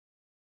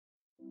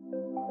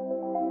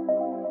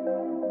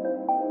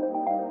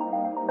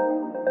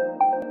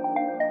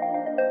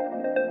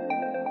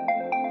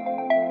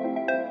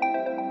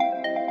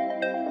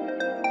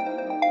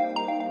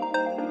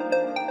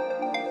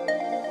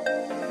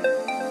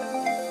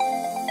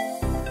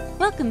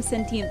Welcome,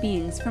 sentient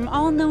beings from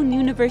all known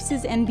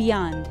universes and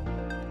beyond.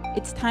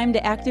 It's time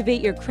to activate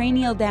your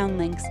cranial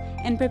downlinks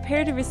and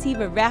prepare to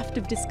receive a raft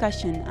of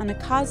discussion on a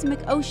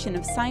cosmic ocean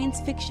of science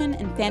fiction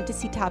and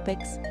fantasy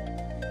topics,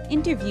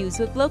 interviews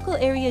with local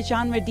area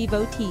genre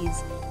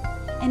devotees,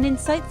 and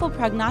insightful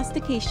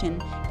prognostication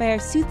by our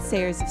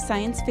soothsayers of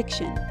science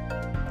fiction,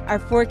 our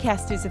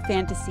forecasters of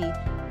fantasy,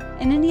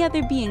 and any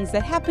other beings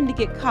that happen to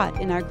get caught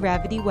in our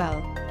gravity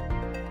well.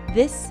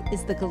 This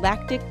is the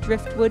Galactic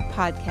Driftwood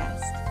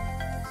Podcast.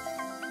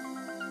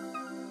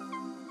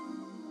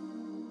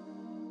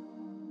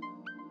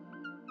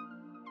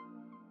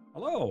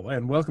 Hello,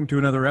 and welcome to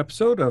another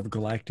episode of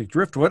Galactic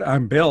Driftwood.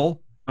 I'm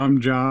Bill.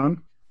 I'm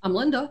John. I'm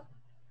Linda.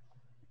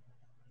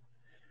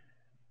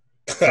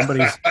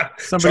 Somebody's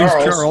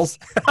Charles.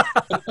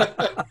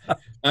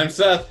 I'm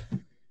Seth.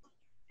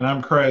 And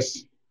I'm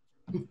Chris.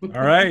 All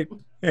right,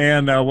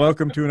 and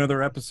welcome to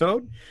another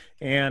episode.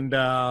 And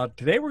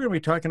today we're going to be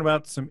talking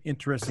about some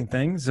interesting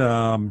things.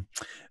 We're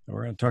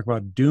going to talk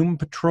about Doom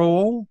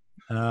Patrol.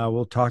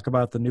 We'll talk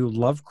about the new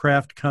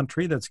Lovecraft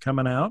Country that's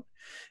coming out.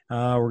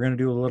 We're going to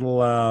do a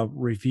little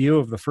review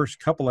of the first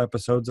couple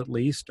episodes, at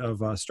least,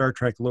 of Star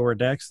Trek Lower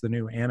Decks, the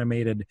new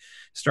animated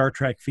Star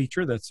Trek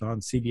feature that's on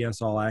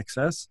CBS All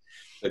Access.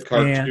 The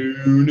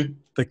cartoon.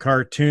 The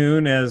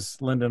cartoon, as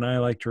Linda and I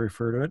like to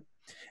refer to it.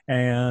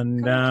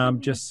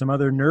 And just some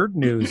other nerd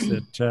news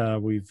that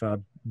we've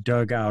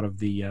dug out of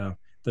the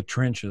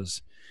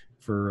trenches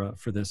for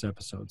this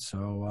episode.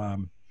 So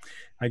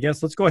I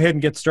guess let's go ahead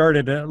and get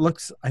started.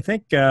 I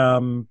think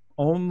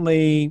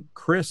only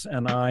Chris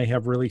and I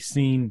have really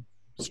seen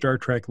Star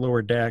Trek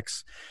Lower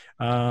Decks.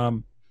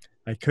 I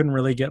couldn't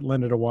really get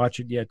Linda to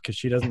watch it yet because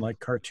she doesn't like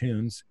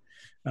cartoons.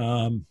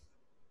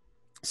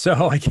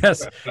 So I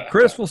guess,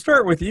 Chris, we'll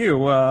start with you.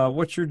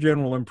 What's your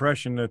general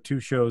impression of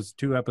two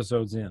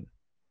episodes in?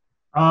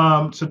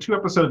 So 2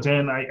 episodes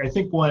in, I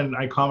think when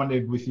I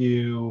commented with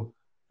you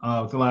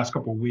the last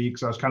couple of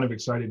weeks, I was kind of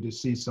excited to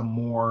see some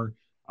more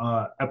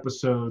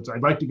episodes.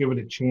 I'd like to give it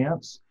a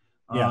chance.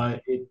 Yeah.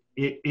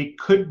 It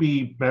could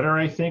be better,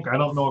 I think. I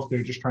don't know if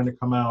they're just trying to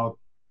come out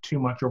too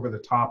much over the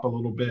top a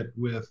little bit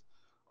with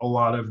a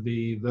lot of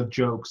the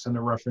jokes and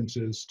the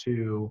references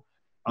to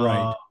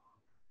Right.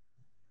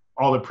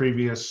 all the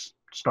previous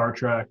Star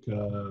Trek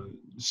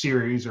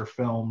series or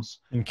films.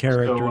 And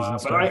characters and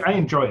stuff. But I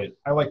enjoy it.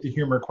 I like the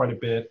humor quite a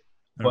bit.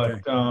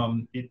 But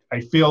Okay.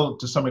 I feel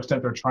to some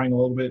extent they're trying a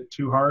little bit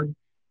too hard.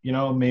 You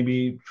know,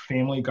 maybe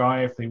Family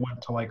Guy, if they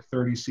went to like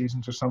 30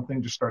 seasons or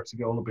something, just starts to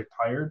get a little bit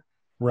tired.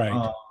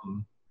 Right.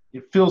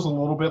 It feels a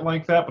little bit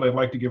like that, but I'd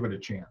like to give it a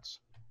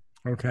chance.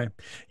 Okay.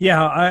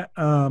 Yeah,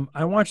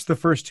 I watched the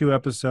first 2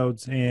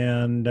 episodes,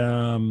 and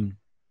I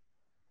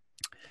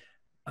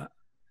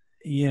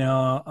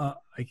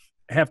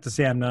have to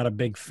say I'm not a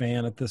big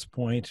fan at this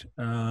point.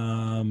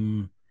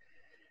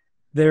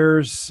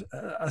 There's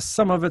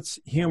some of it's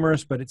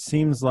humorous, but it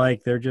seems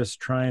like they're just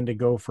trying to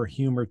go for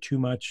humor too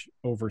much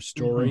over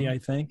story, I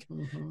think.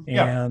 Mm-hmm.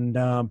 And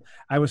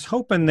I was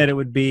hoping that it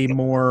would be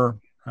more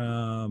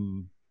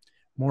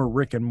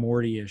Rick and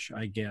Morty-ish,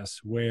 I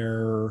guess,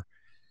 where,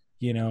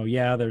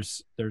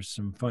 there's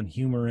some fun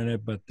humor in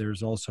it, but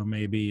there's also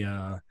maybe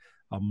a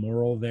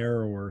moral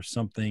there or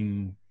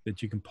something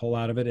that you can pull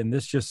out of it. And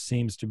this just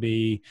seems to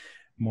be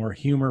more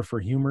humor for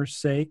humor's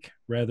sake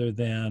rather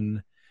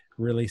than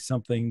really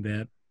something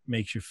that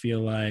makes you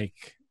feel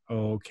like,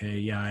 oh, okay,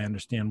 yeah, I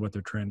understand what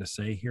they're trying to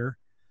say here.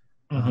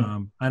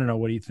 Mm-hmm. I don't know.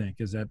 What do you think?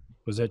 Was that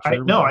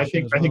your No, I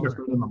impression think as well? it's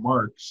within the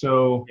mark.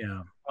 So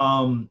Yeah.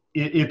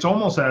 It's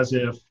almost as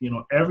if,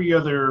 every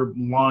other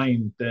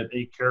line that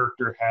a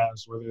character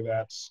has, whether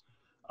that's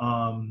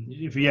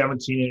if you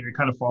haven't seen it, it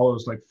kind of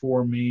follows like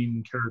 4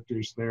 main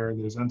characters there.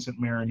 There's Ensign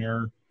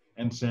Mariner,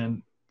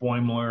 Ensign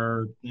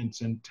Boimler,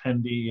 Ensign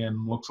Tendi,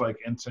 and looks like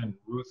Ensign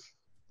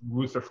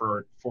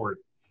Rutherford,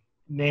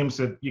 names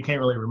that you can't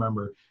really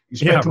remember. You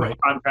spend too much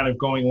time kind of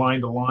going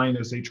line to line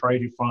as they try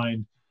to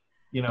find,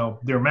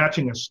 they're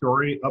matching a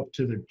story up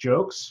to the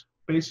jokes,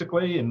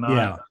 basically, and not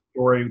a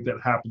story that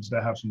happens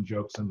to have some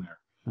jokes in there.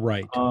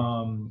 Right.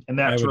 And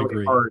that's really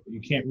agree. hard.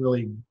 You can't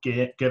really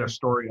get a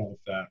story out of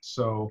that.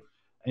 So,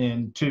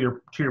 and to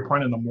your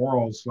point on the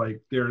morals,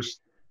 like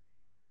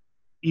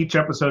each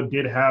episode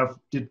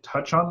did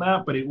touch on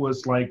that, but it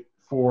was like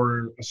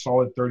for a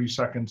solid 30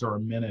 seconds or a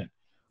minute.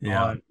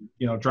 Yeah.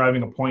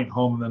 Driving a point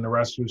home, and then the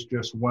rest was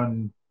just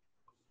one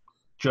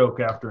joke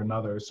after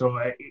another. So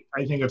I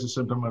think it's a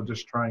symptom of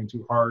just trying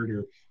too hard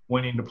or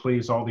wanting to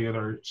please all the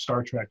other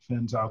Star Trek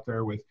fans out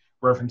there with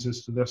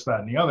references to this,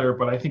 that, and the other.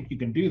 But I think you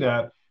can do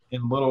that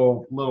in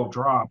little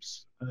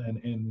drops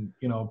and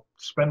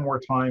spend more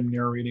time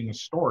narrating a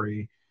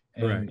story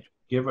and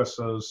give us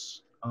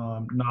those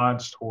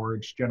nods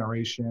towards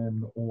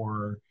Generation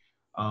or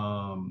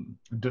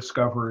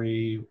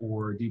Discovery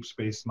or Deep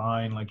Space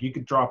Nine. Like, you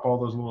could drop all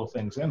those little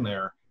things in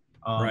there.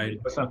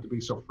 It doesn't have to be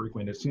so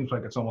frequent. It seems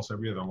like it's almost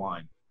every other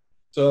line.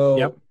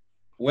 So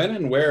when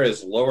and where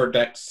is Lower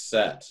Decks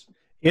set?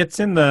 It's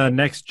in the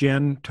next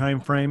gen time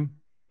frame.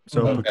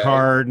 So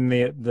Picard and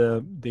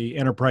the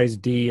Enterprise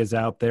D is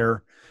out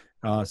there,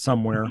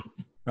 somewhere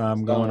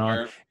going on,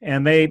 Somewhere.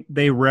 and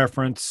they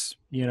reference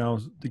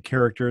the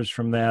characters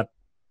from that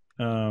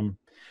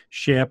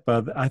ship.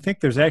 I think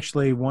there's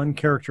actually one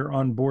character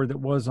on board that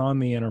was on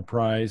the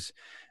Enterprise.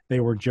 They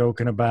were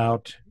joking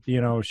about,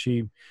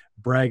 she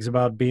brags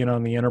about being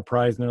on the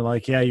Enterprise, and they're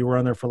like, yeah, you were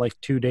on there for like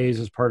 2 days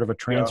as part of a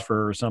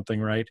transfer or something,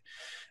 right?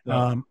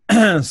 Yeah.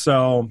 And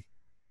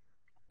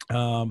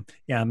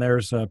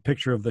there's a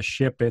picture of the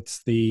ship.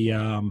 It's the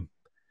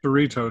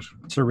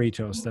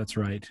Cerritos, that's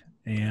right.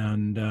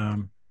 And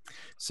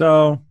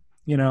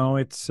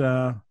it's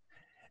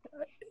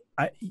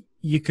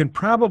you can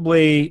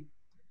probably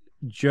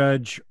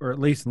judge, or at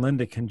least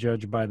Linda can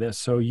judge by this.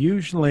 So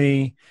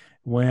usually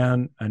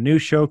when a new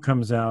show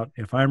comes out,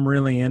 if I'm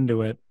really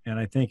into it and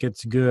I think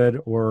it's good,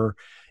 or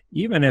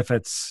even if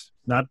it's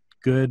not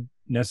good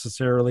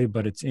necessarily,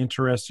 but it's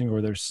interesting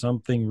or there's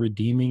something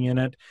redeeming in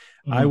it,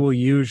 I will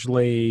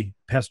usually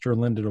pester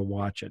Linda to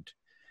watch it.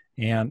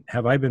 And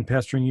have I been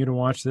pestering you to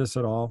watch this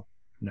at all?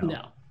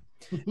 No.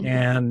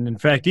 And in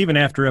fact, even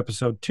after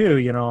episode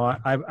 2,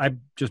 I've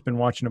just been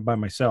watching it by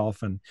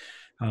myself, and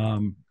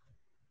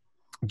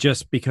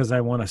just because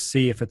I want to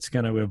see if it's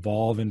going to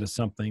evolve into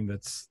something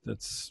that's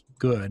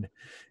good.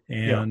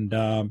 And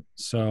I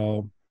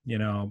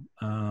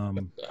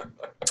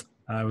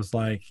was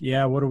like,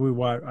 yeah, what do we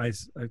watch? I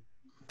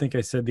think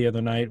I said the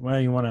other night, well,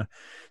 you want to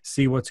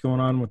see what's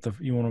going on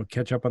you want to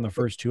catch up on the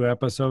first 2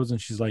 episodes?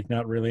 And she's like,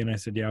 not really. And I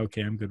said, yeah,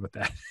 okay, I'm good with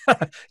that.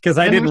 Because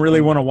I didn't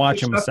really want to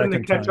watch them a second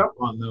time. There's nothing to catch up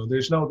on, though.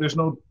 There's no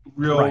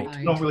real,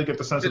 you don't really get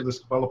the sense of this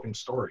developing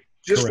story.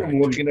 Just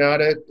from looking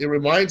at it, it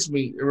reminds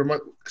me,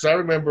 because I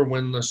remember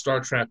when the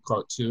Star Trek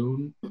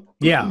cartoon,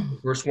 the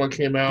first one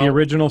came out. The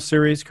original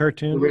series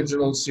cartoon? The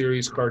original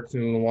series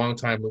cartoon, a long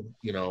time,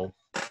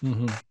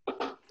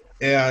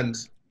 And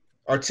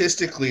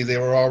artistically, they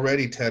were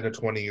already 10 to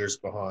 20 years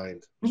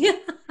behind.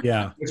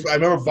 Yeah. Which I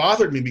remember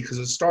bothered me because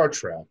it's Star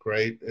Trek,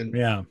 right? And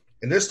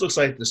this looks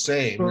like the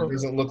same. It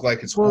doesn't look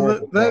like it's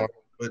horrible.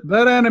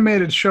 That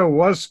animated show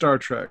was Star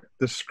Trek.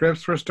 The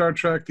scripts were Star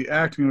Trek. The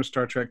acting was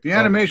Star Trek. The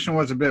animation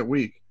was a bit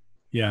weak.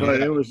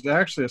 But it was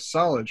actually a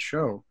solid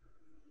show.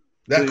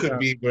 That could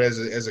be, but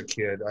as a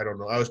kid, I don't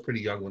know. I was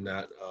pretty young when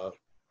that.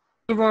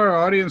 Of our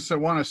audience that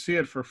want to see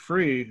it for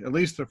free, at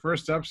least the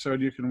first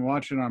episode, you can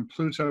watch it on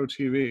Pluto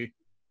TV.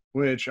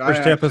 Which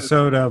first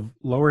episode of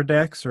Lower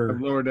Decks, or of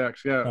Lower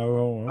Decks, yeah.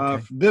 Oh,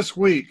 okay. This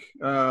week,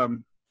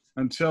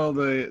 until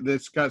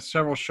it's got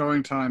several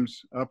showing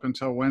times up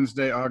until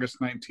Wednesday, August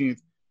 19th,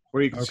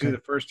 where you can see the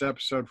first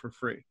episode for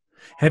free.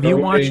 Have you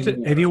watched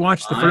it? Have you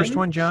watched the first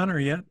one, John, or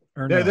yet?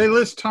 Or yeah, no? They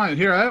list time.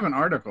 Here, I have an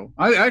article.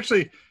 I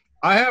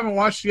haven't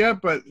watched yet,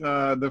 but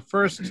the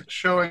first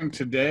showing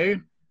today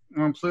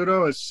on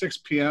Pluto is 6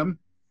 p.m.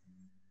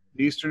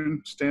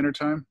 Eastern Standard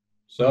Time.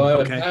 So I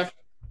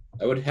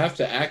would have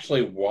to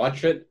actually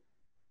watch it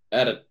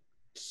at a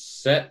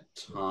set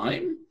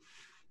time.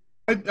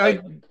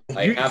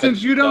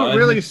 Since you don't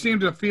really seem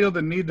to feel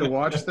the need to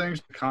watch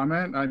things to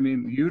comment, I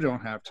mean, you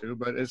don't have to,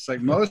 but it's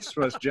like most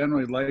of us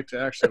generally like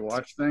to actually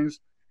watch things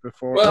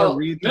before or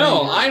read things.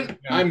 No,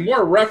 I'm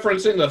more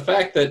referencing the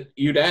fact that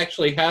you'd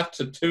actually have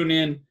to tune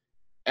in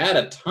at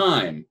a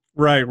time.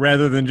 Right,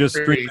 rather than just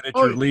stream it at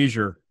your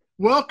leisure.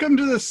 Welcome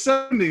to the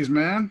 70s,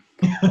 man.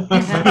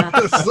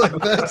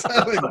 That's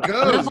how it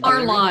goes. Live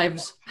our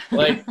lives.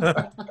 Like,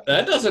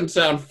 that doesn't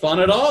sound fun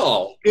at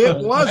all. It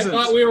wasn't.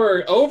 I thought we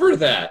were over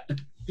that.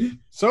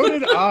 So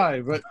did I,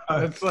 but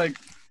it's like...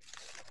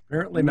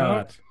 Apparently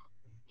not.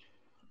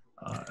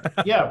 But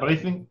I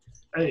think,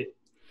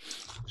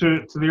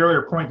 to the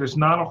earlier point, there's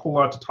not a whole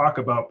lot to talk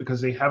about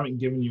because they haven't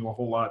given you a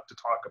whole lot to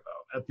talk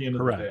about at the end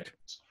of the day.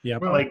 Yeah.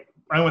 Like,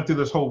 I went through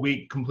this whole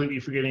week completely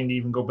forgetting to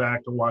even go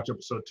back to watch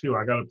episode 2.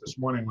 I got up this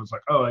morning and was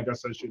like, oh, I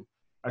guess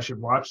I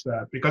should watch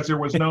that, because there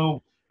was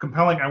no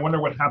compelling, I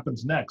wonder what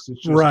happens next.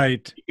 It's just,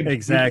 right.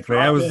 Exactly.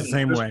 I was the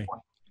same way.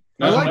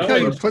 I like how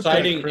you put that,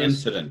 exciting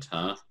incident,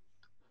 huh?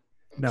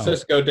 No.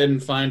 Cisco didn't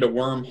find a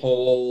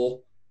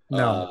wormhole.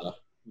 No.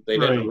 They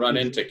didn't run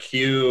into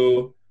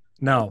Q.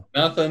 No.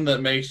 Nothing that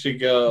makes you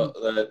go,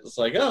 that's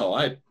like, oh,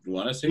 I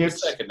want to see the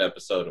second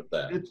episode of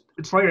that.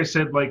 It's like I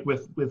said, like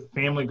with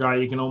Family Guy,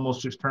 you can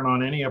almost just turn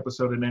on any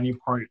episode at any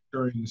part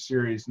during the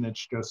series, and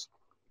it's just,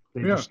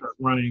 they just start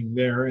running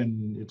there,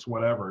 and it's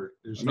whatever.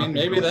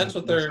 Maybe that's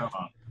what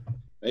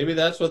maybe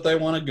that's what they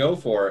want to go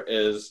for,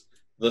 is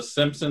The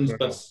Simpsons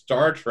but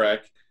Star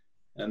Trek,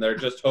 and they're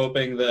just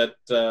hoping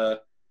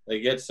that they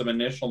get some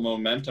initial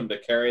momentum to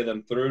carry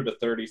them through to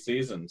 30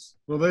 seasons.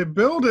 Well, they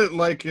build it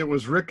like it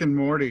was Rick and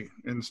Morty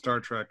in Star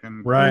Trek,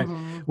 and right.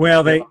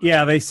 Well,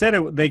 they said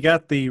it. They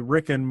got the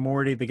Rick and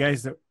Morty. The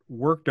guys that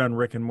worked on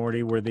Rick and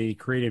Morty were the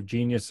creative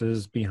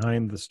geniuses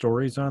behind the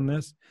stories on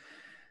this.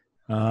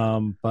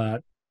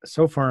 But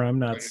so far, I'm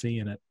not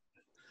seeing it.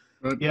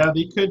 Yeah,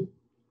 they could.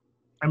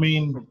 I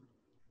mean,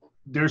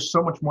 there's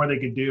so much more they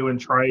could do and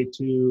try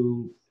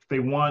to. If they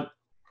want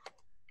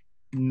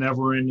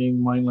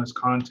never-ending, mindless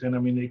content, I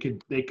mean,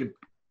 they could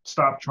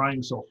stop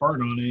trying so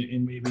hard on it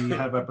and maybe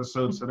have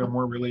episodes that are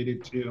more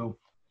related to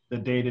the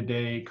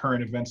day-to-day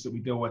current events that we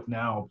deal with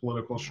now,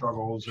 political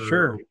struggles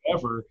Sure. or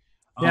whatever.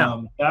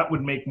 That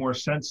would make more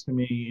sense to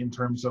me in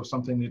terms of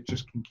something that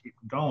just can keep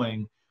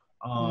going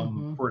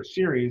for a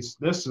series.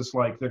 This is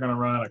like they're going to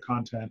run out of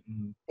content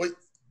in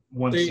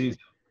one season.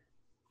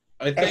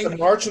 I think as a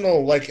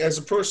marginal, like as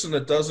a person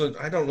that doesn't,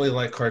 I don't really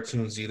like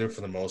cartoons either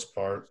for the most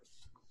part.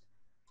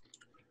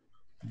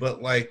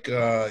 But like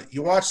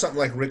you watch something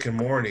like Rick and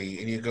Morty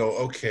and you go,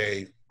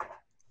 okay,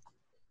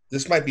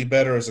 this might be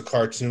better as a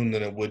cartoon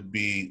than it would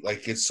be.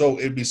 Like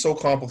it'd be so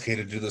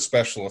complicated to do the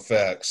special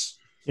effects.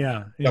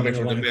 Yeah. Coming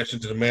from dimension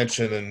to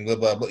dimension and blah,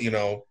 blah, blah, you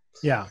know.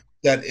 Yeah.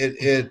 That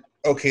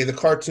okay, the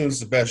cartoon's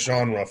the best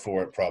genre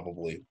for it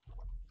probably.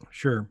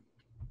 Sure.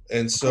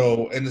 And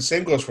so, and the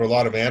same goes for a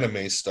lot of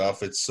anime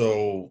stuff. It's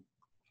so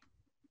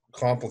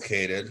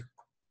complicated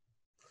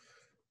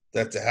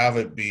that to have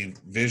it be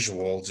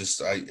visual, you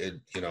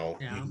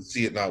can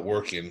see it not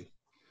working.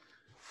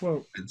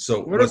 Well, and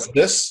so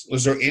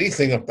was there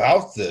anything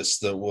about this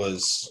that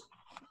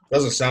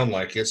doesn't sound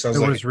like it. Sounds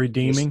like it was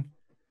redeeming.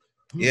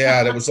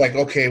 Yeah, that was like,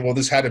 okay, well,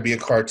 this had to be a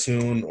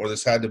cartoon, or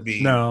this had to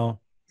be. No,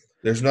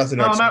 there's nothing.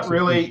 No, not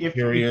really. If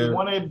you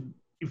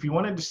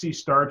wanted to see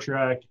Star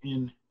Trek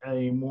in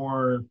a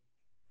more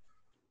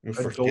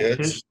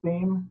adultish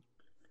theme,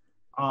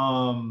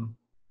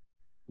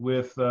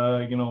 with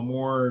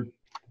more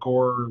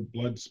gore,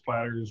 blood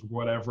splatters,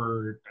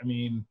 whatever. I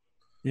mean,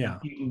 yeah,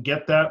 you can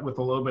get that with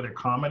a little bit of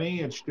comedy.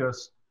 It's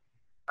just,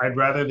 I'd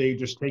rather they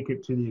just take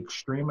it to the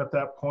extreme at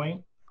that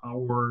point,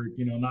 or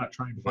not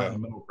trying to find a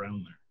middle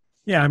ground there.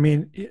 Yeah, I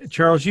mean,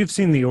 Charles, you've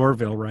seen the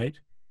Orville, right?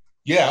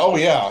 Yeah. Oh,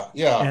 yeah.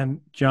 Yeah. And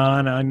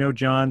John, I know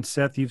John,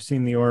 Seth, you've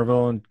seen the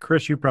Orville, and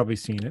Chris, you've probably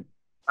seen it.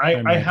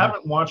 I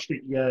haven't watched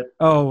it yet.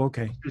 Oh,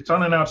 okay. It's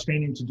on an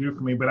outstanding to do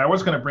for me, but I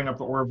was going to bring up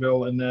the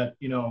Orville and that,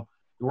 the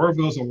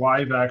Orville's a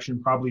live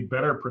action, probably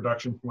better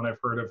production from what I've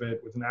heard of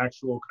it, with an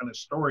actual kind of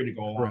story to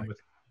go along with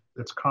it.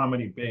 It's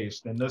comedy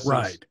based. And this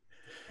is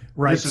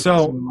this is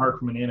marked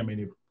from an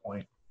animated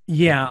point.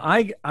 Yeah,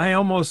 I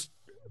almost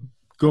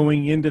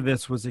going into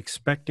this was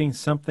expecting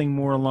something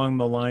more along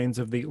the lines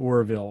of the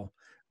Orville,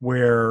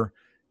 where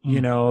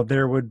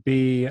there would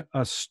be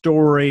a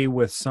story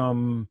with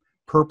some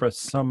purpose,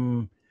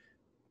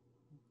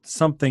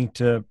 something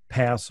to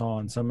pass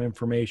on, some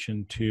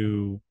information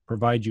to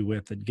provide you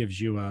with that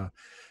gives you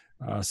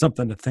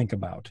something to think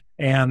about,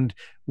 and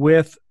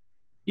with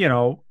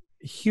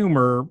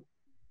humor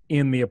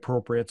in the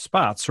appropriate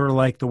spots, sort of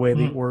like the way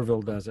the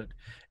Orville does it.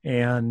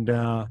 And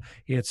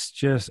it's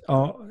just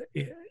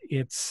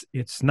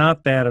it's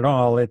not that at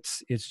all.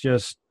 It's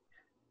just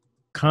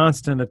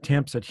constant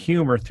attempts at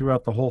humor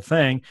throughout the whole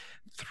thing,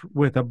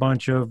 with a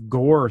bunch of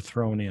gore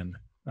thrown in.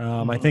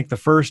 I think the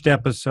first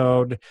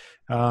episode,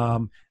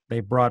 they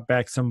brought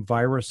back some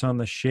virus on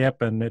the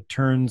ship, and it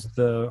turns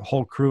the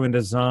whole crew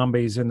into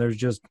zombies, and there's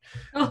just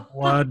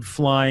blood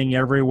flying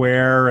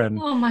everywhere. And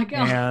oh my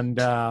God!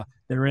 And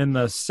they're in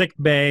the sick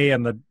bay,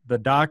 and the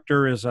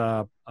doctor is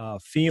a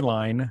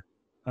feline.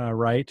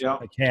 Right?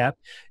 Yep. A cat.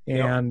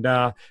 And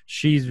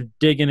she's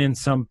digging in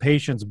some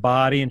patient's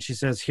body, and she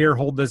says, here,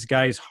 hold this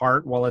guy's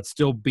heart while it's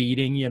still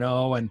beating,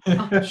 and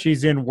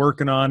she's in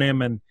working on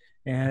him. And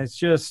it's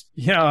just,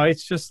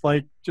 it's just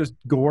like just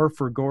gore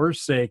for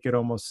gore's sake, it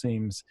almost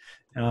seems.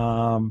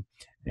 And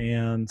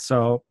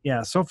so,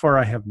 so far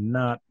I have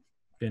not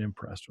been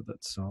impressed with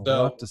it. So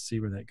we'll have to see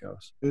where that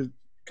goes.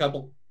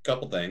 Couple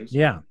things.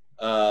 Yeah.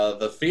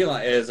 The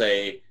feline is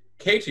a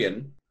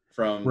Catian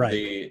from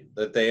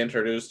that they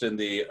introduced in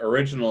the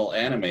original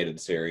animated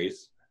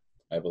series,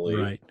 I believe.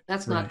 Right.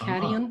 That's not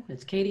Catian.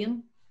 It's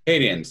Catian.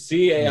 Catian.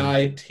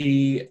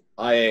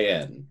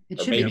 Catian.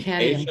 It should be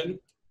Catian.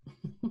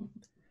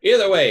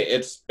 Either way,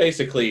 it's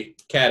basically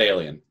cat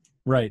alien.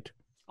 Right.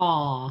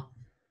 Aw.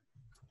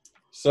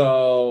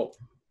 So,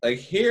 like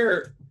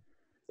here,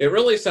 it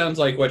really sounds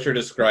like what you're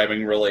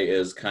describing really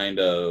is kind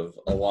of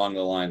along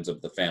the lines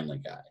of the Family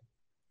Guy.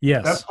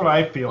 Yes, that's what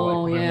I feel like.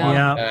 Oh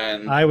yeah,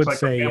 and I would like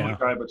say Family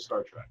Guy, but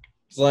Star Trek.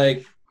 It's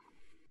like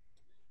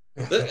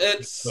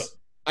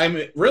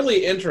I'm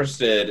really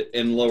interested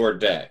in Lower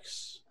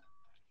Decks.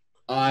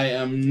 I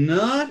am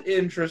not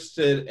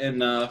interested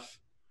enough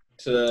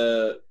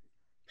to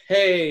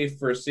pay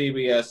for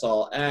CBS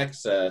All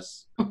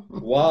Access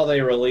while they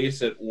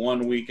release it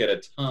 1 week at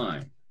a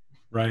time.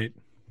 Right.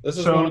 This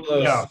is one of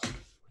those. Yeah.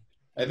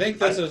 I think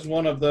this is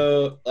one of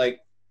the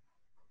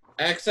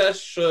Access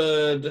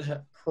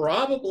should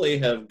probably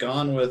have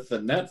gone with the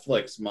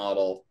Netflix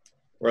model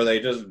where they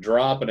just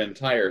drop an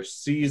entire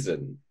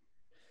season.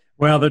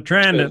 Well, they're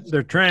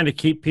trying to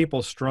keep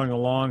people strung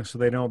along so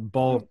they don't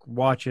bulk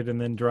watch it and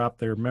then drop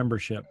their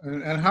membership.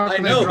 And how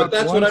can I know, but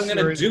that's what I'm going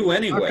to do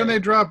anyway. How can they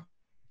drop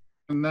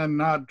and then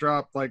not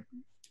drop like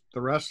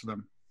the rest of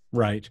them?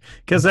 Right.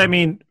 Because I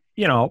mean,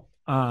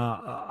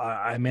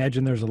 I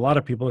imagine there's a lot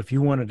of people, if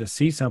you wanted to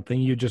see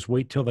something, you just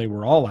wait till they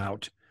were all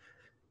out.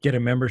 Get a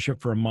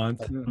membership for a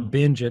month,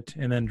 binge it,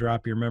 and then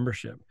drop your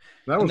membership.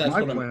 That was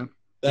my plan.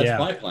 That's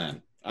my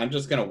plan. I'm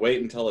just going to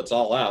wait until it's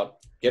all out,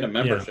 get a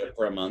membership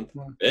for a month,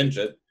 binge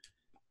it,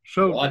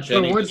 So, Watch so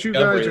any what you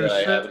Discovery guys are that I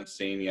saying haven't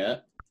seen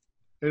yet.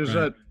 is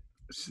Right.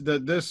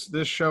 that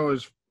this show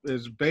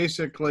is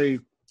basically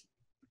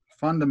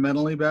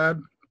fundamentally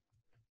bad.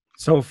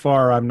 So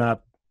far, I'm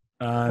not.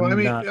 Well, I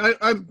mean,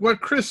 not.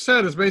 what Chris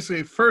said is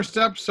basically first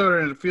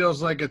episode, and it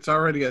feels like it's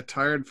already a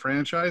tired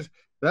franchise.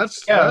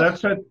 That's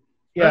that's what.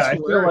 Yeah, that's I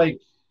feel hilarious. like.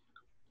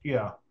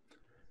 Yeah,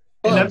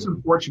 and that's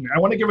unfortunate. I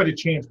want to give it a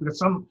chance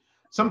because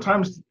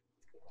sometimes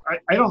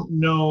I don't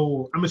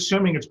know. I'm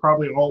assuming it's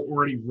probably all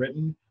already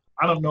written.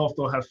 I don't know if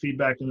they'll have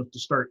feedback enough to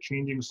start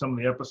changing some of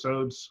the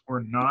episodes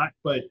or not.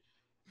 But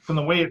from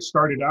the way it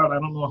started out, I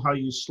don't know how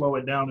you slow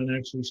it down and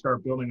actually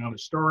start building out a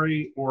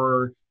story,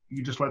 or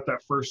you just let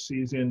that first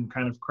season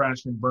kind of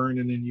crash and burn,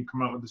 and then you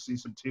come out with a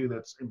season 2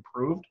 that's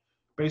improved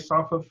based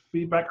off of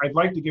feedback. I'd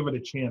like to give it a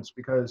chance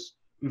because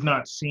we've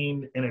not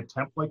seen an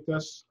attempt like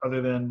this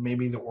other than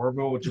maybe the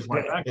Orville, which is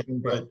live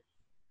action, but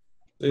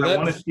I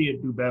want to see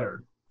it do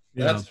better.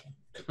 That's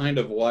kind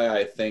of why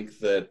I think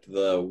that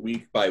the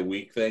week by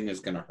week thing is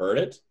going to hurt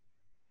it.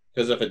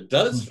 Because if it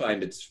does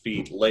find its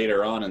feet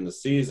later on in the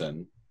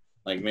season,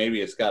 like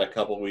maybe it's got a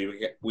couple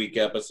week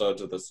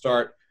episodes at the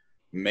start,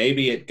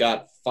 maybe it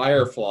got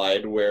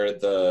fireflied where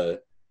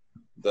the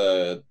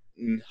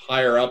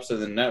higher ups of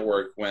the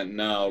network went,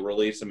 no,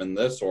 release them in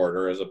this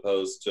order, as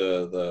opposed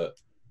to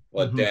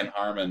Dan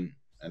Harmon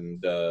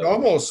and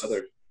almost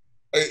others.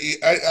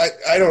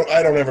 I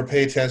don't ever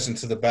pay attention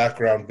to the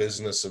background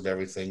business of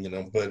everything,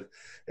 but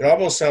it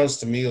almost sounds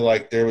to me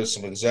like there was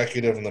some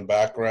executive in the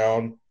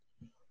background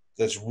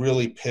that's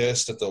really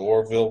pissed that the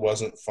Orville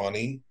wasn't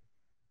funny.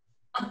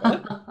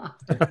 And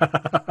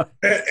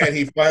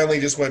he finally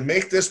just went,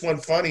 make this one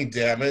funny,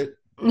 damn it.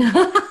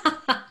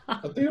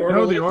 The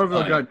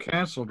Orville got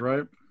canceled,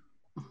 right?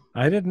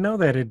 I didn't know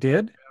that it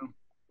did.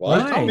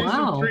 What? Oh,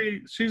 wow.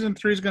 Season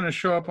 3 is going to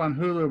show up on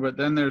Hulu, but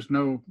then there's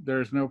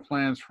no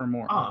plans for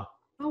more. Oh,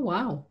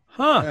 wow.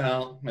 Huh.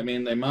 Well, I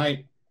mean, they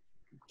might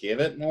give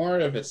it more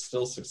if it's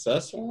still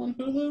successful on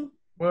Hulu.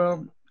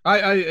 Well,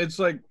 it's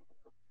like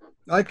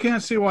I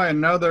can't see why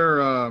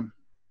another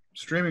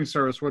streaming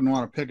service wouldn't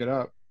want to pick it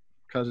up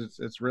because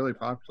it's really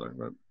popular.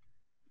 But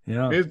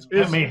yeah,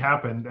 that may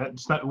happen.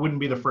 It wouldn't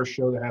be the first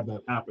show to have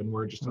that happen.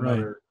 Where just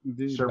another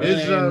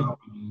service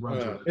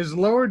is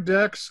Lower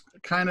Decks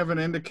kind of an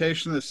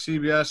indication that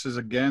CBS is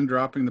again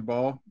dropping the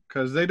ball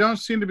because they don't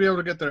seem to be able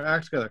to get their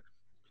act together.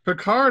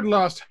 Picard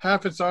lost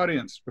half its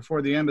audience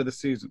before the end of the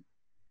season.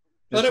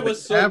 But it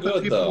was so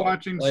good, though.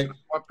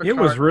 It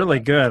was really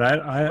good.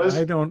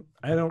 I don't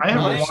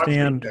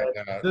understand.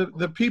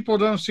 The people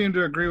don't seem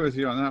to agree with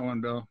you on that one,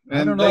 Bill.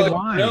 And I don't know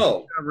why.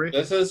 No,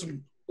 this is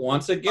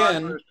once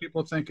again.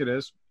 People think it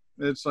is.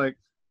 It's like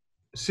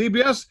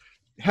CBS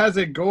has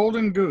a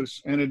golden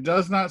goose, and it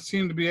does not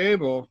seem to be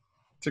able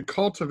to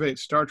cultivate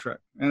Star Trek.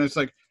 And it's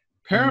like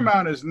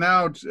Paramount is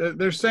now.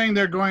 They're saying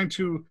they're going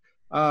to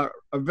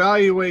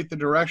evaluate the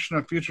direction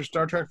of future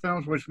Star Trek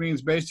films, which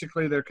means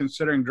basically they're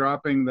considering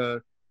dropping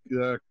the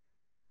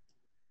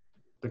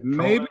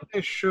maybe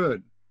they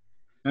should.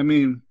 I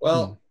mean,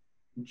 well,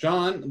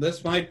 John,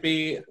 this might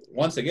be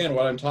once again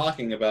what I'm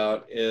talking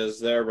about is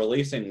they're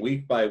releasing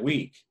week by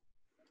week,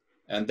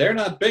 and they're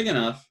not big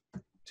enough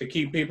to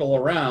keep people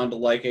around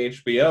like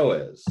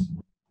HBO is.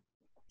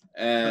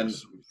 And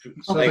so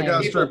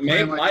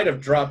people might have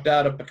dropped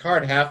out of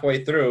Picard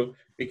halfway through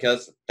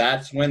because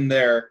that's when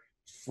their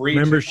free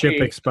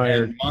membership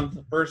expired.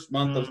 First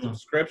month of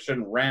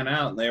subscription ran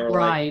out, and they were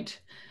right.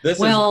 Like, "This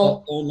is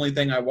the only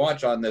thing I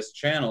watch on this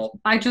channel."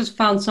 I just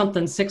found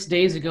something 6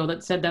 days ago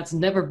that said that's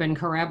never been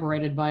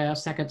corroborated by a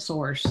second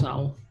source.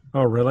 So.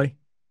 Oh, really?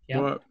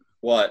 Yeah.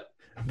 What?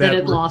 That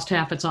it lost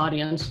half its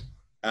audience.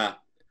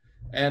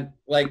 And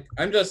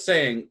I'm just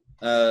saying,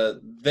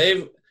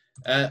 they've.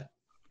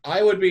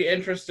 I would be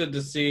interested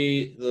to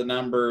see the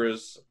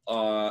numbers.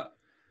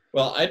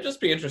 Well, I'd just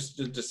be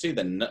interested to see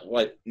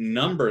the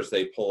numbers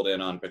they pulled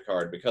in on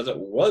Picard because it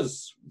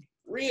was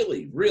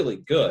really, really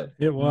good.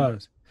 It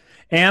was,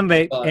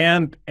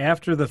 and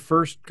after the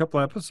first couple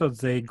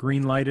episodes, they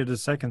green-lighted a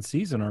second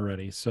season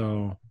already.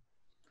 So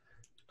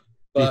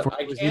before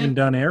it was even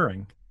done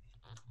airing,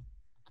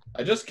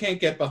 I just can't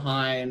get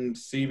behind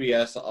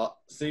CBS's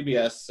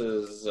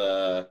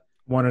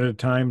one at a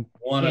time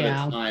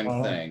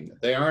thing.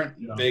 They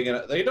aren't big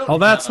enough. They don't. Oh,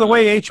 that's the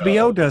way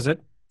HBO does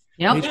it.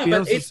 Yep. Yeah,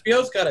 but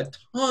HBO's got a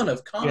ton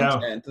of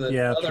content that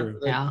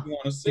you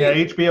want to see. Yeah,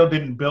 HBO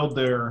didn't build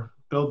their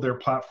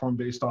platform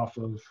based off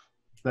of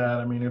that.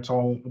 I mean, it's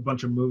all a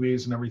bunch of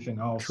movies and everything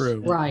else.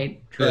 True.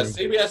 Right. True. Yeah,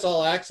 CBS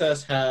All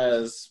Access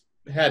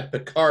had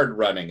Picard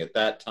running at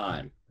that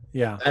time.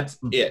 Yeah. That's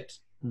it.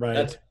 Right.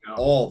 That's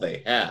all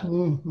they had.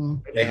 Mm-hmm.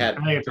 They had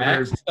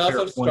back stuff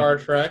of Star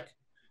Trek,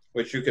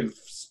 which you can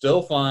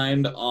still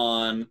find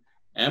on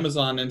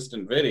Amazon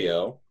Instant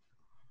Video.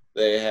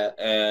 They had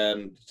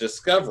and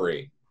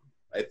Discovery,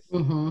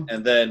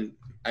 and then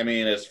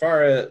as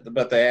far as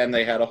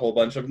they had a whole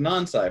bunch of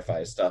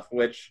non-sci-fi stuff,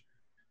 which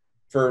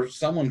for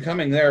someone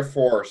coming there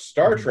for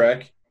Star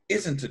Trek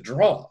isn't a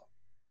draw.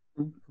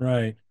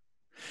 Right.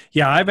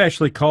 Yeah, I've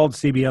actually called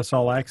CBS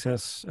All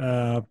Access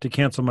to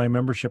cancel my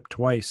membership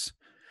twice.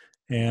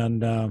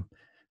 And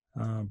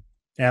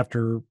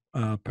after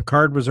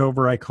Picard was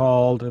over, I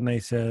called and they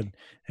said,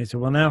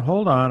 well, now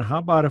hold on. How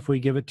about if we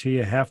give it to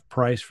you half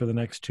price for the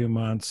next 2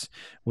 months?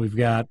 We've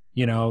got,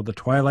 the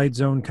Twilight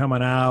Zone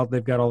coming out.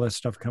 They've got all this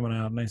stuff coming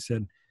out. And I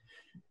said,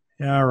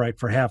 yeah, all right,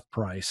 for half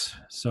price.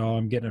 So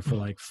I'm getting it for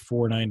like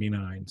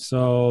 $4.99.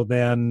 So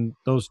then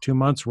those 2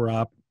 months were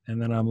up.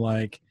 And then I'm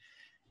like,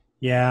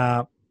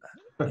 yeah,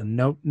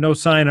 no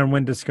sign on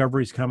when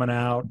Discovery's coming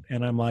out.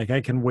 And I'm like,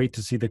 I can wait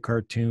to see the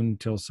cartoon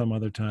till some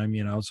other time,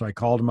 So I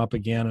called them up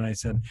again and I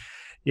said,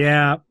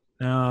 yeah,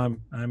 I'm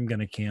going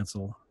to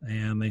cancel.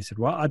 And they said,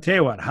 well, I'll tell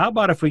you what, how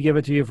about if we give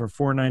it to you for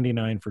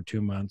 $4.99 for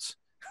 2 months?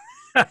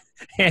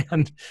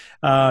 And,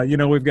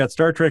 we've got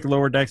Star Trek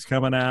Lower Decks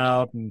coming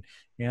out. And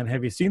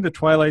have you seen the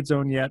Twilight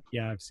Zone yet?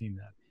 Yeah, I've seen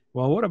that.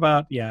 Well, what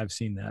about, yeah, I've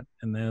seen that.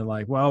 And they're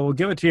like, well, we'll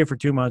give it to you for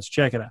 2 months.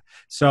 Check it out.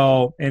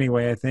 So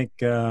anyway, I think,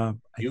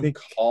 you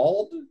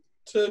called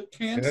to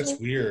cancel? That's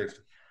weird.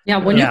 Yeah,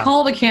 when you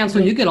call to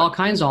cancel, you get all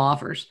kinds of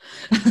offers.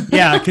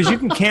 Yeah, because you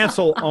can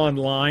cancel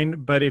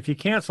online, but if you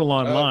cancel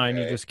online,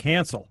 you just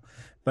cancel.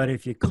 But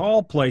if you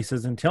call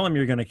places and tell them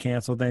you're going to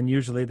cancel, then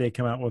usually they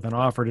come out with an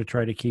offer to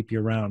try to keep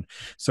you around.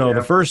 So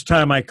the first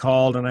time I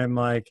called and I'm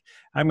like,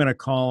 I'm going to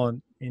call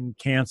and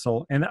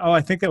cancel. And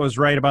I think that was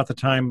right about the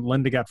time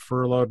Linda got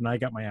furloughed and I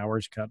got my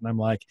hours cut. And I'm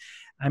like,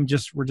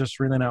 we're just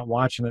really not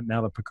watching it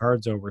now that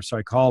Picard's over. So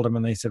I called them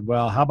and they said,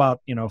 well, how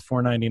about,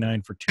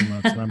 $4.99 for 2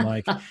 months? And I'm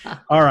like,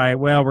 all right,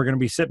 well, we're going to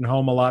be sitting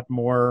home a lot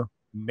more.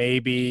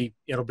 Maybe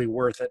it'll be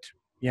worth it,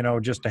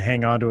 just to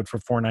hang on to it for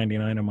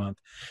 $4.99 a month.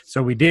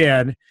 So we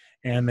did.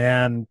 And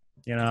then,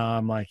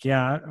 I'm like,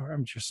 yeah,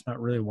 I'm just not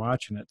really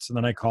watching it. So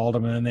then I called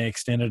them and then they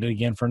extended it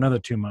again for another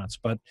 2 months.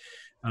 But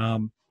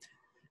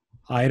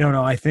I don't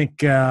know. I think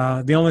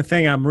the only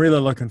thing I'm really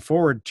looking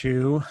forward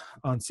to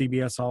on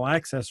CBS All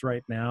Access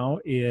right now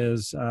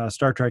is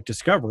Star Trek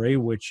Discovery,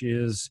 which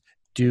is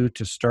due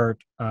to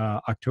start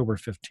October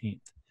 15th.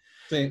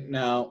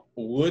 Now,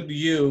 would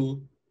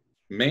you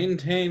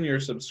maintain your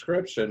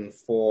subscription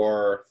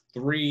for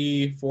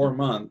 3-4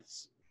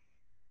 months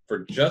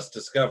for just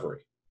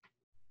Discovery?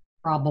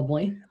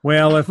 Probably.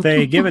 Well, if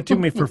they give it to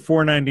me for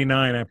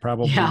 $4.99, I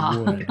probably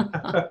would,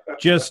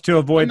 just to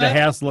avoid the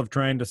hassle of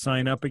trying to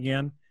sign up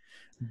again.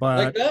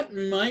 But that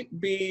might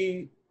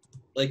be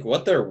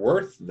what they're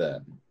worth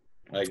then,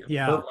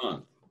 per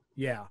month.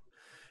 Yeah.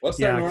 What's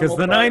their normal because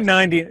the price?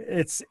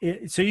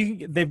 $9.90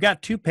 so they've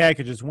got two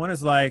packages. One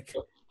is like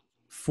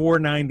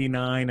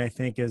 $4.99, I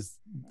think, is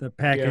the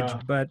package,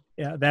 but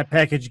that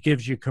package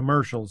gives you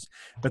commercials.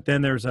 But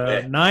then there's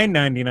a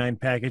 $9.99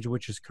 package,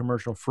 which is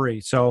commercial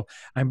free. So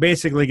I'm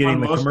basically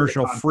getting the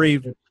commercial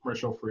free.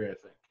 Commercial free, I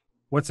think.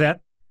 What's that?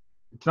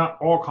 It's not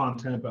all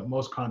content, but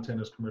most content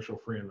is commercial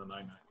free in the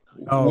 $9.99.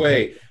 Oh, okay.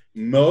 Wait,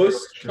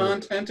 most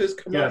content is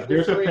commercial free?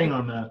 Yeah, there's a thing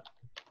on that.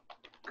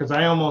 Because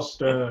I almost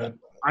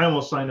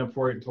signed up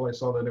for it until I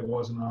saw that it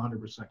wasn't 100%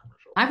 commercial.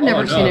 I've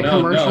never seen a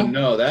commercial.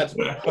 No, that's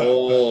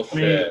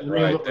bullshit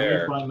right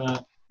there.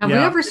 Have we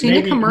ever seen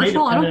a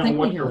commercial? I don't think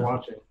we have.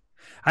 Watching.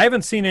 I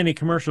haven't seen any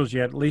commercials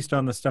yet, at least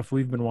on the stuff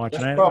we've been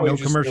watching. That's probably no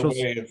just commercials.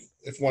 the way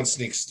if one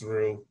sneaks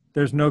through.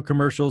 There's no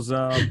commercials.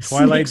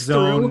 Twilight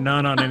Zone,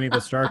 none on any of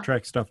the Star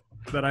Trek stuff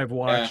that I've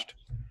watched.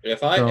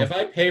 If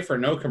I pay for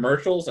no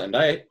commercials and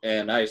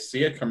I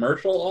see a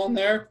commercial on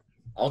there,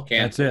 I'll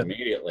cancel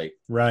immediately.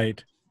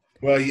 Right.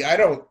 Well, I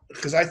don't,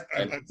 because I'm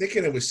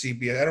thinking it was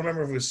CBS. I don't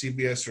remember if it was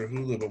CBS or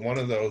Hulu, but one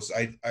of those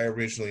I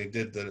originally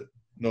did the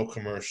no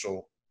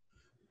commercial,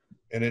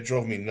 and it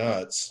drove me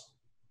nuts.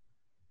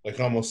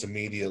 Almost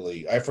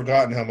immediately. I've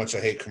forgotten how much I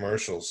hate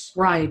commercials.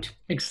 Right,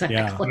 exactly.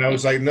 Yeah. And I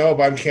was like, no,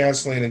 but I'm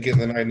canceling and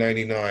getting the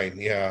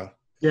 $9.99. Yeah.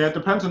 Yeah, it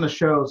depends on the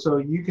show. So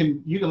you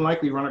can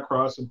likely run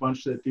across a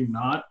bunch that do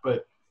not,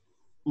 but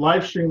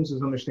live streams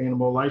is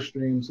understandable. Live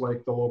streams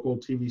like the local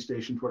TV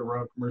station would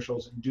run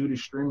commercials, and due to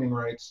streaming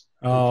rights,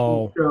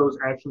 shows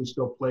actually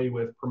still play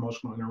with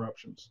promotional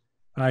interruptions.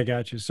 I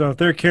got you. So if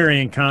they're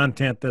carrying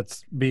content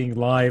that's being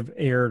live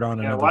aired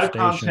on another live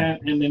station.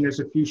 Content, and then there's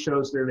a few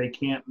shows there they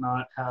can't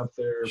not have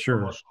their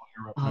promotional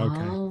interruptions.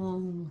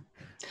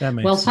 Okay. That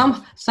makes sense.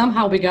 Well,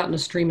 somehow we got into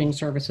streaming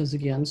services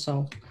again,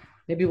 so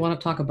maybe we want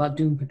to talk about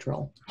Doom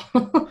Patrol.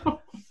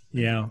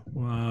 Yeah,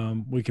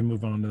 we can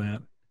move on to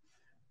that.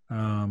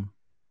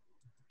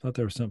 Thought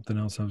there was something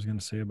else I was going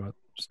to say about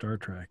Star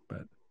Trek,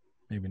 but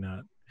maybe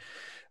not.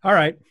 All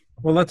right.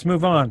 Well, let's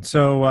move on.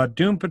 So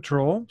Doom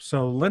Patrol.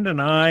 So Linda and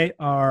I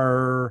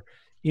are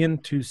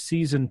into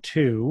season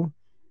 2.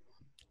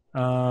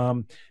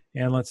 And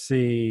let's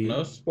see.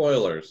 No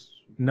spoilers.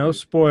 No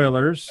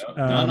spoilers.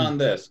 None on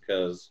this,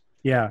 because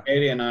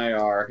Katie and I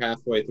are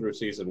halfway through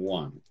season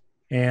 1.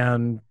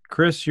 And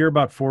Chris, you're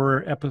about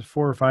 4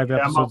 or 5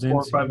 episodes in. I'm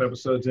about 4 or 5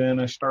 episodes in.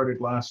 I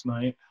started last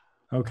night.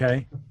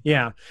 Okay.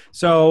 Yeah.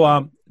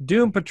 So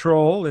Doom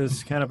Patrol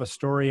is kind of a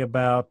story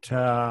about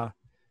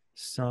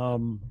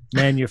some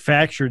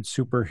manufactured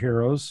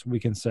superheroes, we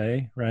can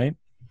say, right?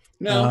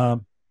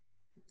 No.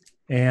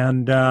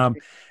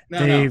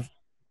 They've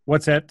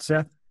What's that,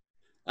 Seth?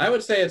 I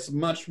would say it's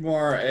much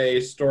more a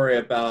story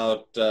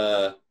about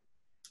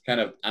kind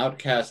of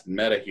outcast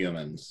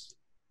metahumans.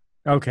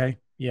 Okay.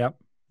 Yep.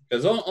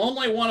 Because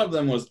only one of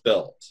them was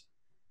built.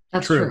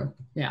 That's true.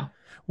 Yeah.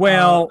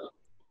 Well,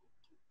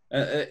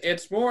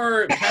 it's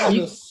more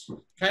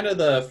kind of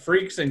the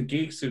freaks and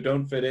geeks who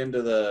don't fit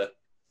into the.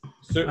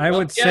 I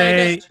would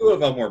say I guess 2 of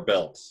them were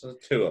built. So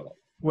 2 of them.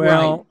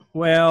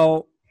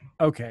 Well,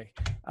 okay.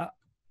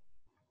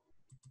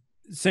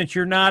 Since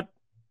you're not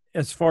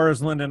as far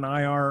as Linda and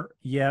I are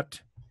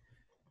yet,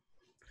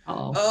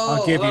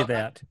 I'll give you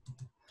that.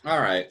 All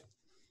right.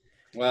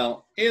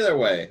 Well, either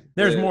way,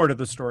 there's more to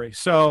the story.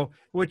 So,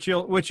 which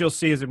you'll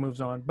see as it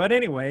moves on. But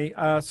anyway,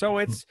 so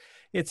it's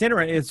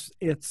interesting.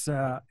 It's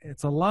a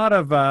lot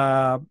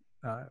of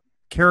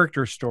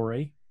character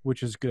story,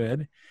 which is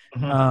good.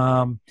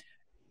 Mm-hmm.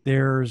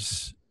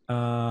 There's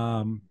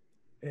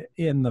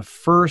in the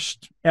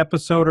first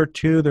episode or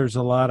 2, there's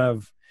a lot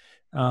of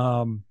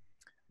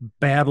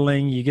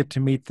battling. You get to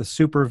meet the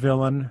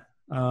supervillain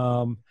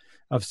of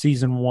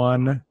season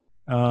 1.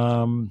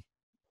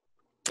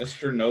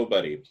 Mr.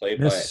 Nobody, played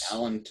by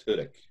Alan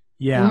Tudyk.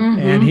 Yeah,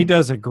 and he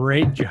does a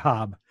great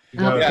job.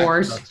 Of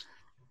course.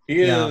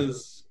 He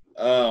is.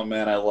 Oh,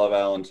 man, I love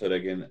Alan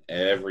Tudyk in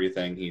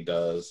everything he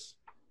does.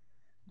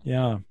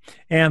 Yeah,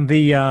 and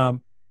the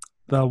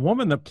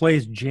woman that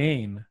plays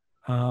Jane,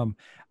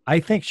 I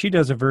think she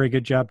does a very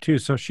good job, too.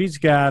 So she's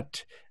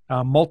got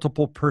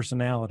multiple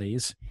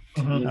personalities,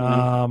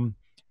 and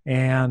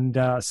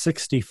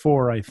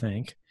 64, I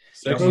think.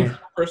 6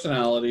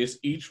 personalities,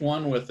 each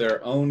one with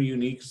their own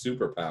unique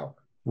superpower.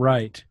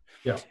 Right.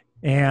 Yeah.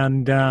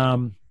 And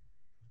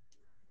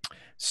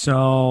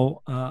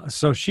so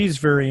she's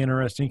very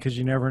interesting because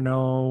you never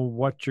know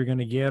what you're going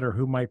to get or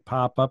who might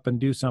pop up and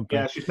do something.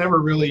 Yeah, she's never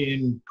really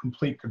in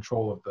complete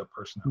control of the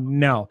personality.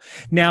 No.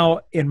 Now,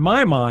 in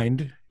my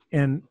mind,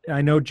 and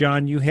I know,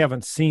 John, you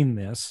haven't seen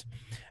this,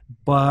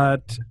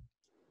 but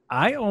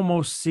I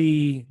almost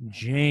see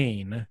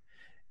Jane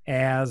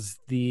as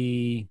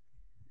the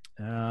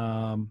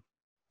now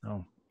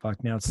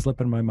it's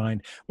slipping my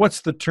mind.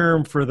 What's the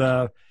term for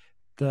the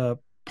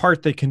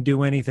part that can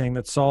do anything,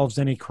 that solves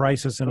any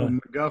crisis in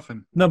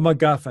MacGuffin? The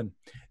MacGuffin.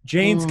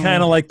 Jane's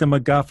kind of like the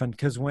MacGuffin,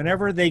 because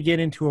whenever they get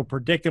into a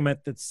predicament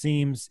that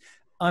seems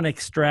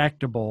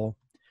unextractable,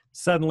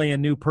 suddenly a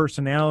new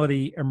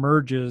personality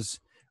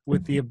emerges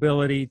with the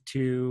ability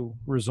to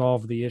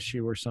resolve the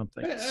issue or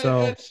something.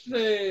 So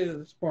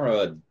it's more of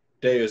a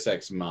Deus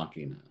Ex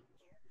Machina.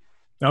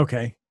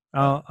 Okay.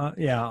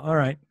 Yeah. All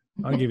right.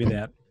 I'll give you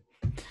that.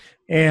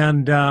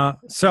 And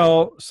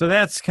so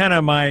that's kind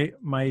of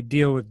my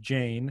deal with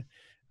Jane.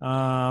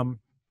 Of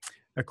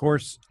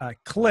course,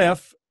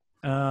 Cliff,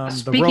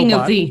 speaking the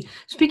robot.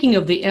 Speaking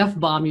of the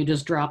F-bomb you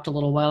just dropped a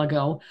little while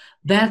ago,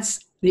 that's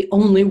the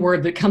only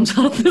word that comes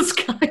out of this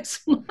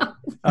guy's mouth.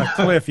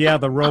 Cliff, yeah,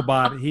 the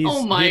robot.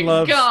 Oh my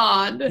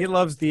God. He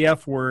loves the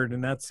F word,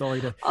 and that's all he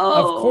does.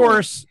 Oh. Of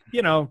course,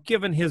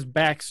 given his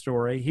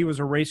backstory, he was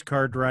a race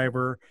car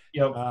driver.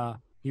 Yep.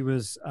 He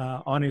was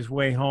on his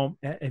way home.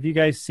 Have you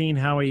guys seen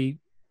how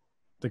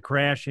the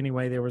crash?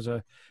 Anyway, there was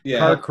a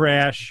car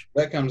crash.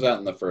 That comes out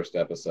in the first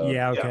episode.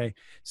 Yeah, okay. Yeah.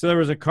 So there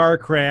was a car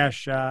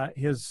crash.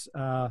 His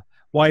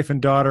wife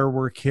and daughter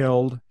were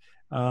killed.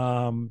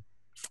 And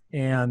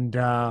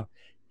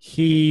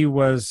he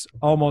was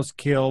almost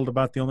killed.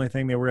 About the only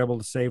thing they were able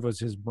to save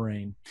was his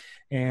brain.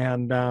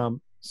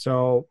 And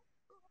so...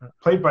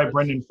 Played by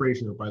Brendan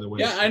Fraser, by the way.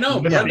 Yeah, I know.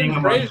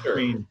 Brendan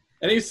Fraser.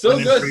 And he's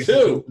so good,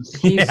 too.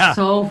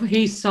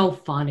 He's so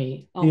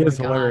funny. Oh, he is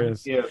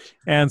hilarious. Yeah.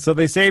 And so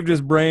they saved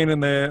his brain,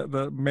 and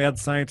the mad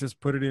scientist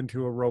put it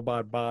into a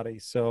robot body.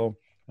 So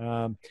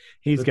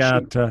he's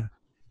got a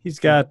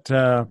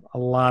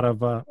lot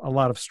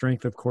of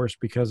strength, of course,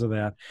 because of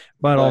that,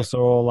 but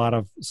also a lot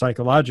of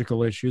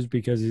psychological issues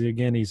because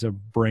he's a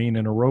brain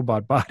in a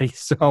robot body.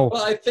 So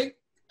well, I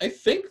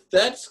think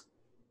that's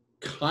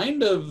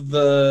kind of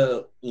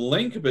the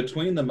link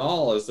between them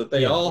all, is that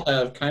they all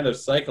have kind of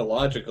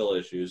psychological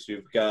issues.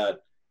 You've got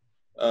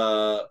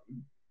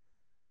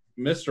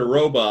Mr.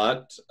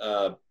 Robot,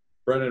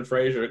 Brendan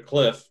Fraser's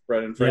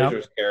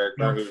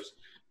character, who's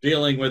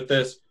dealing with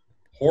this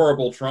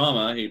horrible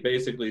trauma. He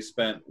basically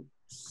spent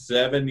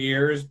 7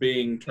 years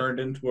being turned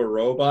into a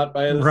robot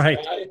by this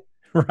guy.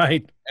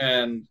 Right.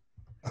 And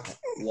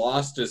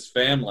lost his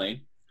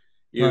family.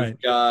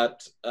 You've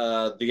got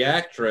the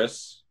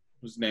actress,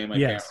 whose name I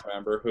can't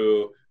remember,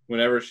 who,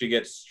 whenever she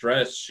gets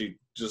stressed, she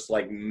just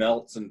like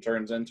melts and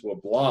turns into a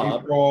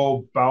blob.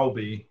 April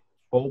Bowlby.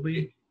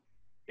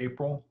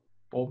 April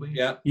Bowlby?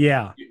 Yeah.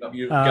 Yeah.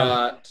 You've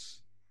got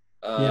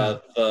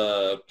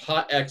the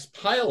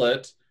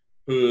ex-pilot,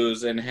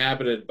 who's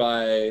inhabited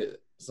by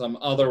some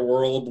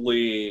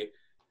otherworldly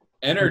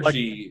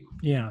energy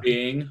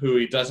being who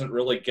he doesn't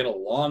really get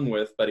along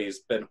with, but he's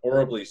been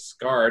horribly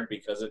scarred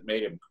because it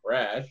made him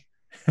crash.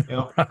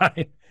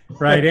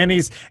 Right. And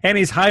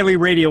he's highly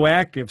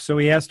radioactive, so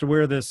he has to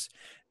wear these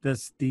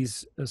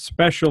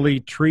specially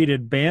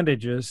treated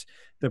bandages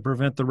that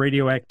prevent the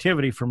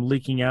radioactivity from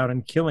leaking out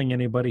and killing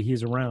anybody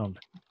he's around.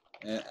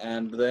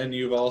 And then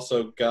you've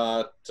also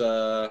got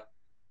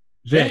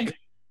Vic.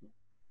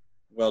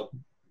 Well,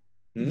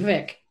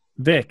 Vic.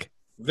 Vic.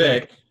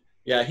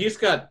 Yeah, he's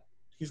got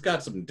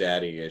some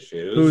daddy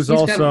issues. Who's He's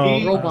got also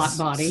a robot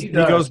body. He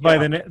goes by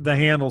the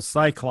handle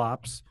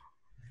Cyclops,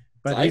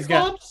 but he's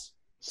got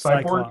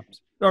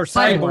Cyclops or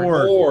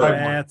Cyborg.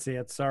 That's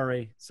it.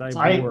 Sorry,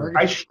 Cyborg.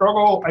 I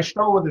struggle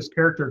with this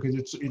character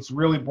because it's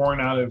really born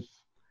out of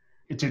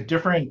it's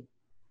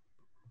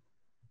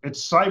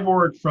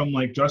Cyborg from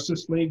like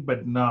Justice League,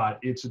 but not.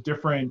 It's a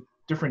different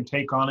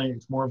take on it.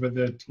 It's more of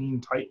the Teen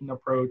Titan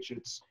approach.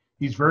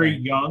 He's very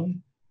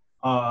young,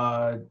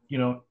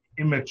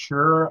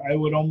 immature, I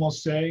would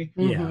almost say.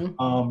 Yeah.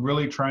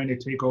 Really trying to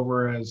take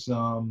over as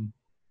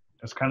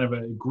kind of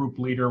a group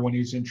leader when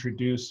he's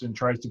introduced and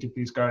tries to get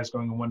these guys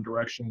going in one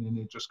direction, and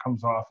it just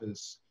comes off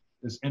as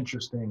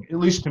interesting. At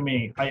least to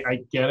me, I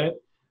get it.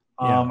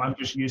 I'm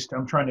just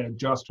I'm trying to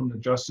adjust from the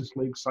Justice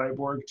League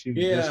Cyborg to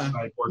this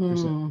Cyborg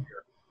presented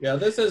here. Yeah,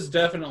 this is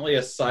definitely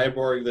a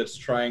cyborg that's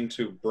trying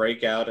to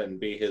break out and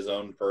be his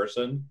own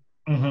person.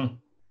 Mm-hmm.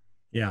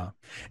 Yeah,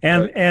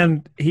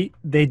 and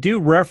they do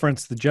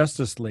reference the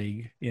Justice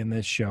League in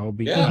this show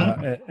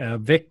because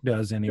Vic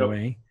does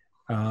anyway.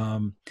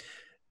 Yep.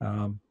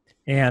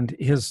 And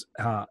his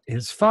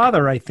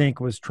father, I think,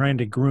 was trying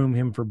to groom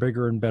him for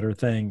bigger and better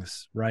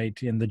things, right?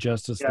 In the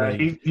Justice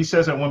League. Yeah, he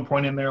says at one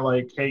point in there,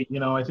 like, hey,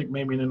 I think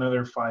maybe in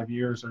another 5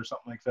 years or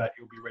something like that,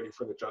 you'll be ready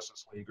for the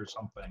Justice League or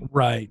something.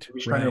 Right.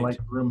 He's trying to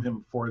like groom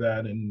him for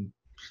that, and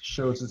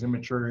shows his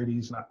immaturity.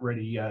 He's not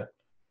ready yet,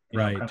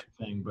 right? Kind of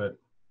thing, but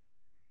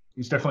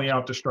he's definitely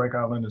out to strike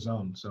out on his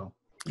own. So.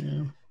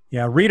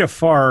 Yeah, Rita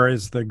Farr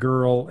is the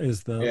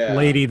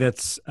lady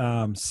that's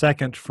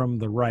second from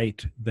the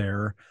right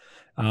there.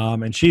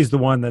 And she's the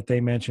one that they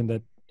mentioned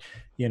that,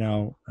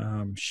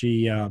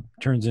 she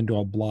turns into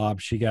a blob.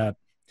 She got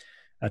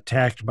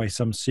attacked by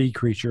some sea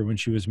creature when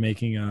she was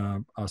making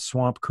a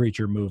swamp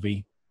creature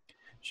movie.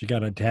 She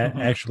got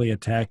actually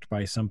attacked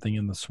by something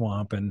in the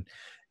swamp.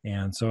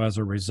 And so as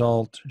a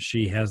result,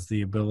 she has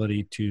the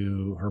ability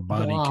her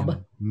body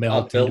can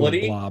melt into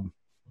a blob.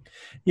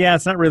 Yeah,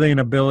 it's not really an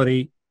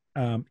ability.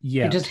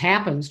 It just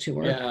happens to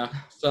her. Yeah.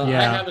 So I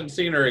haven't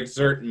seen her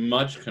exert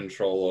much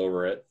control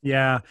over it.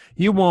 Yeah,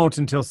 you won't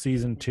until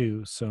season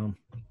 2. So,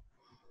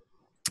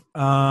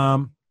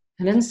 and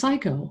then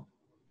Psycho.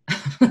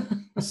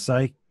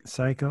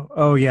 Psycho.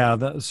 Oh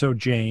yeah. So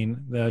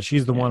Jane,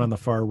 she's the one on the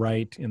far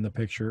right in the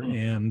picture,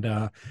 and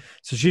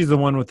so she's the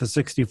one with the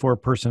 64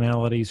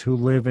 personalities who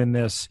live in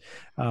this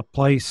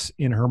place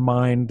in her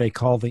mind they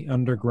call the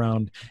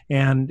underground.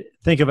 And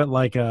think of it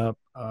like a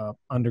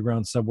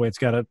underground subway. It's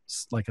got a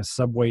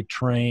subway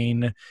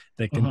train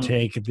that can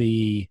take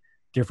the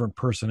different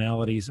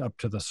personalities up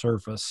to the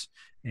surface,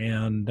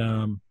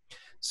 and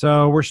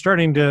so we're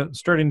starting to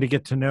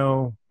get to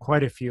know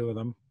quite a few of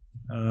them.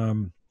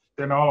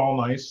 They're not all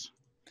nice.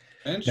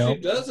 And she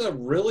does a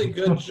really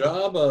good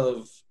job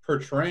of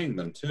portraying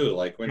them too.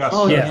 Like when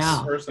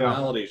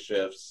personality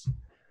shifts.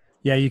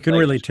 Yeah, you can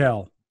really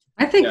tell.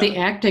 I think the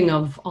acting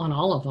on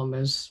all of them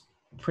is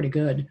pretty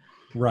good.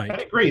 Right. I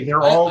agree.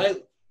 They're all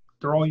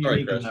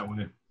unique in that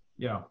way.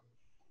 Yeah.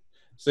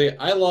 See,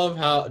 I love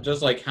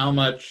how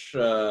much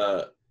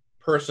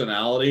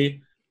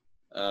personality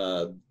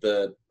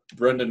that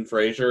Brendan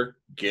Fraser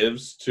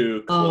gives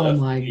to Cliff,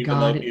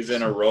 though he's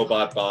in a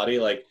robot body.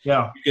 Like,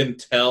 you can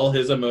tell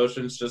his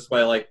emotions just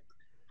by like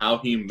how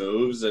he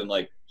moves and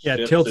like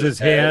tilts his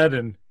head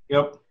and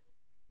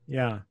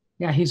yeah,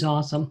 he's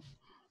awesome.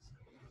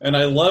 And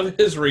I love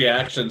his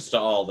reactions to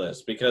all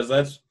this because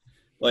that's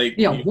like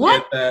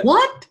what?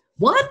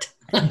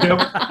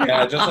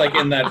 Yeah, just like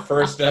in that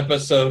first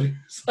episode,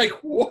 it's like,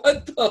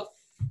 what the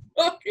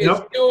fuck is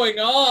going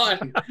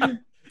on?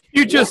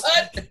 You just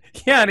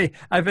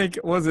I think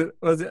it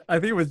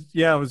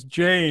was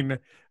Jane.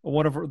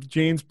 One of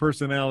Jane's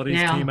personalities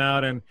came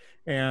out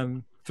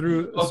and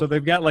through. So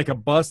they've got like a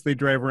bus they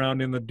drive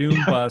around in, the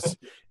Doom bus,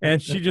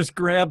 and she just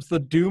grabs the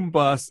Doom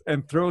bus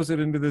and throws it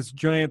into this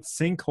giant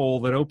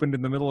sinkhole that opened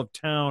in the middle of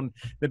town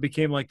that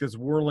became like this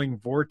whirling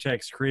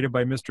vortex created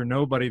by Mr.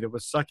 Nobody that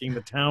was sucking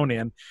the town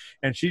in,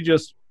 and she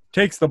just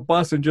takes the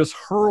bus and just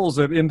hurls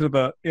it into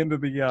the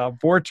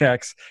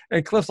vortex.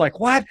 And Cliff's like,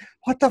 what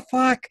the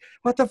fuck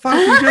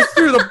you just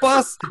threw the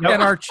bus.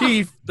 And our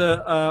chief,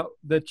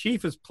 the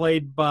chief is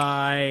played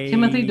by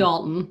Timothy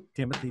Dalton.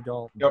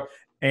 Yep.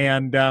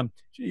 And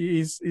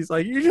he's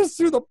like, you just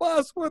threw the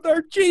bus with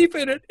our chief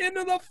in it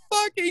into the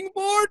fucking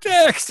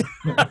vortex.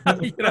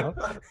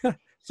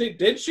 See,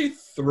 did she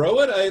throw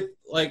it?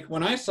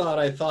 When I saw it,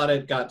 I thought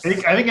it got. I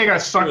think it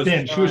got sucked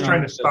in. She was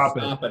trying to stop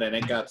it, and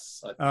it got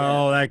sucked in.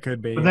 That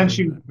could be. But then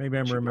maybe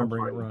I'm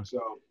remembering it wrong. So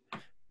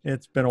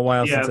it's been a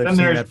while since I've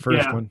seen that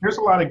first one. There's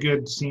a lot of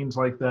good scenes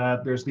like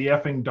that. There's the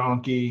effing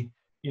donkey.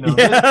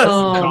 Yes.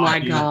 Oh my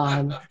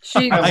god!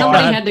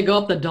 Somebody had to go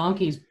up the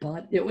donkey's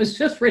butt. It was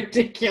just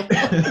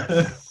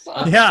ridiculous.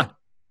 Yeah.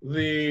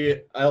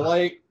 I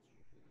like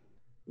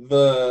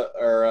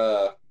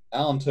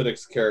Alan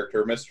Tudyk's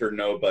character, Mr.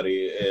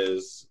 Nobody,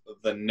 is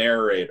the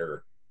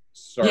narrator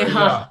Starship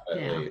at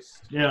Yeah.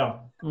 least. Yeah.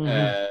 Mhm.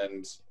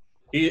 And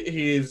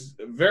he's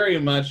very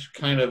much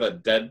kind of a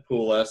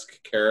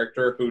Deadpool-esque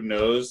character who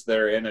knows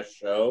they're in a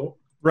show.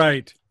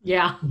 Right.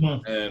 Yeah.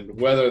 Mhm. And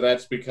whether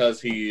that's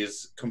because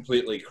he's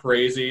completely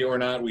crazy or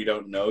not, we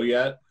don't know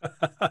yet.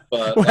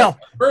 But Well,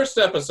 the first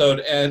episode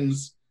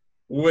ends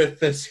with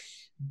this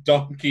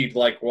donkey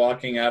like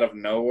walking out of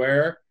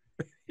nowhere,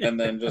 and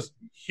then just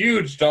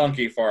huge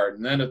donkey fart.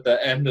 And then at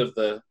the end of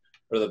the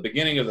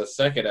beginning of the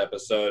second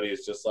episode,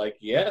 he's just like,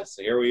 "Yes,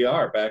 here we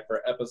are, back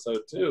for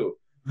episode 2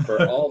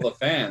 for all the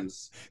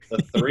fans, the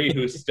 3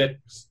 who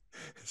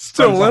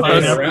still with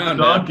hang us. around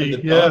Donkey,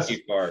 after the yes.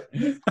 donkey fart."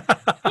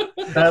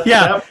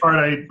 That part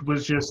I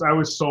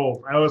was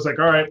sold. I was like,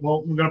 all right,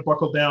 well, I'm gonna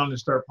buckle down and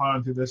start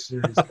plowing through this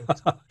series.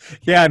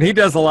 Yeah, and he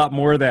does a lot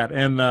more of that.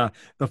 And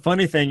the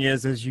funny thing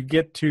is, as you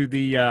get to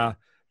the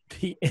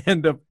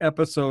end of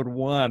episode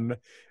 1,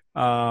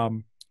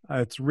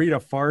 it's Rita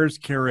Farr's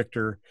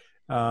character,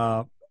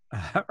 or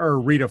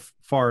Rita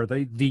Farr,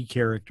 the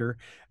character.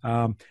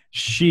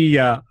 She,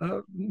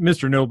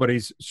 Mr.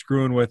 Nobody's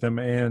screwing with him,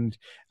 and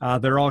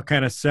they're all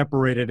kind of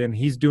separated, and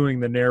he's doing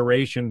the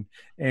narration,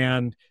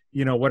 and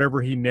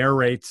whatever he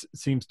narrates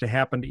seems to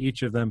happen to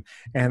each of them.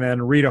 And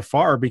then Rita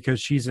Farr, because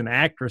she's an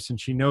actress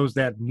and she knows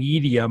that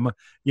medium,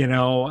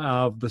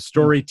 of the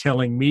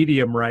storytelling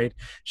medium, right?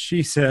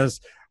 She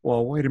says,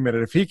 well, wait a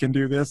minute, if he can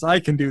do this,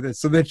 I can do this.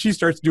 So then she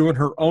starts doing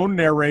her own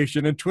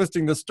narration and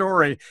twisting the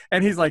story.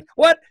 And he's like,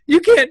 what?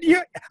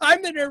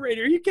 I'm the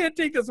narrator. You can't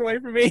take this away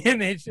from me.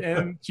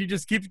 And she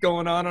just keeps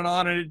going on,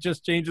 and it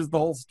just changes the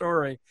whole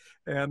story.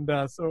 And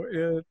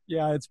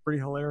it's pretty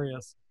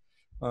hilarious.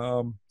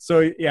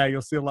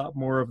 You'll see a lot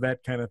more of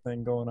that kind of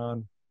thing going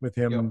on with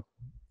him,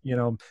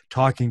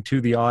 talking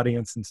to the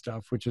audience and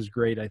stuff, which is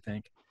great, I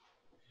think.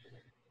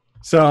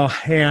 So,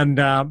 and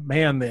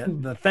man,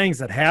 the things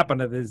that happen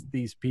to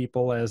these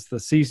people as the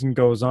season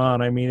goes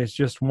on, I mean, it's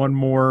just one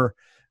more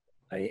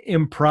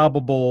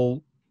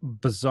improbable,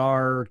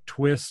 bizarre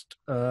twist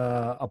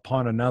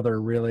upon another,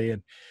 really.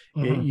 And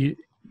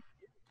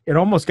it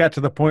almost got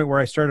to the point where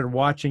I started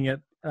watching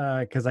it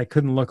because I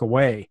couldn't look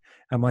away.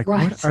 I'm like,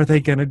 Right. What are they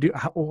going to do?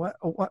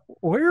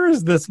 Where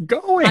is this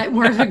going?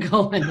 Where's it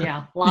going?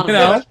 Yeah, a lot of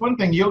That's one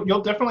thing.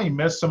 You'll definitely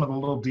miss some of the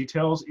little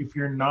details if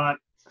you're not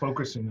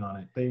focusing on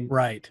it.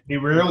 They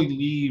rarely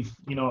leave,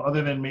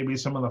 other than maybe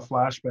some of the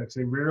flashbacks,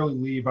 they rarely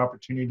leave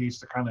opportunities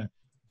to kind of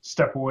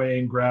step away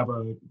and grab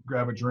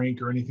a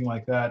drink or anything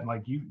like that.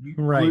 Like you're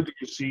glued to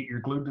your seat, you're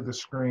glued to the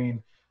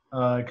screen,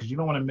 because you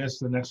don't want to miss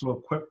the next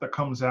little quip that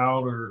comes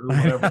out or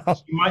whatever.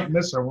 You might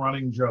miss a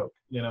running joke,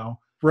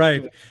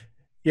 Right.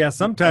 Yeah,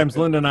 sometimes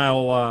Linda and I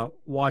will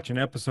watch an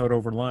episode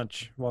over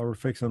lunch while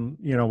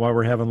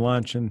we're having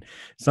lunch, and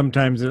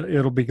sometimes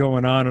it'll be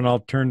going on, and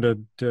I'll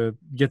turn to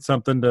get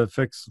something to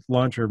fix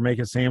lunch or make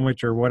a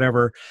sandwich or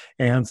whatever,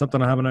 and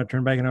something will happen. I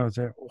turn back and I would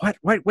say, "What?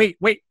 Wait!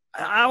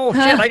 Oh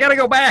shit! I gotta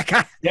go back!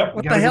 Yep,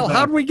 what the hell?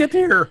 How did we get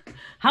here?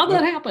 How'd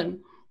that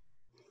happen?"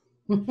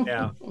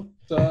 Yeah.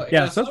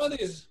 Some of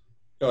these.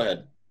 Go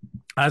ahead.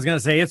 I was gonna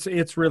say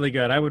it's really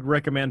good. I would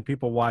recommend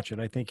people watch it.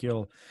 I think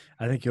you'll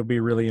be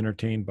really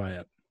entertained by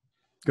it.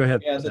 Go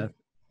ahead. Yeah,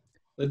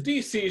 the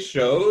DC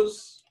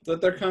shows that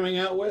they're coming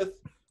out with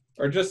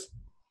are just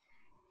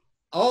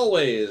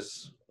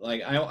always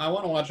like I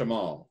want to watch them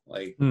all,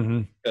 like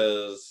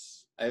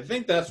because I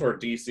think that's where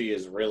DC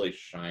is really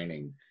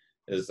shining,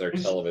 is their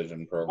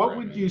television program. What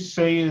would you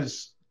say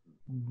is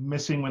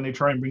missing when they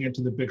try and bring it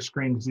to the big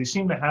screen? Because they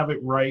seem to have it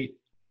right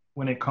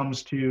when it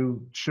comes to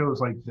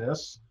shows like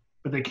this,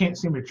 but they can't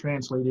seem to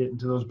translate it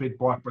into those big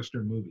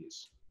blockbuster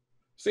movies.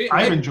 See,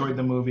 I've enjoyed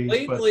the movies.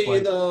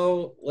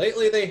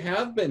 Lately they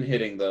have been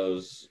hitting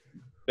those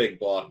big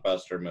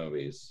blockbuster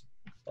movies,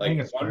 like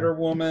Wonder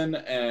Woman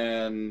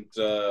and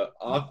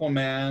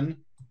Aquaman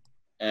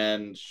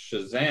and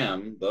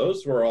Shazam.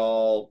 Those were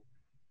all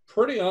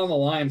pretty along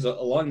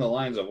the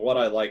lines of what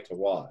I like to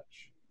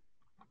watch.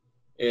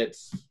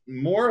 It's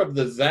more of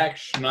the Zack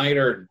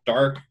Snyder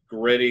dark,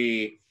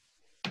 gritty,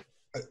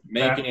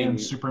 Batman,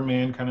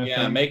 Superman kind of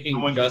thing.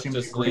 Making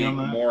Justice League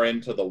more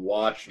into the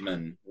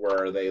Watchmen,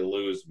 where they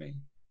lose me.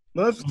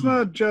 Let's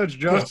not judge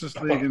Justice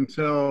League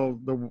until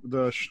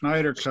the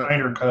Snyder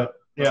cut.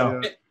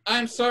 Yeah.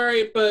 I'm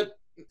sorry, but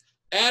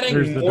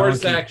adding more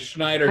Zack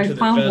Snyder to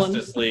the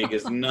Justice League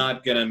is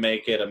not going to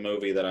make it a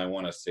movie that I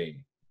want to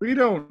see. We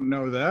don't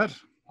know that.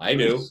 I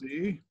do.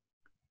 See.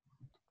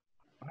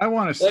 I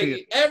want to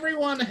see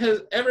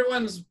it.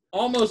 Everyone's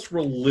almost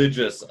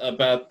religious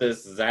about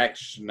this Zack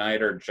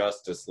Snyder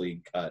Justice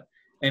League cut.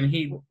 And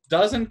he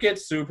doesn't get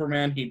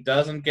Superman, he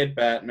doesn't get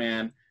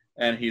Batman,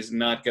 and he's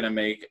not going to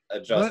make a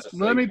Justice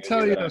League. Let me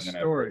tell you a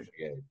story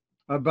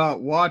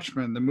about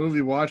Watchmen, the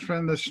movie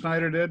Watchmen that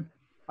Snyder did.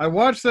 I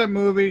watched that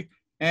movie,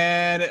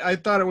 and I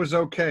thought it was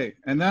okay.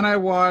 And then I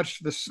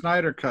watched the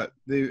Snyder cut,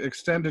 the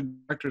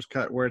extended director's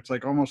cut, where it's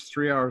like almost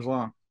 3 hours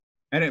long.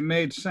 And it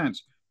made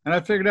sense. And I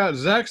figured out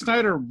Zack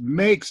Snyder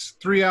makes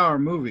 3-hour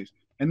movies.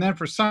 And then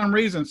for some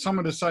reason,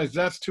 someone decides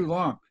that's too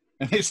long.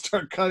 And they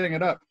start cutting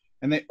it up.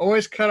 And they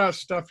always cut out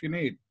stuff you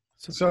need.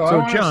 So I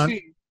want to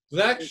see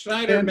Zack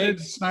Snyder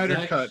makes Snyder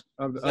Zack, cut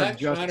of Zack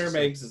Justice Snyder League.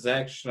 makes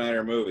Zack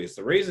Snyder movies.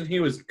 The reason he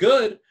was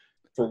good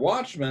for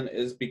Watchmen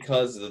is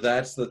because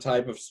that's the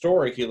type of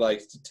story he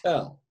likes to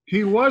tell.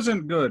 He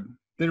wasn't good.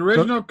 The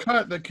original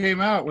cut that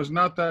came out was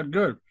not that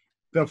good.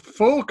 The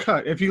full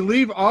cut, if you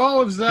leave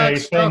all of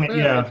Zack's stuff in,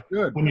 it's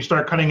good. When you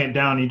start cutting it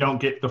down, you don't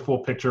get the full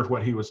picture of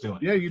what he was doing.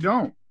 Yeah, you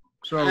don't.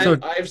 So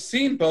I've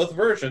seen both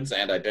versions,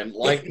 and I didn't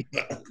like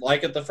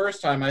it the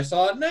first time I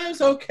saw it, and I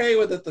was okay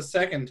with it the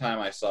second time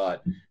I saw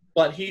it.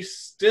 But he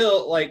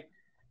still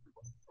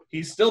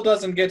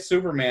doesn't get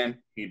Superman,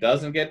 he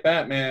doesn't get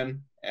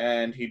Batman,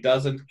 and he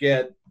doesn't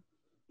get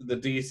the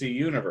DC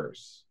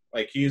universe.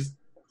 Like, he's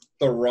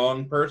the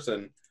wrong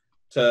person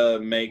to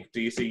make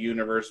DC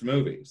universe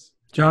movies.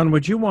 John,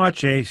 would you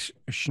watch a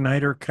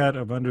Schneider cut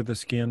of Under the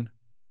Skin?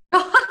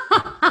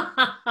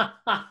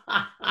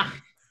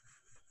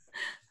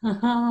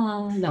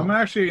 No. I'm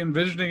actually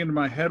envisioning in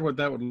my head what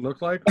that would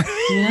look like.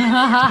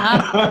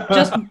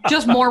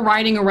 just more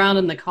riding around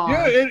in the car.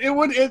 Yeah, it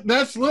would.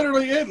 That's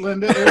literally it,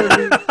 Linda.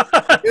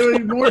 It would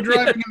be more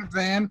driving in a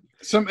van,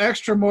 some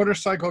extra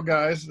motorcycle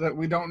guys that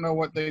we don't know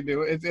what they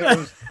do. It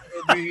would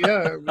be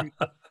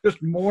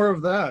just more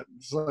of that.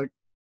 It's like,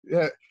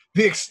 yeah,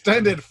 the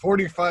extended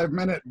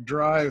 45-minute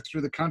drive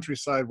through the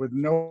countryside with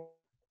no.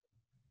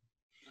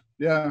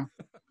 Yeah,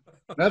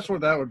 that's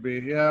what that would be.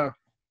 Yeah,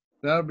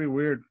 that would be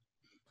weird.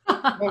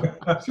 Well,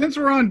 since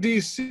we're on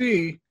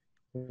DC,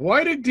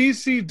 why did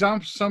DC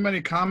dump so many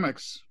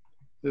comics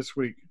this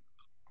week?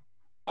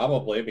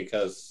 Probably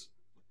because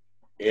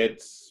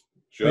it's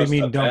just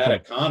a bad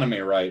economy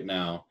right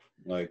now.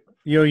 Like,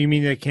 you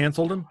mean they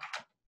canceled them?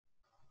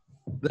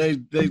 They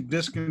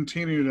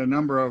discontinued a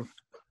number of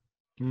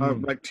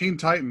like Teen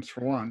Titans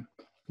for one.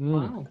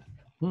 Wow.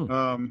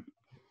 You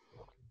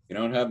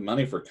don't have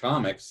money for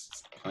comics.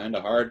 It's kind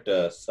of hard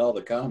to sell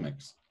the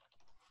comics.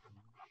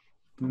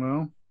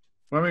 Well,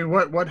 I mean,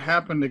 what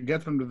happened to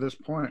get them to this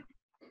point?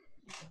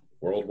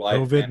 Worldwide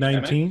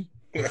COVID-19?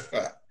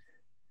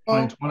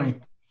 2020.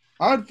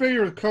 I'd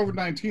figure with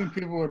COVID-19,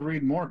 people would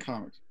read more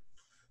comics.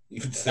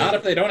 Not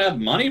if they don't have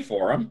money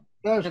for them.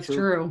 That's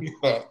true.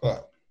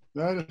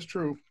 That is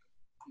true.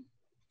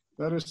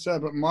 That is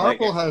sad. But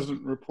Marvel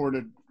hasn't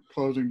reported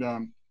closing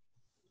down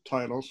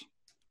titles.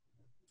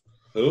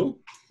 Who?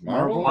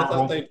 Marvel? I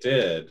thought they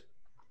did.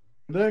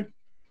 They?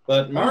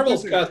 But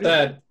Marvel's got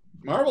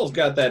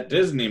that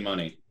Disney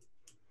money.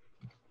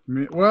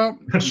 Well,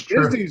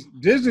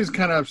 Disney's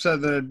kind of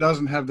upset that it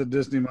doesn't have the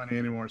Disney money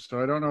anymore,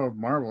 so I don't know if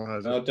Marvel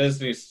has it. No,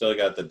 Disney's still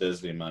got the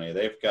Disney money.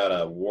 They've got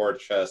a war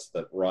chest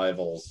that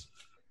rivals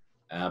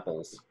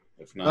Apple's,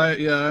 if not. I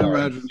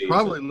imagine.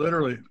 Probably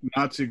literally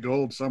Nazi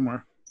gold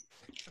somewhere.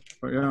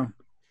 But yeah.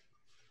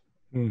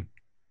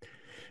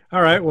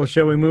 All right, well,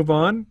 shall we move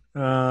on?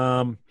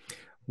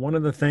 One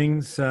of the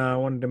things I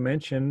wanted to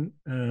mention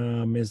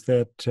is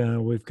that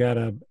we've got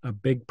a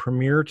big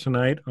premiere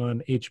tonight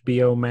on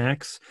HBO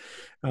Max,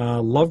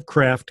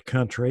 Lovecraft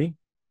Country,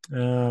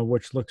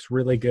 which looks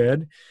really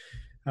good.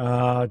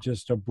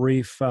 Just a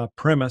brief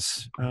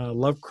premise.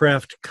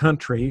 Lovecraft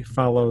Country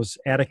follows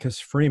Atticus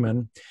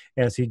Freeman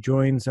as he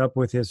joins up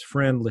with his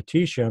friend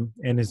Letitia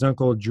and his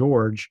uncle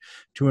George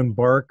to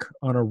embark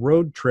on a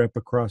road trip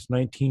across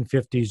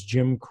 1950s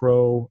Jim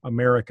Crow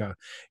America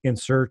in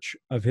search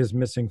of his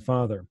missing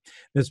father.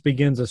 This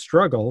begins a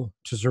struggle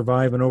to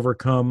survive and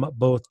overcome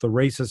both the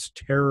racist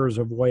terrors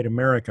of white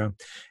America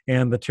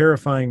and the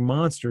terrifying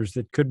monsters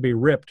that could be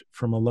ripped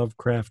from a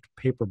Lovecraft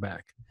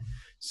paperback.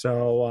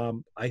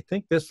 So I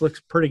think this looks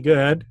pretty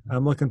good.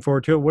 I'm looking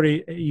forward to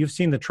it. You've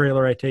seen the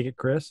trailer, I take it,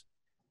 Chris?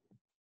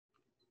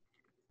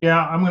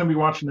 Yeah, I'm going to be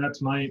watching that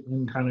tonight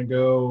and kind of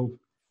go,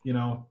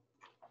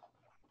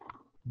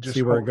 just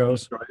see where it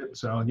goes.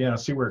 So yeah,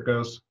 see where it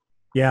goes.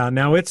 Yeah,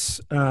 now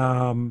it's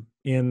in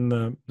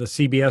the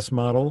CBS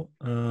model.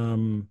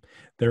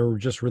 They're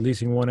just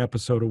releasing one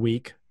episode a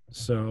week,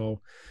 so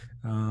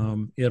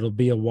it'll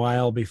be a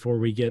while before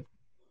we get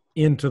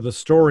into the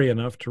story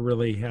enough to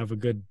really have a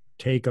good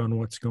take on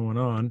what's going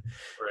on.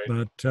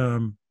 Right. But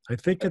I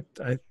think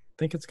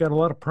it's got a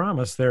lot of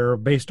promise there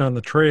based on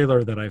the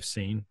trailer that I've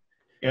seen.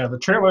 Yeah, the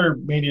trailer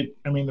made it.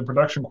 I mean, the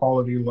production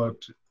quality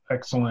looked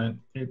excellent.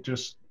 It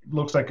just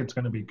looks like it's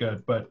going to be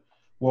good. But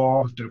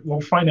we'll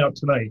find out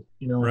tonight.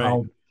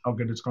 Right. how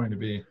good it's going to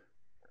be.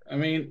 I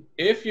mean,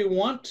 if you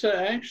want to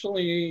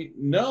actually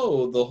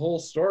know the whole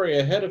story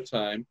ahead of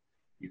time,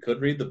 you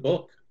could read the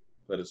book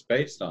that it's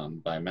based on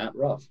by Matt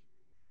Ruff.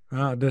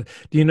 Do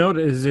you know,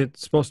 is it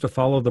supposed to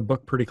follow the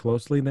book pretty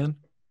closely then?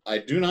 I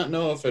do not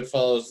know if it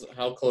follows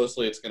how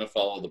closely it's going to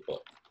follow the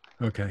book.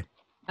 Okay.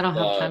 I don't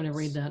have time to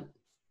read that.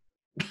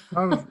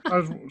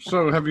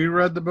 So have you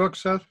read the book,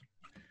 Seth?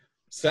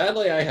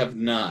 Sadly, I have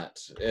not.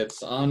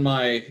 It's on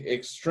my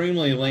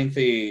extremely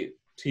lengthy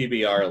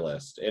TBR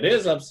list. It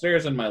is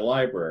upstairs in my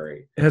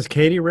library. Has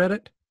Katie read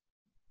it?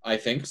 I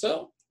think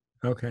so.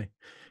 Okay.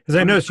 Because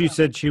I noticed you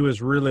said she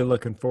was really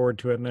looking forward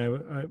to it, and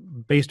I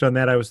based on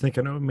that, I was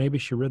thinking, maybe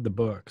she read the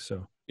book.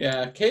 So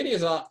Yeah,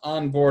 Katie's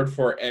on board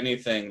for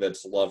anything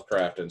that's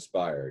Lovecraft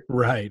inspired.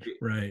 Right.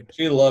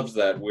 She loves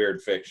that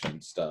weird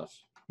fiction stuff.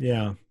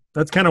 Yeah,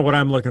 that's kind of what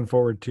I'm looking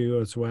forward to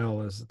as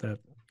well, as that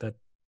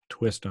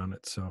twist on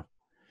it. So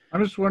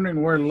I'm just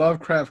wondering where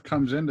Lovecraft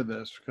comes into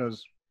this,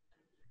 because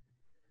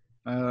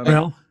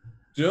well,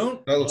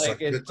 don't That looks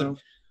like like it. it.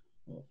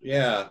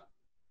 Yeah,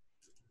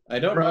 I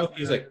don't know if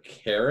he's a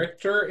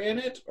character in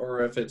it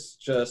or if it's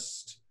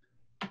just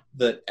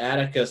that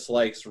Atticus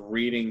likes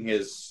reading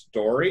his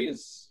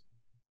stories.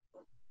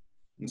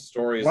 And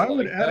stories. Why like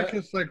would that.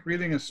 Atticus like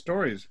reading his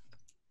stories?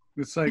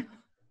 It's like,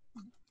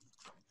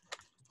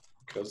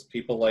 Because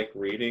people like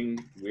reading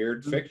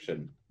weird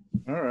fiction.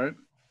 all right.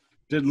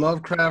 Did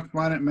Lovecraft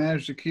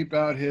manage to keep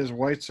out his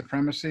white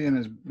supremacy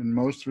in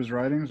most of his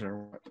writings, or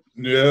what?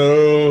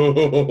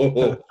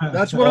 No.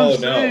 That's what Oh, I'm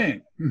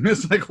saying.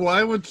 It's like,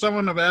 why would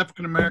someone of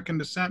African American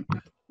descent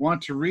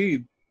want to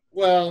read?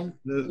 Well,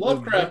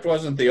 Lovecraft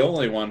wasn't the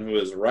only one who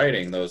was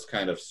writing those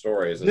kind of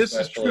stories. This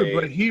is true,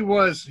 but he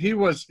was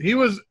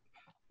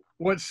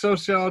what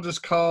sociologists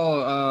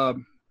call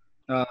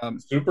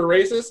super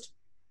racist.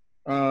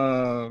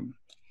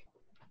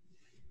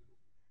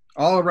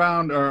 All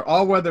around or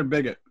all weather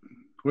bigot,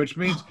 which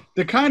means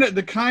the kind of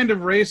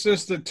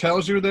racist that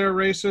tells you they're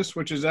racist,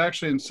 which is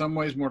actually in some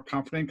ways more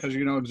comforting because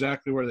you know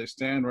exactly where they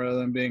stand rather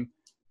than being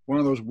one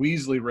of those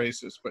Weasley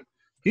racists. But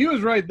he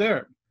was right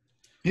there.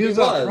 He was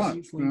up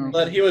front, you know?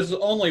 But he was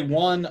only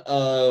one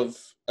of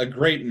a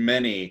great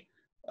many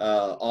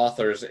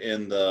authors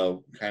in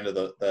the kind of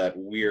that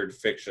weird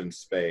fiction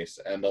space,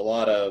 and a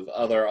lot of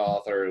other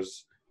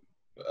authors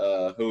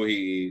who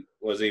he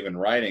was even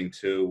writing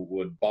to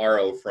would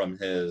borrow from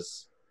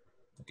his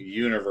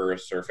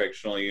universe or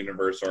fictional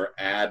universe or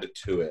add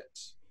to it.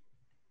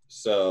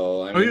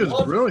 So I mean, he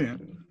was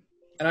brilliant.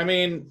 And I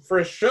mean, for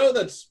a show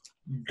that's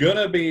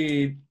gonna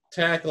be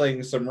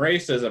tackling some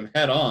racism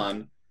head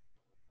on,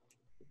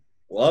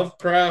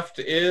 Lovecraft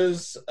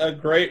is a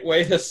great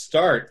way to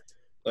start.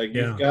 Like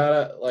you've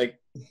gotta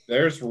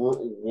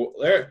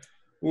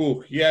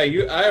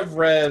I've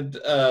read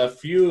a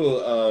few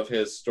of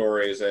his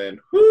stories, and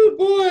whoo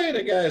boy,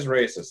 the guy's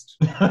racist.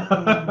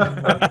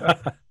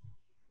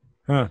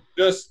 huh.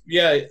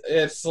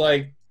 It's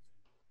like,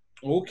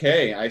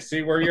 okay, I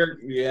see where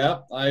you're.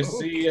 Yeah, I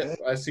see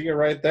you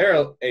right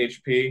there,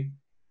 HP.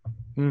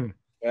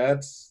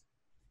 That's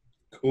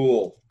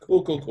cool.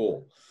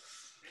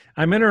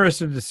 I'm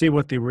interested to see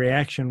what the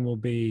reaction will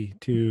be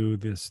to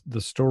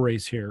the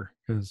stories here,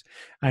 because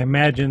I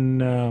imagine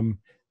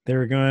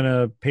they're going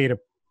to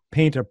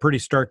paint a pretty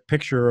stark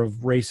picture of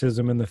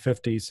racism in the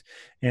 50s.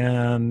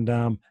 And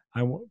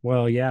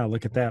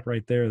look at that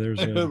right there.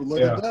 There's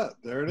look at that.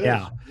 There it is.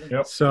 Yeah.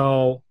 Yep.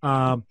 So,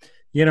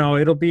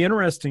 it'll be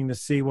interesting to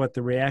see what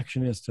the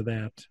reaction is to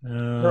that.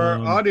 For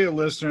our audio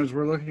listeners,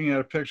 we're looking at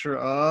a picture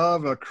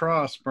of a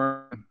cross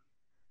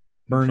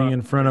burning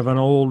in front of an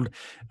old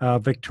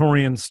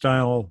Victorian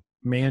style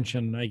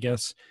mansion, I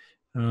guess.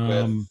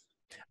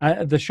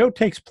 The show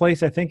takes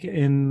place, I think,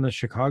 in the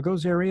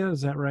Chicago's area. Is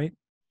that right?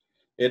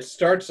 It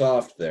starts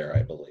off there,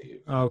 I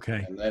believe.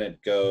 Okay. And then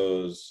it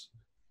goes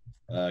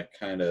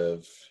kind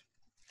of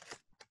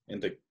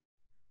into...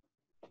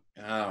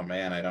 Oh,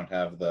 man, I don't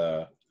have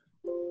the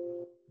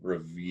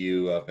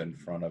review up in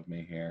front of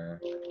me here.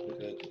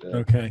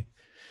 Okay.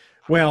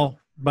 Well,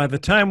 by the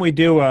time we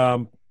do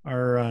our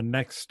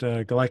next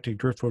Galactic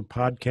Driftwood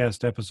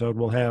podcast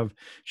episode,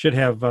 should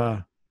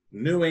have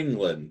New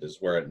England is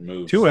where it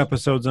moves. 2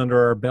 episodes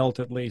under our belt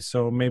at least,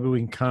 so maybe we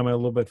can comment a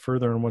little bit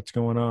further on what's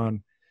going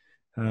on.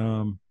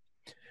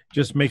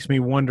 Just makes me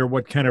wonder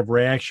what kind of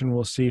reaction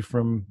we'll see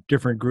from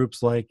different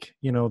groups like,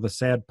 the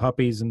Sad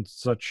Puppies and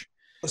such.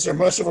 Was there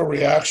much of a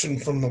reaction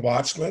from the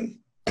Watchmen?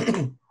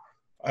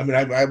 I mean,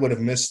 I would have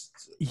missed.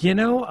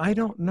 I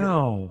don't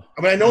know.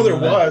 I mean, I know there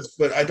was,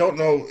 but I don't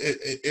know.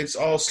 It's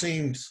all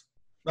seemed,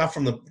 not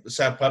from the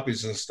Sad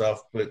Puppies and stuff,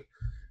 but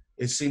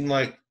it seemed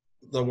like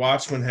the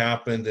Watchmen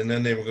happened, and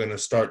then they were going to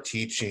start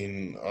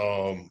teaching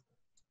about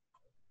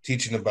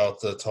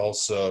the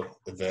Tulsa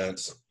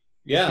events.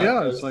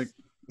 Yeah, it's like,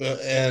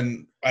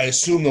 and I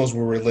assume those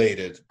were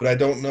related, but I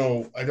don't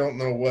know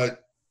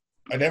what.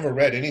 I never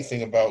read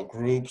anything about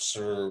groups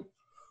or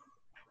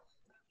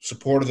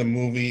support of the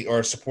movie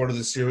or support of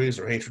the series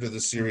or hatred of the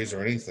series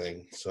or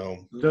anything.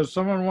 So, does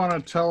someone want to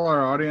tell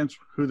our audience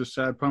who the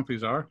Sad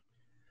Puppies are?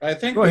 I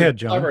think Go ahead,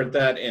 John. Covered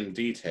that in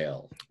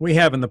detail. We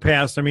have in the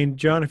past. I mean,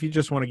 John, if you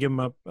just want to give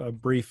them a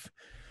brief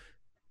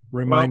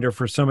reminder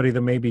for somebody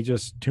that may be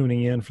just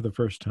tuning in for the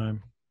first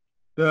time.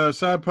 The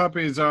Sad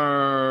Puppies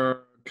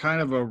are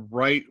kind of a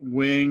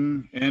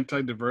right-wing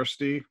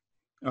anti-diversity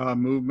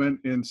movement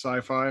in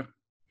sci-fi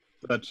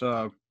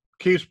that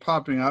keeps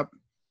popping up,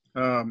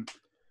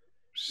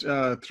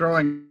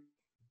 throwing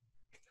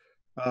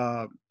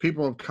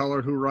people of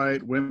color who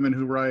write, women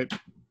who write.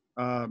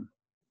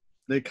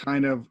 They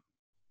kind of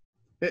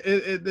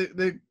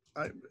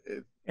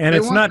and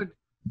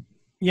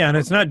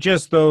it's not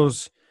just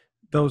those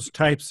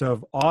types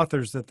of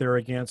authors that they're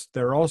against.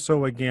 They're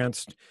also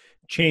against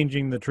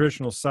changing the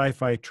traditional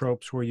sci-fi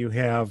tropes where you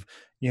have,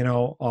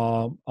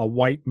 a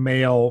white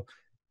male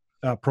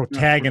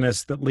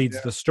protagonist that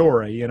leads the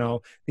story.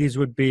 These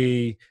would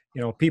be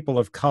people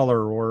of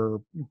color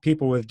or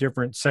people with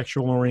different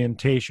sexual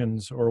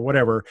orientations or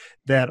whatever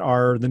that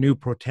are the new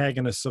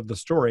protagonists of the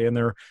story, and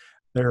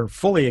they're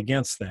fully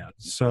against that.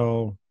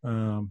 So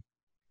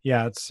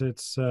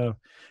it's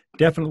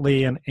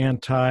definitely an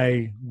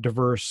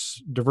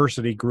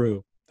diversity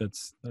group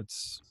that's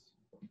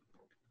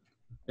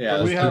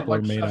yeah, we have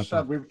like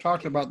stuff we've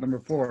talked about them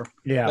before.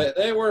 Yeah,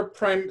 they were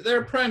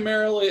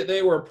primarily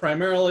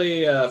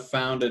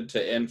founded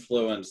to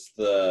influence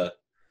the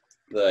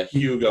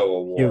Hugo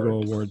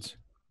Awards.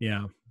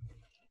 Yeah.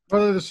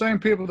 Well, they're the same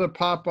people that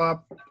pop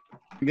up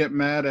and get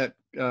mad at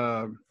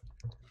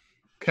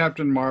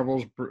Captain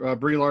Marvel's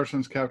Brie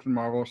Larson's Captain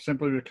Marvel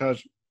simply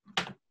because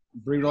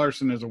Brie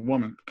Larson is a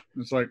woman.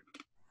 It's like,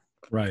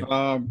 right.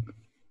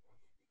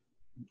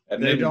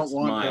 They don't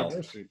want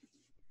diversity.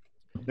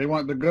 They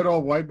want the good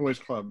old white boys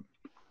club.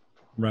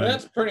 Right.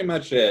 That's pretty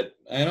much it.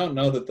 I don't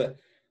know that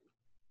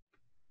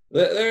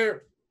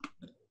they're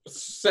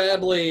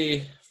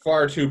sadly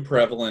far too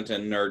prevalent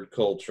in nerd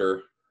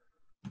culture.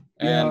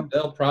 And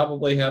they'll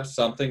probably have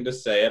something to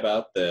say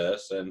about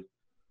this, and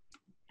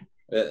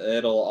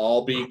it'll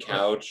all be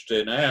couched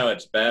in,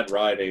 it's bad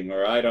writing,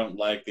 or I don't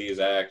like these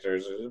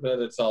actors, but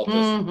it's all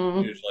just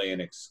usually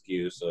an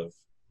excuse of...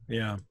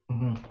 Yeah.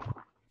 Mm-hmm.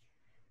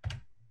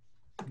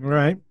 All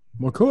right.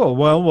 Well, cool.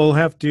 Well, we'll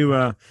have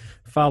to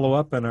follow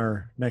up in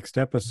our next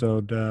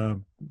episode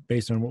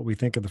based on what we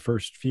think of the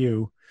first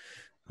few.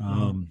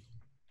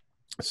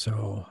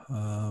 So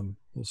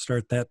we'll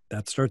start that.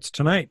 That starts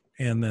tonight.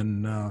 And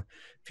then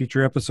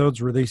future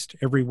episodes released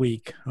every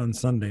week on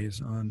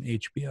Sundays on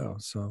HBO.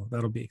 So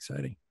that'll be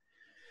exciting.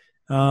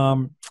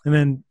 And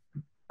then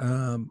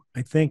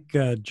I think,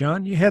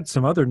 John, you had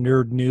some other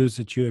nerd news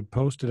that you had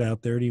posted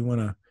out there. Do you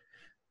want to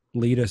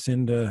lead us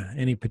into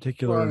any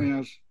particular...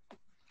 Well,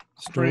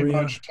 pretty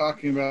much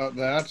talking about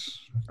that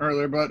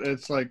earlier, but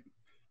it's like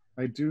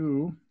let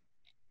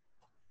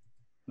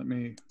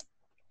me...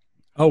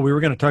 Oh, we were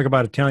going to talk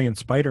about Italian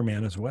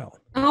Spider-Man as well.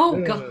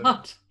 Oh,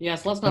 God.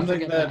 Yes, let's not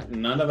forget that.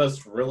 None of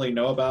us really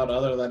know about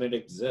other than it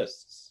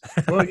exists.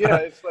 Well, yeah,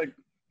 it's like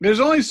there's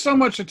only so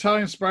much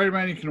Italian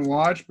Spider-Man you can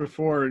watch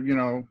before,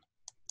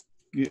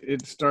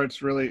 it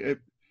starts really...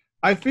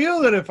 I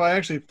feel that if I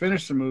actually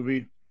finished the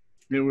movie,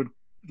 it would,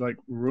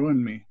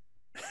 ruin me.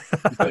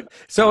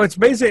 So it's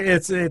basically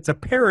it's a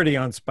parody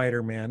on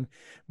Spider-Man,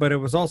 but it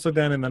was also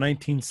done in the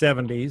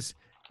 1970s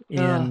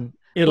in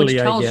Italy,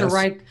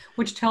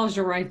 which tells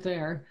you right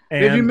there.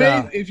 And,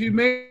 if you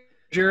made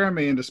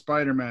Jeremy into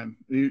Spider-Man,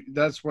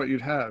 that's what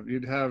you'd have.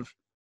 You'd have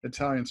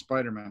Italian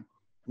Spider-Man,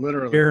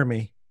 literally.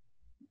 Jeremy.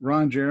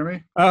 Ron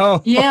Jeremy.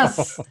 Oh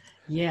yes,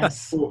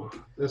 yes. Ooh,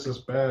 this is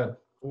bad.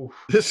 Ooh.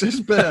 This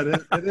is bad.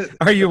 It is.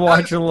 Are you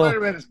watching a little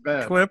Spider-Man is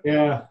bad. clip?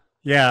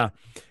 Yeah.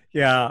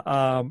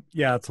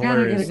 It's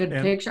hilarious. Get a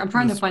good picture. I'm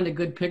trying to find a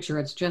good picture.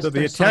 It's just so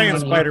the Italian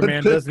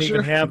Spider-Man doesn't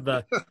even have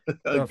the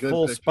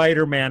full picture.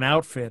 Spider-Man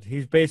outfit.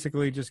 He's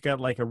basically just got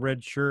like a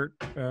red shirt,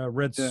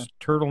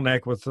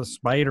 turtleneck with a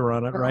spider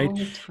on it, right?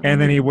 And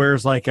then he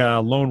wears like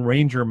a Lone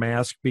Ranger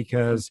mask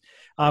because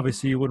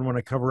obviously you wouldn't want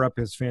to cover up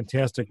his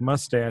fantastic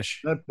mustache.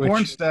 That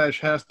porn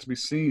stash has to be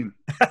seen.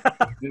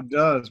 It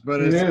does,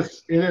 but it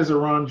is a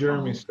Ron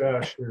Jeremy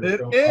stash. Here. It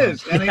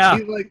is, and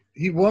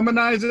he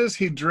womanizes,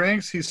 he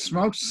drinks, he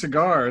smokes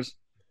cigars,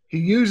 he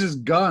uses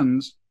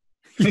guns.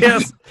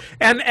 Yes,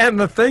 and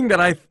the thing that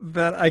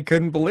I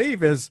couldn't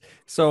believe is,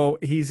 so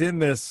he's in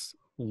this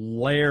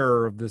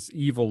lair of this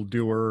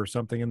evildoer or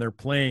something, and they're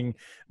playing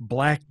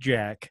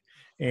blackjack,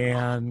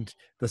 and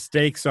the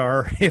stakes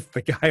are if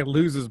the guy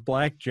loses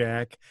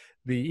blackjack,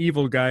 the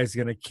evil guy's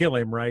going to kill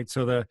him, right?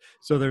 So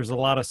there's a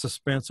lot of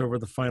suspense over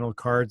the final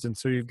cards, and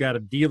so you've got a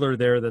dealer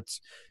there that's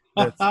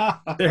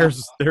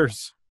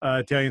there's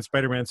Italian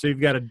Spider-Man. So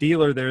you've got a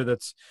dealer there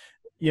that's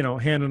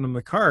handing them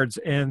the cards,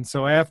 and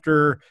so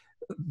after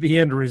the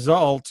end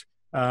result,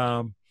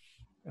 the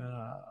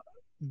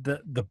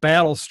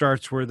battle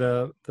starts where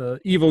the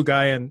evil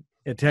guy and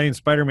Italian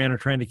Spider-Man are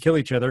trying to kill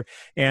each other,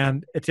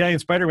 and Italian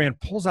Spider-Man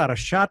pulls out a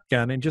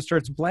shotgun and just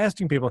starts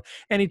blasting people,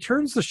 and he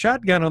turns the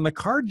shotgun on the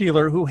card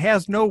dealer who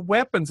has no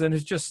weapons and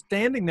is just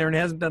standing there and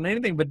hasn't done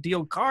anything but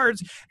deal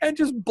cards, and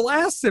just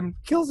blasts him,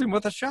 kills him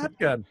with a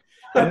shotgun.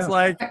 It's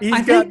like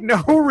he's got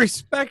no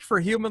respect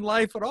for human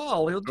life at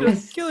all. He'll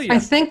just kill you. I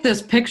think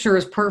this picture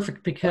is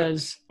perfect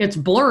because it's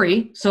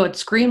blurry, so it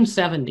screams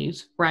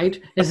 70s, right?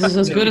 This is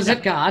as good as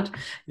it got.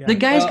 Yeah. The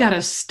guy's got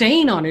a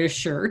stain on his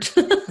shirt.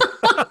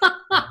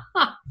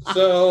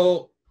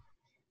 So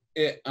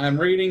I'm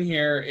reading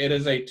here, it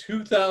is a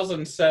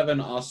 2007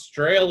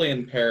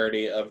 Australian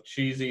parody of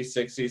cheesy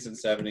 60s and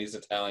 70s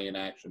Italian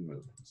action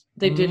movies.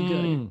 They did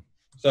good.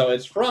 So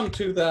it's from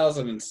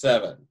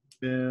 2007.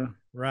 Yeah.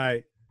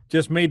 Right.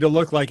 Just made to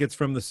look like it's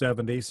from the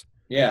 70s.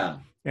 Yeah.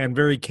 And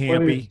very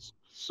campy. It's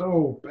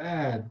so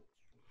bad.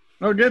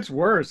 No, it gets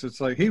worse.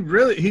 It's like he's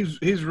really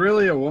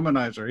a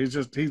womanizer.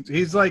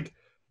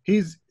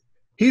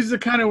 He's the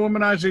kind of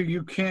womanizer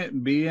you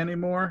can't be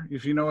anymore,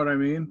 if you know what I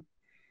mean.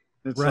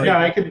 It's Right.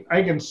 Yeah,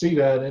 I can see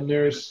that, and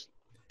there's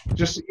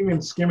just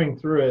even skimming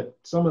through it.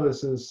 Some of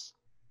this is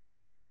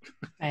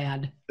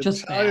Bad.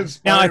 Just Italian bad.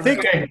 Now, I Spider-Man.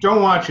 think okay.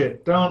 Don't watch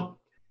it. Don't.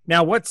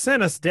 now what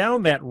sent us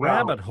down that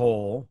rabbit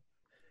hole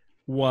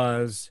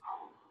was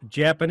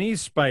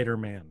Japanese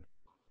Spider-Man.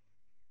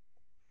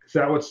 Is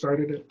that what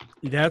started it?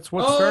 That's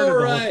what started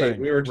the whole thing.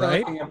 We were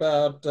right? talking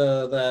about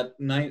that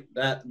night.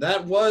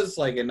 That was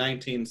like a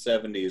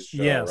 1970s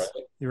show, Yes,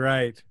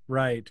 right?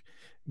 right.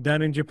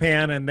 Done in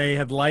Japan, and they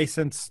had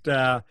licensed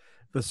the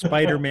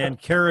Spider-Man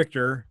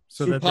character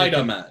so that they could,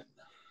 Spider-Man.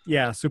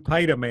 yeah,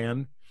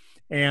 Spider-Man,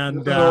 and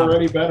This is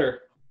already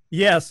better.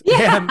 yes,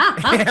 Yeah. and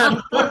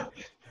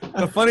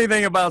the funny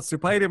thing about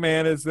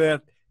Spider-Man is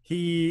that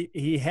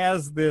he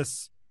has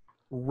this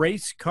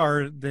race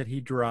car that he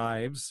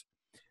drives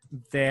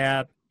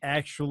that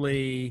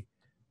actually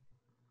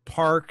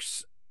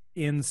parks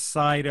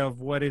inside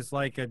of what is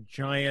like a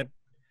giant,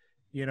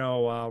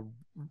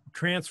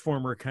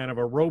 transformer kind of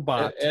a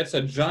robot. It's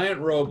a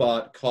giant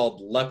robot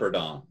called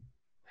Leopardon.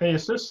 Hey,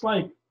 is this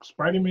like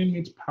Spider-Man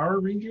meets Power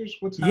Rangers?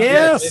 What's happening?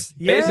 Yes,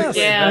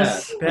 Basically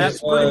Yes. that. that's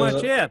It pretty was-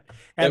 much it.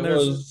 And it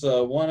was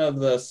one of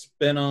the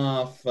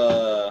spin-off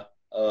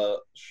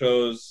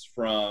shows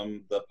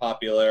from the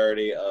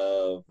popularity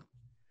of,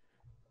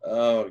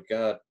 oh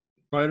god,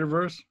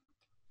 Spider-Verse.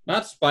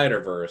 not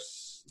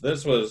Spider-Verse.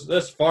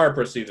 This far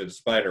preceded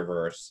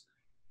Spider-Verse.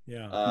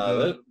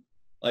 yeah.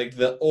 Like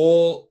the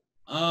old.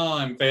 Oh,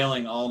 I'm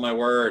failing all my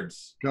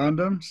words.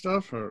 Gundam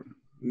stuff, or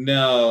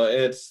No,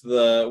 it's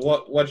the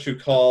what you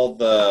call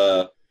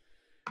the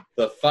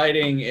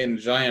fighting in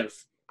giant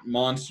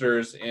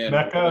monsters in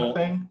Mecha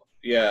thing.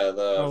 Yeah,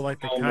 the like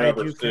the foam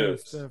rubber kaiju kind of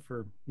suits. stuff,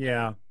 or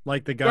yeah,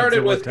 like the Godzilla.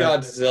 Started with type.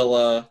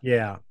 Godzilla.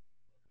 Yeah.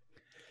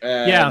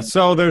 And Yeah,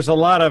 so there's a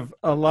lot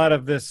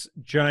of this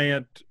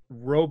giant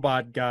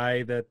robot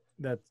guy that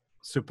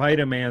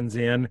Spider-Man's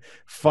in,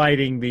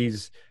 fighting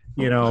these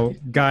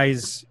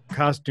guys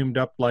costumed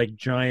up like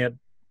giant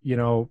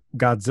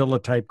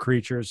Godzilla type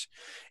creatures.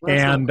 Well,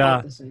 that's And, not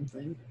quite the same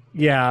thing.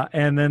 yeah,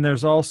 and then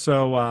there's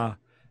also a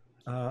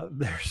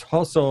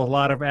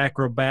lot of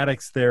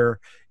acrobatics there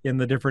in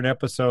the different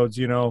episodes,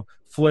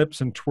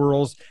 flips and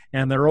twirls,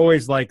 and they're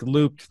always like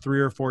looped 3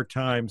 or 4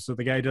 times. So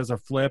the guy does a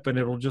flip and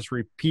it'll just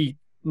repeat,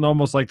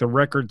 almost like the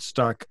record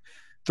stuck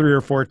 3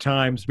 or 4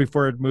 times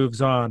before it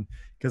moves on,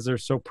 because they're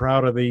so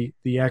proud of the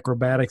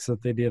acrobatics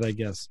that they did, I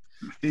guess.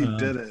 he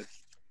did it.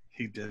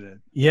 He did it.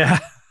 Yeah.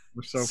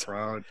 We're so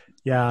proud.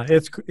 Yeah,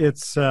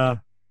 it's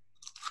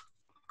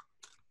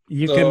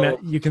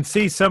you can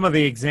see some of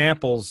the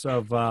examples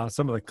of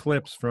some of the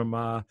clips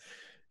from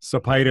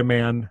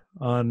Spider-Man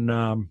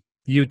on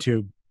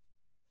YouTube.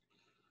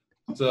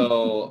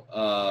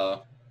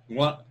 So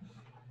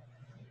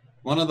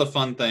one of the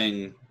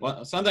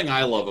something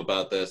I love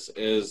about this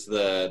is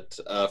that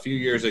a few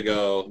years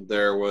ago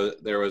there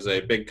was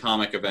a big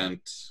comic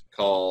event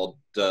called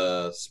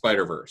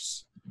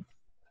Spider-Verse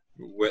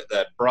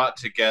that brought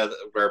together,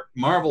 where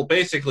Marvel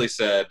basically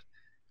said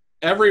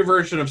every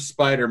version of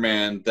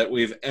Spider-Man that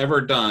we've ever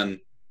done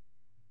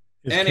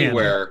It's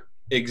anywhere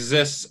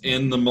exists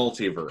in the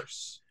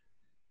multiverse.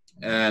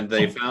 And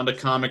they found a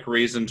comic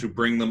reason to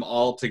bring them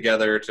all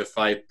together to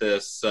fight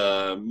this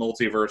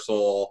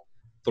multiversal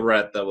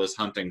threat that was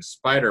hunting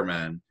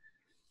Spider-Man.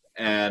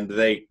 And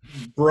they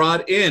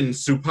brought in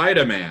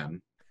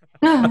Spider-Man,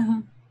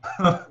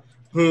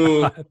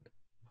 who,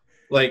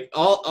 like,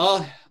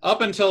 all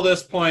up until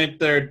this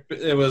point,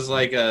 it was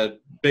like a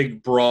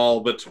big brawl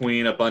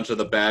between a bunch of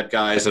the bad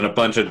guys and a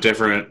bunch of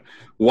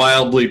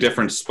wildly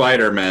different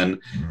Spider-Men.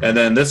 And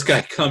then this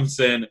guy comes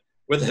in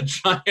with a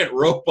giant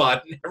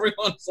robot, and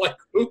everyone's like,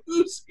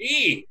 who's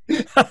he?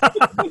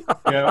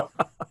 Yeah.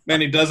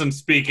 Man, he doesn't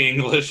speak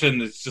English, and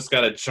it's just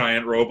got a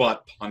giant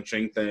robot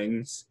punching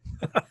things.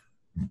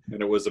 And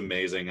it was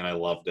amazing, and I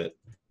loved it.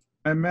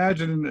 I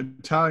imagine an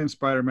Italian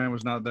Spider-Man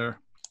was not there.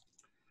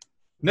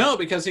 No,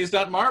 because he's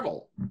not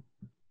Marvel.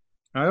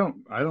 I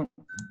don't.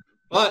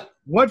 But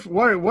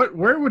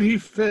Where would he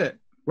fit?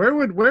 Where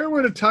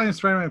would Italian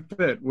Spider-Man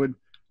fit?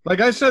 Like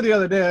I said the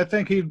other day, I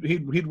think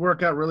he'd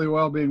work out really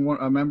well being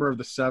a member of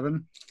the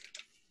Seven.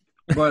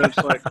 But it's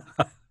like,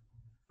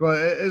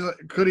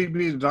 could he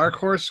be the Dark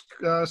Horse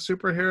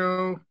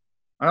superhero?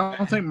 I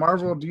don't think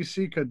Marvel or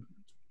DC could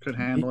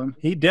handle him.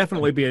 He'd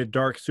definitely be a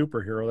dark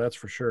superhero, that's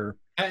for sure.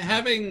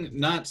 having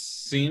not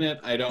seen it,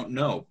 I don't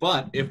know.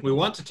 But if we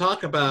want to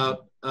talk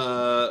about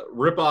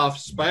rip-off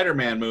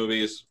Spider-Man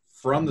movies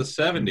from the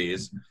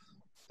 70s,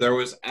 there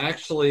was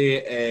actually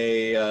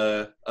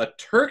a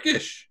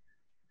Turkish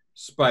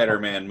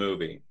Spider-Man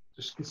movie.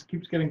 Just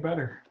keeps getting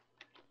better.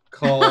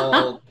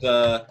 Called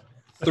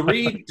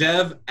Three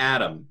Dev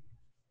Adam,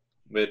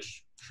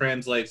 which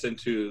translates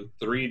into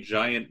Three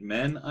Giant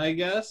Men, I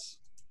guess.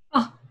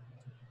 Oh.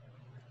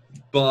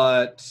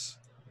 But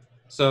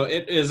so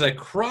it is a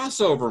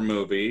crossover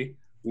movie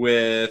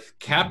with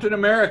Captain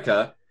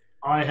America,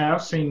 I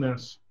have seen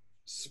this.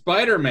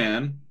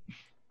 Spider-Man,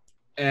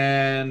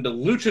 and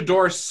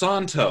Luchador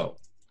Santo.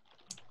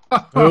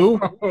 Who?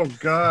 Oh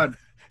God!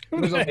 A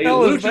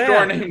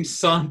luchador named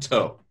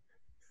Santo.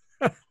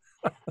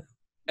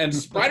 And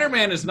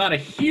Spider-Man is not a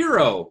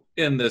hero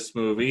in this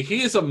movie.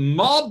 He is a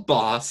mob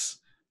boss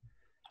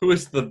who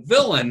is the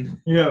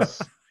villain.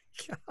 Yes.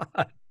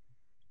 God.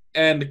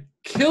 And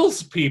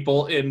kills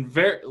people in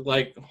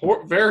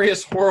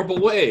various horrible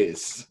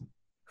ways.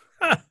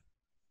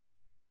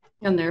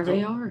 And there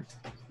they are.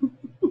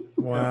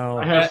 Wow.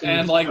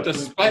 And like the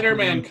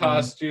Spider-Man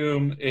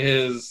costume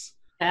is...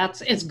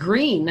 It's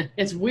green.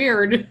 It's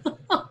weird.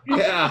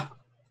 Yeah.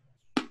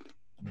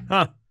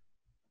 Huh.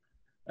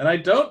 And I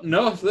don't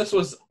know if this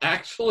was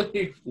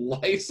actually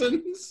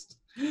licensed.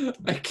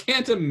 I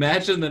can't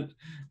imagine that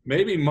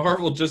maybe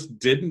Marvel just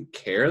didn't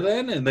care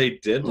then and they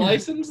did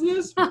license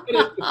this. But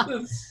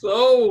it's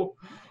so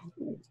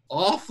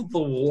off the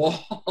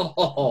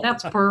wall.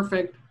 That's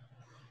perfect.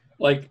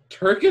 Like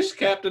Turkish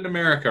Captain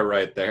America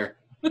right there.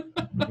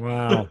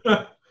 Wow.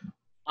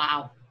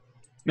 Wow.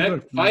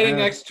 Fighting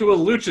next to a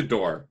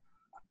luchador.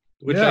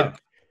 Which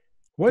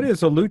What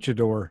is a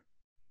luchador?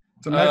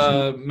 It's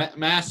a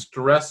masked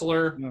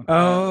wrestler.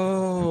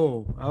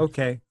 Oh,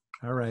 okay.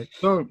 All right.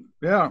 So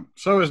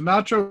is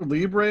Nacho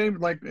Libre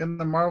like in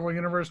the Marvel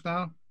universe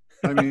now?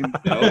 I mean,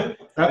 No.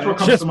 That's what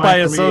comes Just to by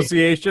mind for me.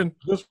 association.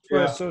 just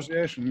by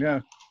association,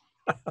 yeah.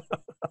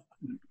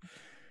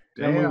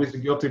 That movie's a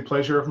guilty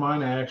pleasure of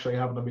mine. I actually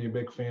happen to be a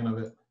big fan of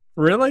it.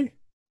 Really?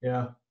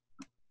 Yeah.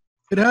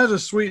 It has a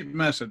sweet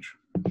message.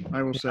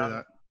 I will say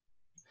that.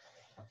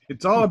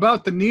 It's all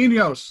about the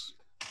niños.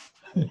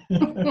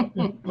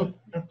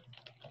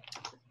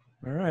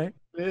 All right.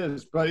 It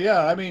is, but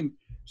yeah, I mean,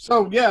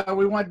 so yeah,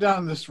 we went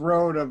down this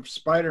road of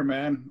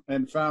Spider-Man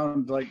and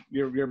found like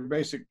your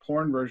basic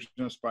porn version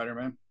of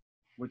Spider-Man,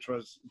 which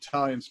was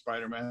Italian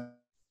Spider-Man.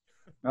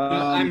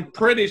 I'm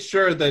pretty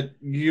sure that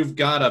you've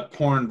got a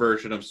porn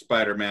version of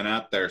Spider-Man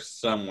out there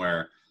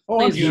somewhere.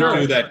 Oh, I'm You sure.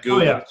 do that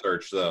Google yeah.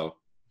 search though.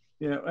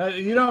 Yeah,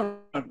 you don't.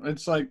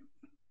 It's like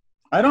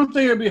I don't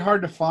think it'd be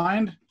hard to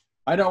find.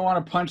 I don't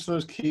want to punch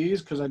those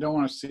keys because I don't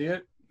want to see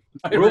it.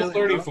 Rule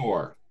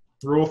 34.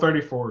 Rule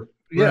 34.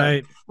 Yeah.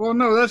 Right. Well,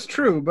 no, that's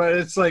true, but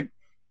it's like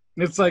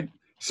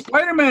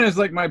Spider-Man is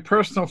like my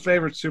personal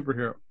favorite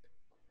superhero.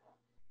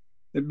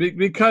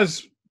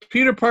 Because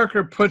Peter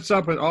Parker puts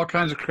up with all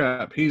kinds of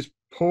crap. He's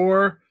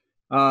poor.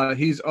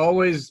 He's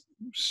always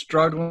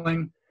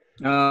struggling.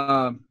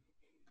 And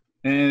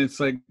it's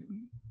like,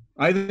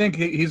 I think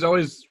he's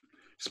always,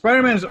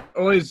 Spider-Man is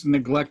always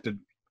neglected.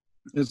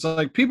 It's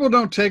like people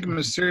don't take him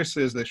as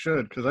seriously as they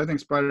should because I think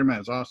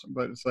Spider-Man is awesome.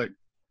 But it's like,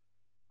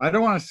 I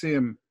don't want to see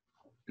him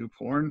do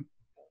porn.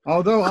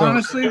 Although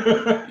honestly,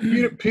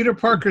 Peter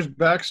Parker's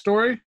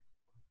backstory,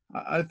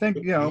 I think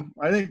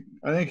I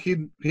think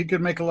he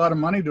could make a lot of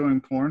money doing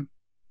porn.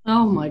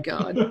 Oh my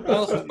God.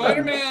 Well,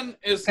 Spider-Man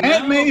is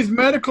Aunt May's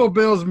medical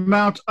bills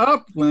mount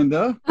up,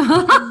 Linda.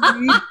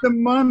 You need the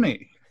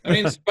money. I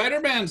mean,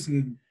 Spider-Man's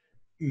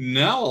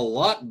now a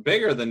lot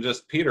bigger than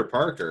just Peter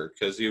Parker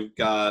because you've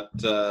got.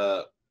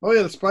 Oh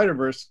yeah, the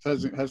Spider-Verse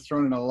has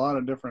thrown in a lot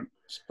of different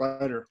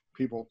spider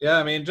people. Yeah,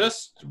 I mean,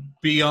 just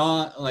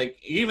beyond, like,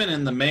 even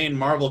in the main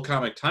Marvel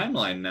comic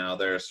timeline now,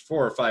 there's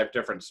 4 or 5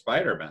 different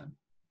Spider-Men.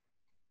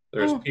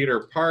 There's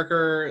Peter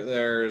Parker.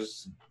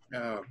 There's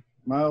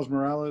Miles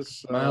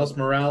Morales.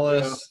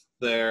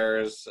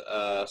 There's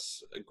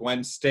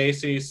Gwen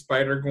Stacy,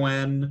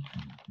 Spider-Gwen.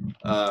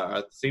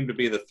 Seem to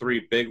be the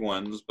 3 big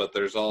ones, but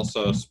there's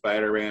also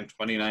Spider-Man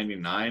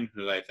 2099,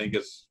 who I think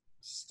is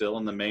still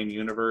in the main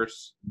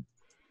universe.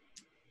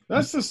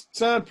 That's the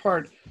sad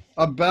part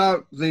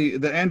about the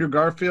Andrew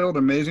Garfield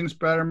Amazing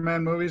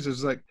Spider-Man movies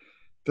is like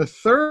the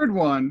third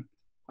one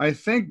I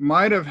think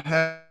might have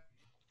had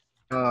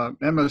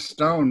Emma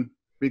Stone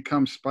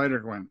become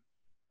Spider-Gwen.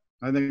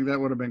 I think that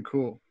would have been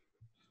cool.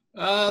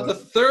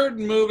 The third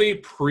movie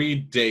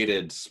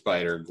predated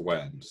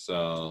Spider-Gwen,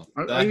 so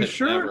are you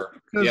sure?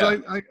 Because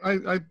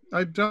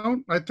I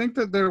don't. I think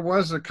that there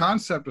was a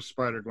concept of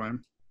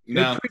Spider-Gwen.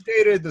 No. It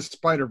predated the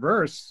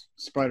Spider-Verse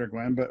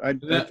Spider-Gwen, but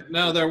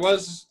no, there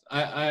was.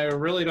 I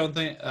really don't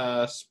think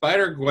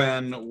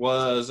Spider-Gwen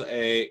was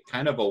a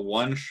kind of a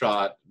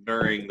one-shot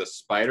during the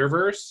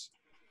Spider-Verse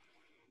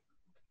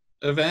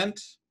event.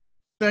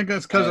 I think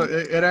that's because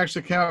it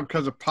actually came out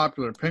because of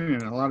popular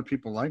opinion, and a lot of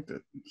people liked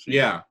it.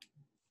 Yeah.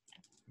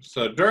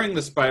 So during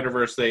the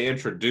Spider-Verse, they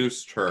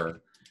introduced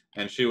her,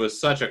 and she was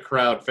such a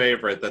crowd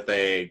favorite that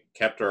they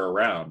kept her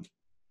around.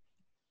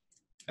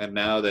 And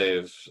now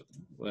they're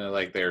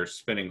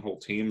spinning whole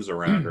teams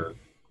around her,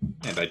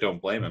 and I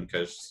don't blame them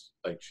because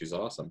she's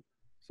awesome.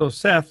 So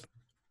Seth,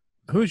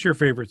 who's your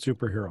favorite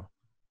superhero?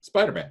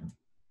 Spider-Man.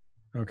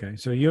 Okay,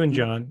 so you and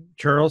John.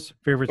 Charles,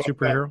 favorite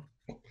superhero?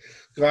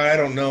 I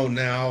don't know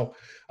now.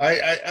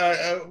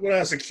 I when I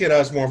was a kid, I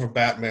was more of a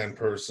Batman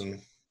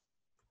person.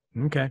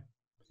 Okay.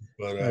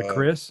 But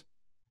Chris?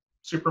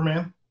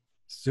 Superman.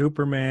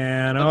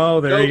 Oh,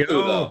 there you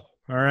go. Though.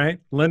 All right.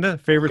 Linda,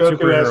 favorite Goku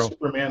superhero? as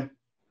Superman.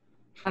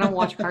 I don't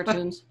watch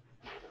cartoons.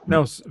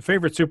 No,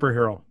 favorite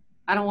superhero.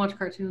 I don't watch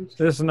cartoons.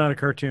 This is not a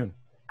cartoon.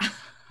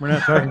 We're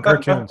not talking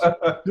cartoons.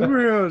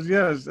 Superheroes,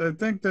 yes. I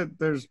think that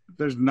there's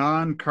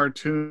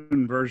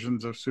non-cartoon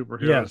versions of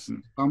superheroes. Yes.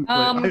 In some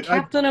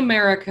Captain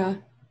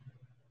America.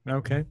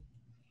 Okay.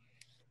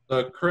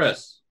 So,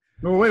 Chris.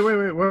 Oh, wait.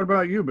 What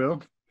about you,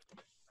 Bill?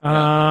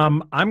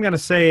 I'm going to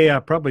say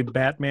probably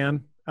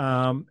Batman.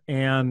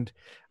 And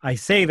I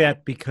say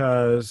that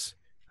because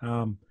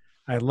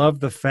I love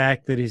the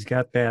fact that he's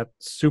got that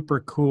super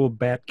cool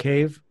bat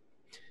cave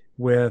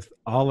with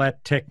all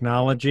that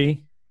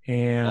technology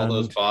and all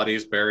those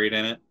bodies buried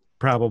in it.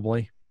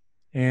 Probably.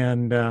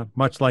 And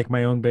much like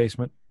my own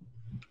basement.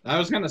 I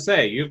was going to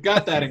say, you've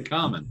got that in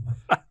common.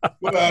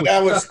 Well,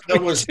 that was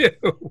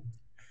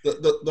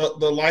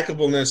the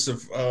likableness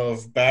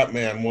of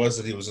Batman was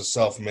that he was a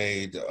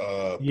self-made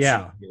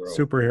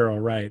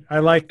superhero, right? I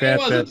like that.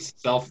 He wasn't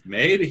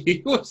self-made.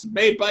 He was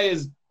made by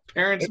his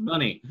parents'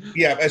 money.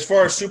 Yeah, as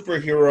far as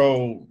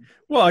superhero.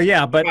 Well,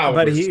 yeah,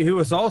 but he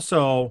was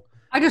also.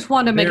 I just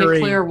wanted to make it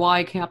clear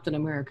why Captain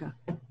America.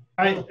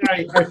 I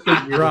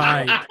figured.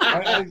 Right.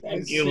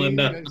 Thank you,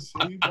 Linda.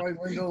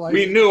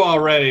 We knew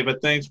already,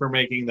 but thanks for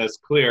making this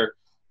clear.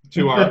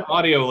 To our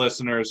audio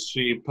listeners,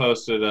 she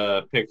posted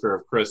a picture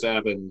of Chris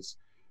Evans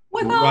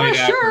right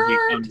after he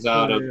comes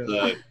out of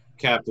the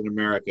Captain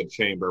America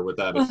chamber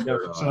without his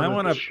shirt on. I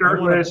want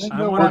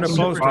to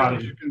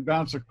post. You can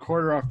bounce a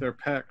quarter off their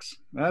pecs.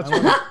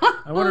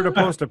 I wanted to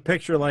post a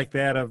picture like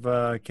that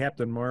of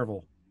Captain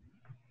Marvel.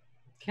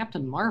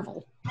 Captain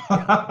Marvel.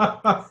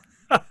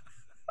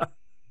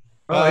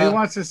 He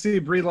wants to see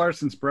Brie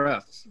Larson's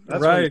breasts.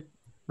 That's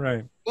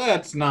right.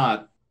 Let's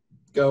not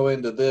go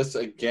into this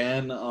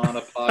again on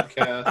a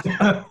podcast.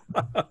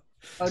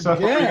 So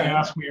you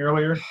asked me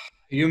earlier.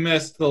 You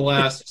missed the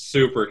last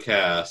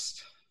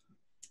Supercast.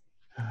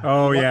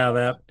 Oh yeah,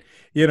 that.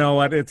 You know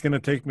what? It's going to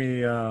take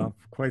me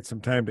quite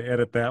some time to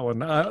edit that one.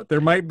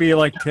 There might be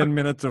like 10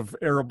 minutes of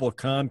arable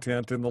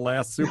content in the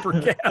last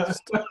Supercast.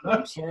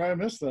 I'm sorry I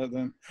missed that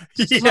then.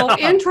 Yeah. So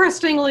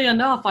interestingly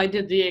enough, I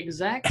did the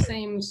exact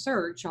same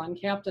search on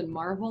Captain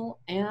Marvel,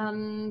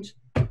 and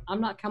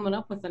I'm not coming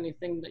up with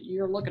anything that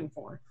you're looking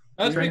for.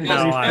 That's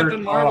because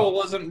Captain Marvel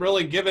wasn't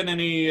really given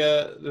any,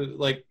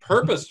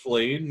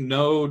 purposefully,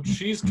 no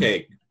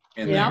cheesecake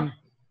in there.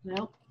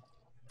 Yep.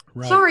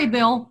 Right. Sorry,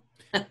 Bill.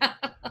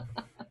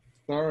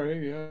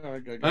 Sorry, yeah.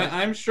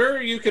 I'm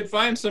sure you could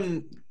find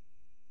some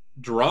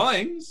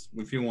drawings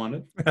if you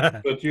wanted,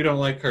 but you don't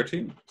like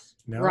cartoons.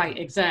 No, right,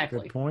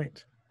 exactly. Good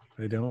point.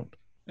 I don't.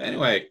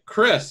 Anyway,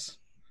 Chris,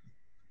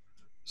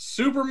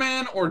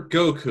 Superman or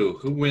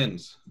Goku? Who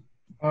wins?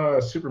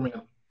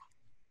 Superman.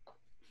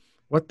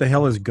 What the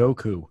hell is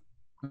Goku?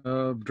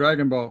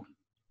 Dragon Ball.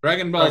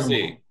 Dragon Ball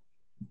Z.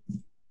 I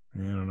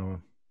don't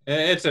know.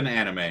 It's an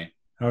anime.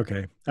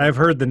 Okay. I've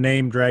heard the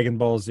name Dragon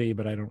Ball Z,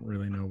 but I don't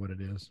really know what it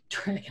is.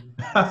 Dragon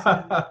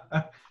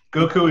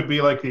Goku would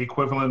be like the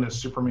equivalent of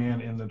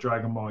Superman in the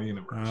Dragon Ball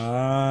universe.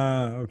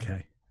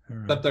 Okay. All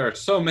right. But there are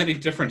so many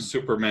different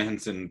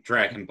Supermans in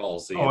Dragon Ball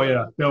Z. Oh,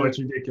 yeah. No, it's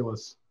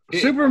ridiculous.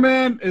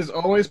 Superman is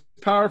always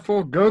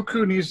powerful.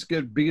 Goku needs to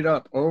get beat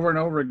up over and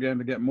over again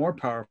to get more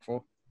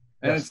powerful.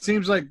 And It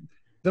seems like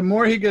the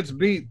more he gets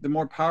beat, the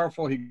more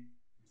powerful he.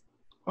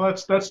 Well,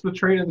 that's the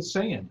trait of the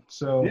Saiyan.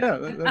 So yeah.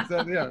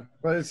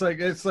 But it's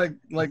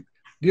like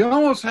you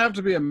almost have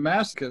to be a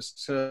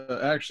masochist to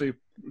actually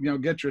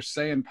get your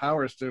Saiyan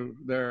powers to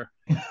their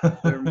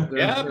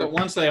but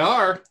once they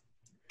are,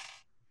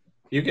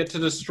 you get to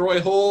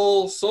destroy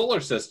whole solar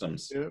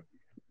systems. Yep.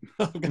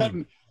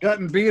 I've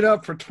gotten beat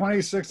up for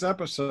 26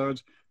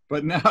 episodes,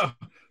 but now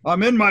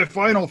I'm in my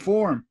final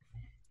form.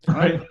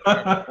 Right.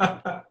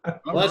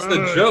 That's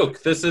the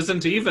joke. This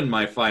isn't even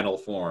my final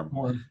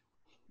form.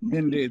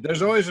 Indeed.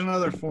 There's always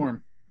another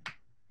form.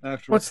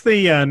 Afterwards. What's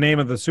the name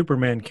of the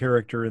Superman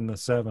character in the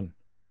 7?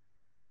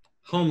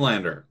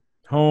 Homelander.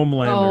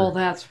 Homelander. Oh,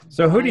 that's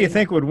so. Who do you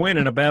think would win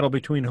in a battle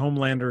between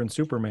Homelander and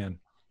Superman?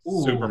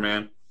 Ooh.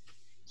 Superman.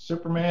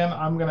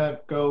 I'm gonna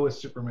go with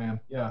Superman.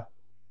 Yeah.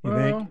 You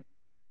think?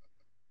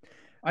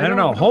 I don't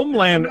know.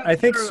 Homeland. I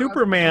think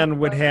Superman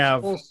would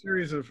have a whole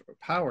series of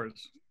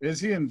powers. Is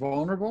he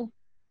invulnerable?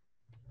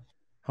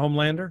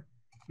 Homelander?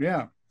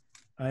 Yeah.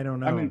 I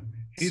don't know. I mean,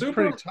 he's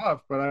pretty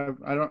tough, but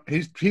I don't.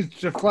 He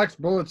deflects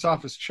bullets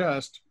off his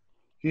chest.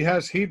 He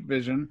has heat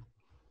vision.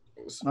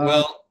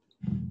 Well,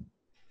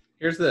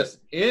 here's this.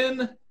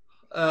 In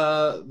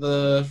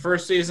the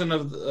first season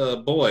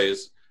of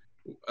Boys,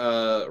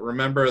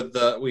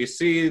 remember we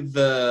see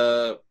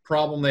the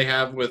problem they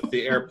have with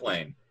the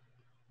airplane.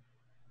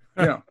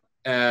 Yeah.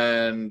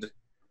 And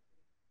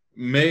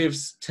Maeve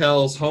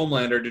tells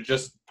Homelander to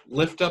just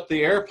lift up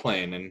the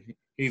airplane, and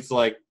he's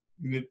like,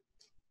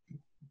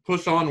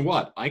 push on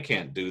what? I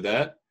can't do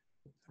that.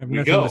 I have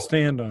nothing to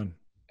stand on.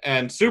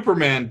 And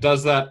Superman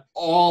does that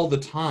all the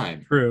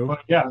time. True.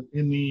 But yeah,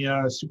 in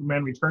the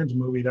Superman Returns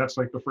movie, that's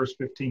like the first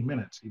 15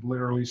 minutes. He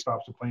literally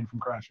stops the plane from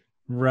crashing.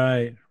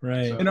 Right.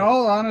 So, in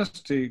all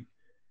honesty,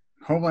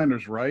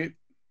 Homelander's right.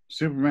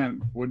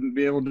 Superman wouldn't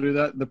be able to do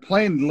that. The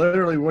plane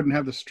literally wouldn't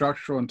have the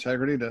structural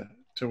integrity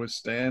to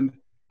withstand.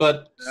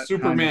 But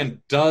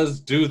Superman does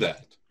do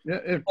that.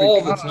 Yeah,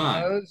 all the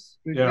time.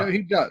 He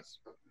does.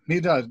 He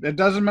does. It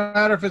doesn't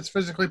matter if it's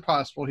physically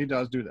possible. He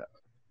does do that.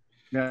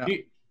 Yeah.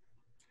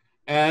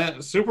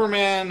 And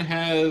Superman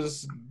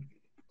has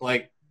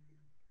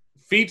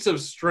feats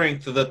of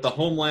strength that the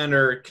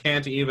Homelander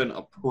can't even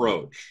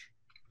approach.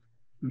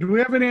 Do we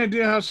have any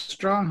idea how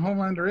strong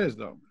Homelander is,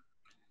 though?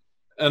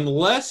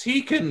 Unless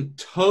he can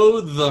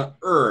tow the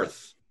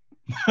Earth,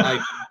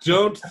 I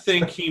don't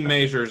think he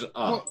measures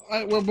up.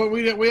 But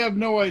we have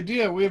no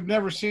idea. We have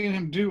never seen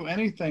him do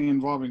anything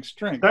involving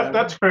strength.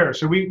 That's fair.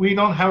 So we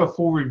don't have a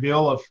full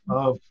reveal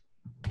of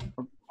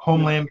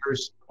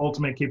Homelander's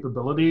ultimate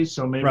capabilities.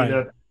 So maybe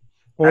that,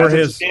 or as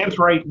it stands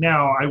right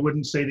now, I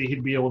wouldn't say that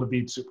he'd be able to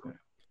beat Superman.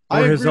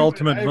 Or his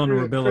ultimate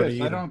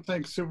vulnerability. I don't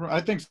think I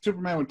think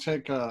Superman would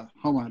take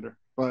Homelander,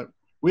 but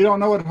we don't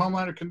know what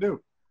Homelander can do.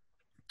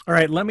 All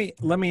right, let me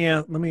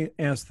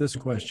ask this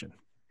question.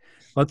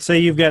 Let's say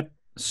you've got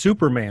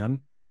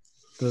Superman,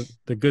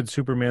 the good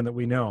Superman that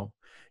we know.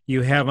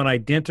 You have an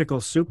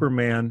identical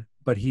Superman,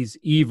 but he's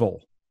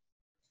evil,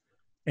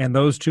 and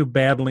those two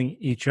battling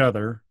each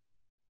other.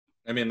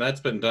 I mean,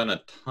 that's been done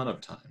a ton of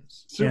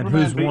times. And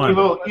who's won?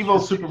 Evil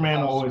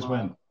Superman will always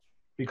win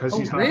because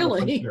he's not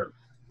really.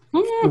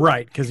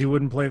 Right, because he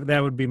wouldn't play.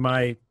 That would be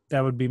my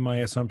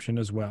assumption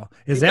as well.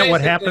 Is that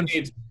what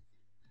happens?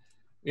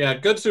 Yeah,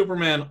 good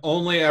Superman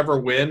only ever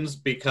wins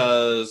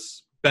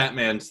because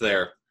Batman's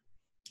there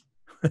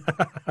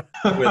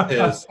with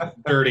his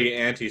dirty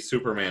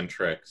anti-Superman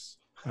tricks.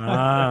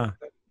 Ah,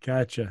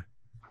 gotcha.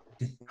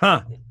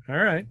 Huh. All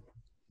right.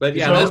 But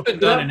yeah, that's been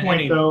done in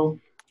any. Though,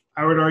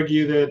 I would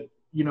argue that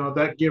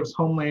that gives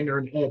Homelander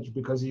an edge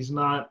because he's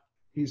not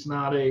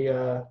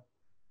a.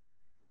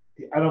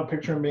 I don't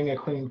picture him being a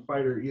clean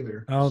fighter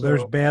either. Oh,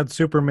 there's bad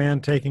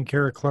Superman taking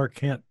care of Clark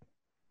Kent.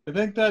 I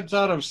think that's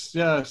out of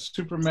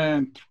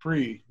Superman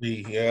 3.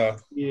 Yeah.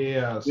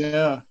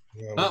 Yeah.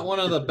 Not one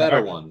of the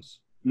better ones.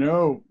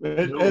 No.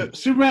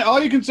 Superman.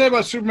 All you can say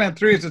about Superman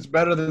 3 is it's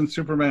better than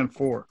Superman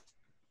 4.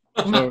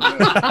 So,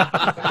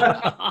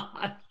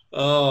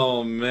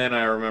 oh man,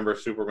 I remember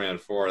Superman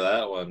 4.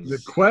 That one. The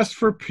Quest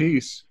for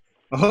Peace.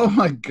 Oh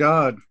my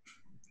God.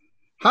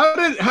 How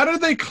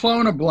did they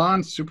clone a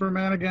blonde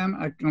Superman again?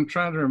 I'm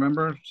trying to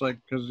remember. It's like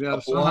because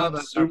a blonde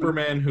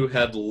Superman who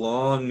had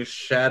long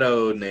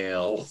shadow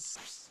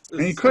nails, and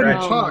he couldn't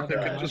talk.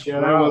 That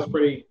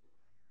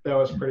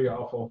was pretty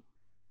awful.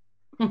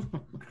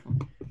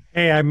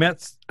 Hey,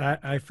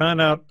 I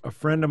found out a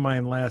friend of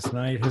mine last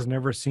night has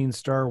never seen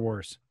Star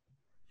Wars.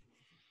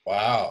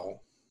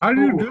 Wow! How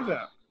do you do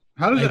that?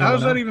 How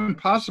is that even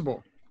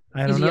possible?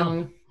 I don't know.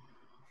 Young.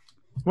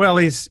 Well,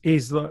 he's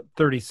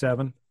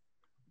 37.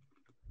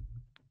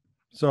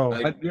 So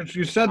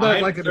you said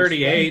that like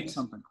 38,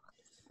 something,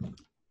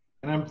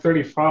 and I'm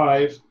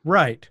 35.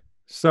 Right.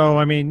 So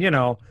I mean,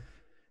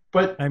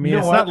 but I mean,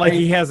 it's not like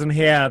he hasn't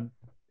had.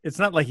 It's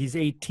not like he's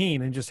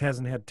 18 and just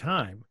hasn't had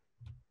time.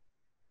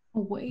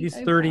 Oh, wait, he's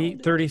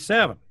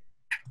 37.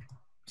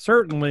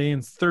 Certainly,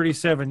 in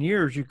 37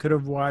 years, you could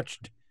have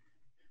watched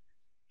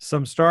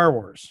some Star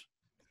Wars.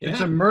 Yeah.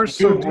 It's immersed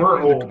so deep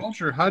in the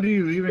culture. How do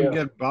you even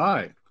get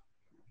by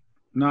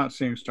not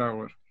seeing Star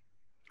Wars?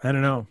 I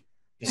don't know.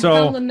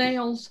 So the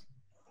nails.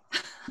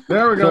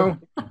 There we go.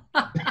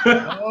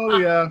 Oh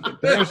yeah,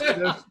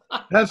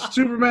 that's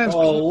Superman's.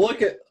 Oh,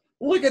 look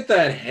at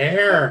that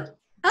hair.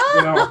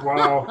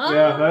 Wow.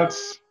 Yeah,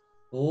 that's.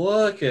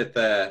 Look at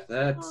that.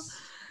 That's.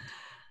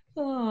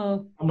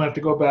 Oh. I'm gonna have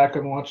to go back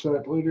and watch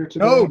that later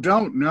today. No,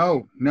 don't.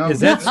 No. Is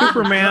that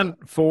Superman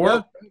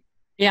 4?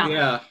 Yeah.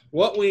 Yeah.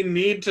 What we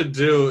need to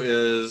do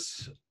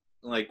is,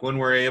 like, when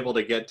we're able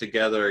to get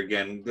together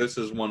again, this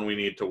is one we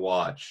need to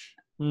watch.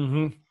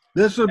 Mm-hmm.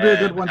 This would be a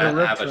good one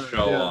to have a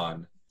show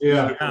on.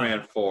 Yeah.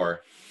 Superman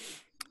 4.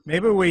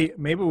 Maybe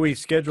we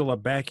schedule a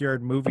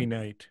backyard movie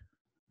night.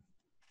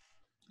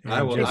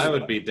 I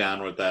would be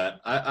down with that.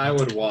 I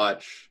would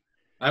watch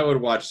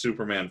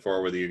Superman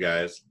 4 with you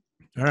guys.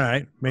 All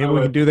right. Maybe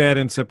we can do that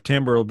in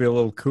September. It'll be a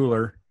little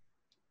cooler.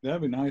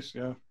 That'd be nice,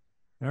 yeah.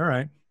 All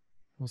right.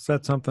 We'll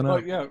set something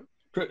up. Yeah.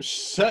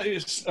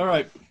 All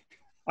right.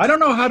 I don't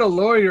know how to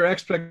lower your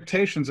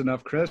expectations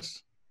enough,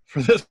 Chris,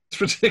 for this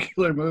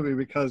particular movie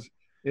because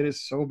it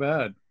is so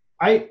bad.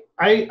 I've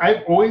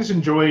always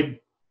enjoyed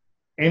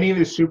any of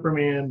the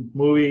Superman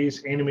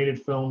movies,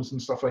 animated films,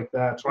 and stuff like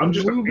that. So I'm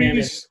just the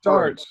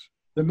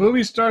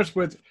movie starts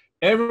with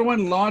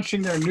everyone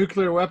launching their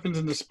nuclear weapons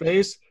into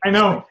space. I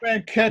know.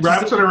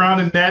 Wraps it around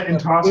a net and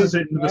tosses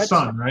it into the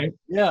sun, right?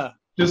 Yeah.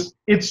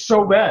 It's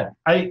so bad.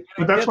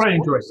 But that's what I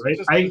enjoy,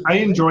 right? I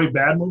enjoy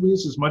bad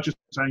movies as much as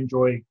I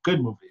enjoy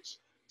good movies.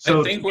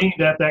 So to me,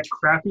 that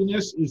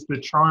crappiness is the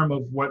charm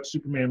of what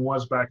Superman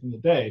was back in the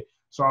day.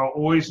 So I'll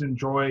always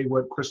enjoy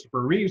what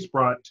Christopher Reeves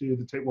brought to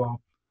the table.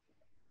 Well,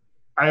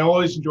 I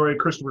always enjoy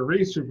Christopher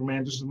Reeve's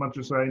Superman just as much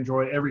as I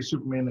enjoy every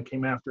Superman that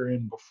came after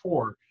and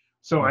before.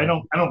 So I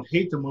don't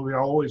hate the movie.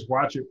 I'll always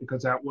watch it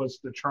because that was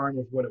the charm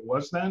of what it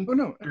was then. Oh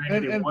no,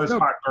 it was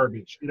hot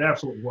garbage. It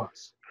absolutely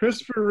was.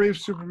 Christopher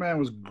Reeve's Superman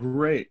was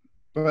great,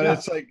 but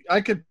it's like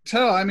I could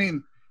tell. I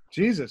mean,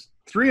 Jesus,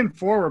 3 and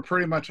 4 were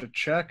pretty much a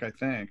check. I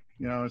think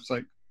it's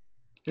like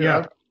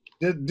there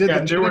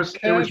was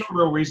no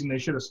real reason they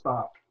should have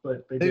stopped,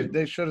 but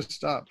they should have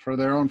stopped for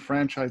their own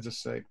franchise's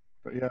sake.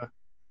 But yeah.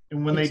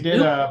 And when they It's did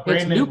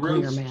Brandon Nuclear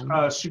Routh's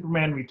Man.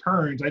 Superman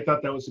Returns, I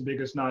thought that was the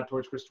biggest nod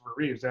towards Christopher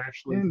Reeves. I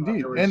actually thought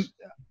Indeed. there was, And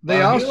they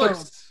He also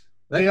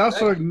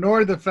looks-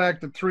 ignored the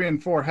fact that 3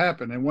 and 4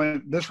 happened and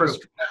went, this True. was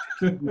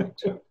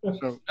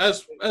so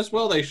as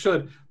well they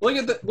should.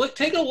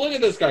 Take a look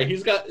at this guy.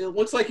 It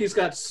looks like he's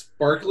got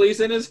sparklies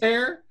in his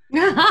hair.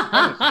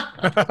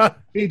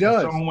 he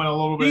does. someone went a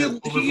little bit.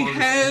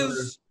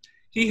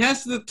 He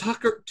has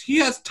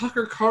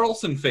Tucker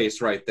Carlson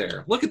face right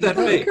there. Look at that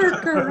face.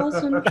 Tucker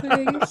Carlson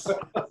face.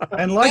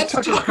 And like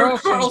That's Tucker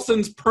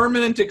Carlson's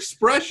permanent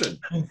expression.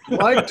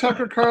 like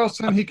Tucker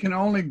Carlson, he can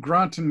only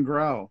grunt and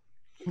growl.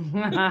 Oh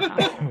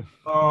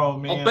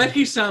man! I'll bet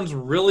he sounds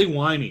really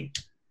whiny.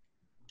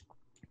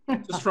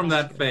 Just from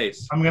that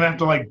face. I'm gonna have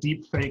to like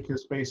deep fake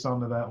his face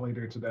onto that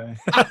later today.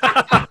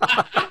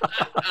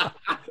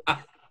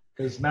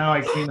 Because now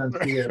I can't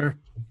unsee it.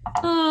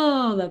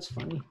 Oh, that's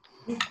funny.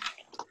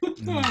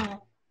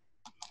 Well,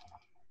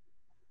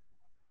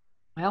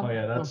 Oh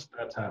yeah, that's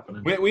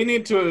happening. We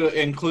need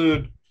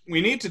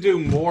to do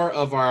more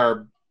of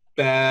our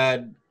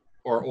bad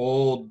or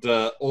old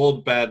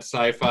bad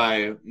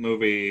sci-fi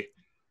movie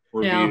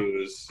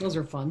reviews. those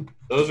are fun.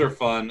 Those are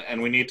fun,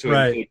 and we need to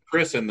include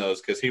Chris in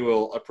those because he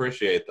will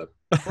appreciate them.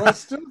 Well, I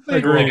still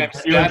think I'm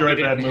sad we enjoy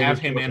bad didn't have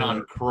movies him in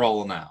on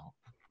Krull now.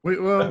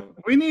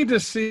 we need to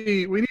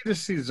see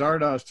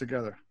Zardoz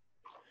together.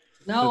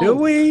 No. Do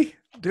we?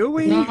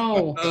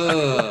 No.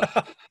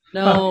 Ugh.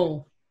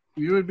 No.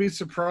 You would be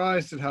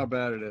surprised at how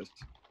bad it is.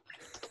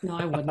 No,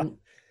 I wouldn't.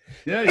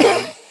 Yeah,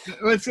 yeah.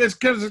 It's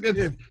because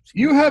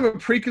you have a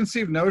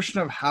preconceived notion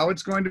of how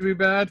it's going to be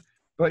bad,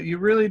 but you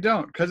really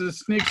don't because it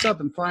sneaks up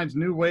and finds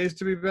new ways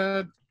to be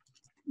bad.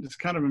 It's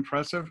kind of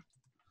impressive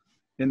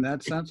in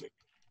that sense.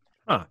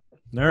 All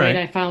Wait, right.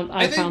 I found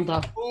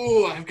the.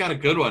 Oh, I've got a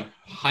good one.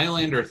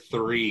 Highlander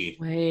 3.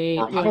 Wait.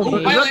 Or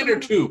wait. Highlander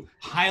 2.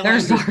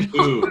 Highlander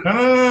 2.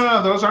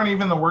 No. Those aren't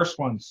even the worst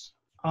ones.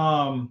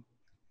 Once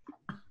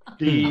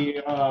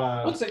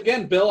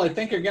again, Bill, I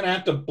think you're going to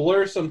have to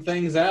blur some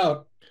things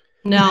out.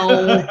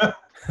 No,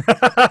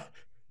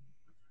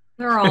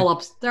 they're all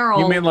up. They're all.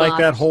 You mean like not.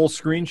 that whole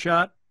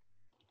screenshot?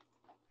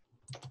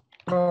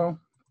 Oh,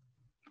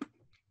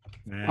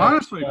 Nah.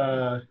 honestly,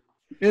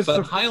 it's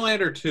But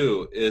Highlander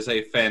 2 is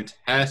a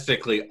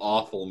fantastically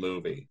awful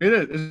movie. it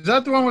is. Is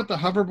that the one with the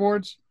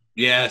hoverboards?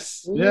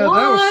 Yes. Yeah, What?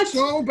 that was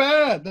so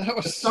bad. That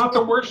was It's not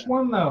the worst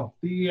one though.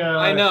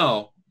 I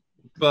know.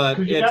 But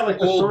Because you it's got like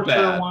the old Sorcerer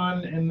bad.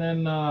 one, and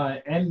then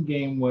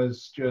Endgame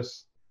was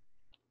just.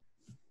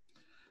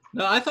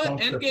 No, I thought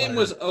Dumpster Endgame fire.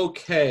 was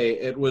okay.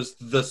 It was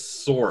the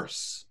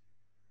source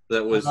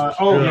that was The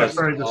Source.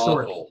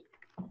 awful.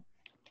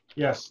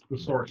 Yes, the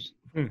Source.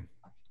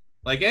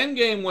 Like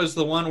Endgame was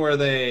the one where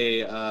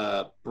they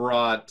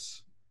brought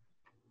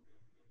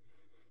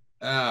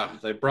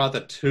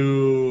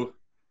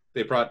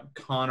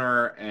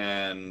Connor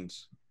and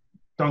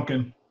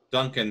Duncan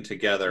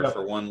together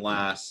for one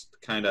last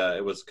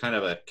it was kind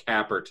of a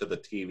capper to the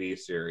TV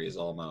series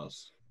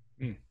almost.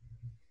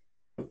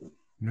 All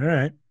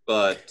right.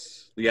 But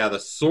yeah, the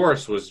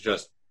source was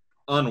just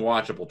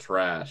unwatchable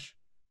trash.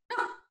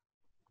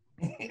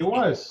 It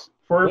was.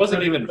 It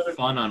wasn't even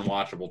fun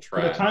unwatchable For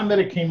the trash. time that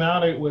it came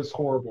out, it was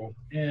horrible.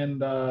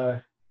 And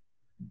gosh,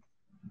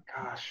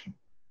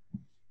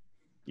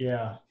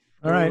 yeah.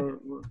 All right.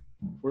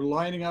 We're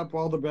lining up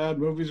all the bad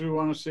movies we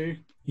want to see.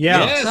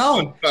 Yeah. Yes.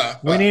 No.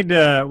 We need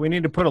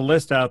to put a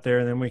list out there,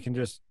 and then we can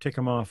just tick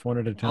them off one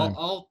at a time.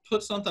 I'll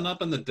put something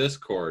up in the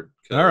Discord.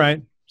 All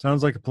right.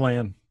 Sounds like a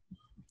plan.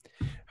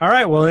 All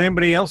right. Well,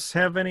 anybody else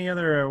have any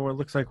other? Well, it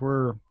looks like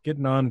we're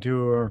getting on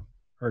to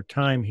our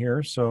time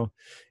here. So,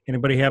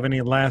 anybody have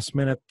any last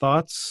minute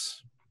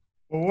thoughts?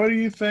 Well, what do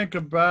you think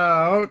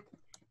about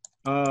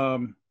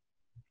HBO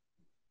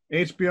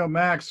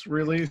Max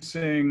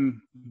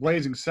releasing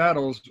Blazing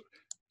Saddles,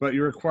 but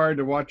you're required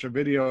to watch a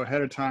video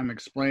ahead of time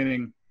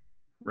explaining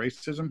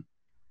racism?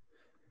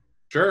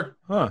 Sure.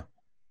 Huh.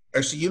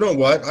 Actually, you know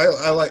what?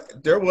 I like.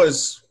 There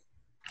was.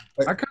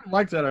 I kind of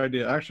like that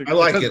idea, actually. I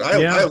like it.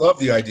 because I love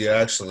the idea,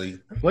 actually.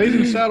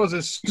 Blazing Saddles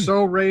is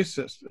so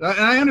racist. And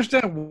I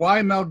understand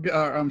why Mel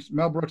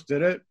Brooks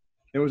did it.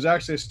 It was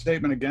actually a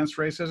statement against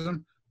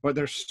racism, but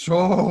there's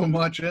so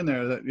much in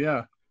there that,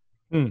 Yeah.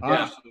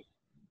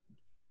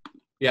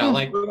 a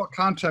Like little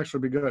context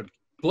would be good.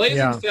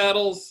 Blazing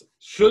Saddles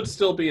should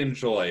still be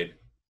enjoyed,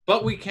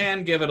 but we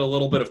can give it a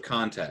little bit of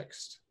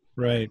context.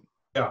 Right.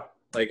 Yeah.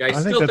 Like I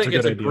think still that's think a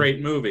it's good a idea.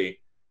 great movie.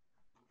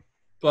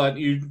 But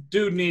you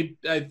do need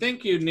I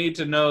think you need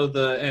to know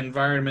the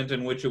environment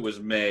in which it was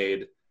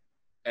made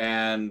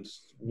and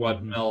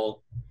what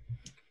Mel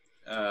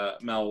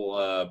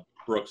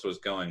Brooks was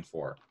going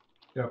for.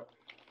 Yep.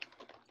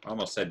 I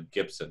almost said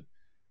Gibson.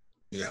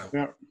 Yeah.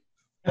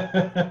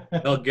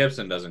 Mel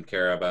Gibson doesn't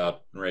care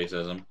about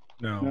racism.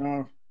 No.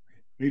 No.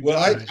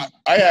 Well,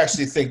 I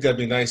actually think that'd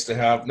be nice to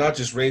have not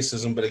just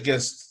racism, but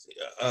against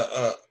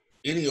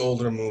any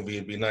older movie.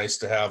 It'd be nice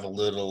to have a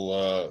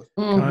little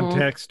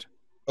Context.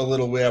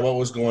 what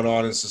was going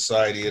on in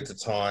society at the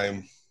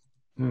time.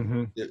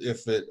 Mm-hmm.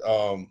 If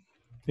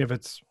If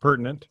it's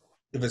pertinent.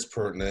 If it's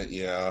pertinent,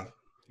 yeah.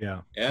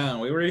 Yeah. Yeah,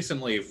 we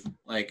recently,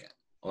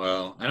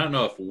 well, I don't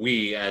know if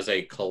we as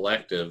a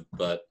collective,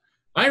 but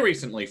I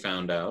recently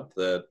found out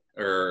that,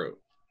 or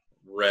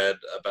read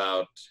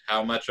about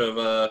how much of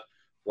a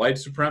white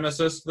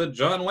supremacist that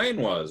John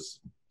Wayne was.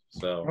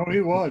 So. Oh,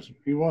 he was.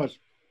 He was.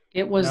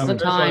 It was Yeah, the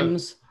there's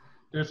times.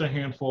 There's a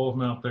handful of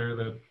them out there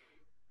that.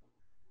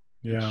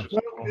 Yeah.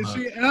 Well, you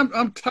see,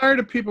 I'm tired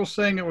of people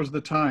saying it was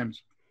the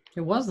times.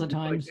 It was the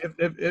times.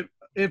 Like,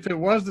 if it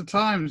was the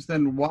times,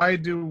 then why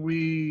do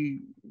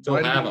we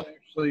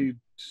actually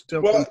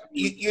still? Well,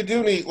 you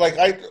do need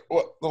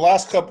the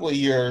last couple of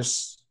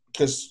years,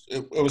 because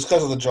it was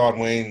because of the John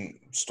Wayne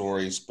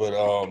stories, but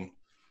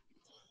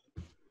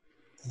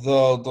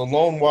the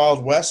lone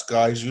Wild West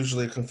guy is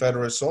usually a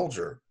Confederate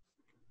soldier,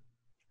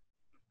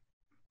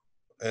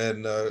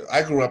 and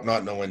I grew up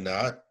not knowing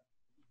that.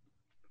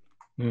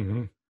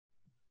 Mm-hmm.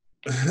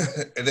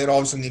 And then all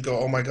of a sudden you go,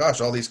 oh my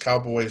gosh, all these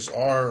cowboys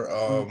are,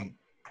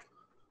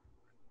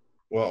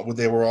 well,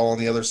 they were all on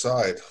the other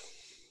side.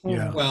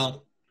 Yeah.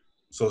 Well,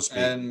 so to speak.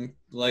 And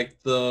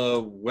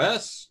the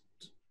West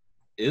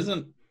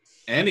isn't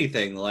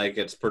anything like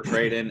it's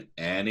portrayed in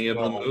any of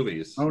the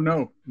movies. Oh,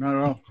 no, not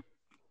at all.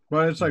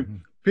 But it's like,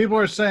 people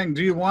are saying,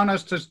 do you want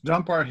us to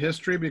dump our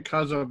history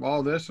because of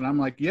all this? And I'm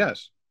like,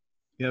 yes.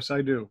 Yes,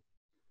 I do.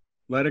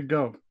 Let it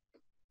go.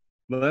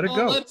 Let it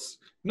go.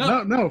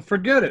 No,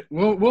 forget it.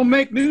 We'll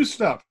make new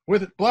stuff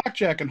with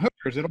blackjack and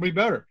hookers. It'll be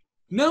better.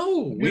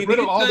 No, we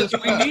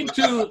need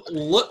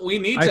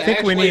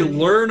to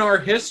learn our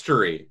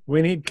history.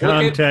 We need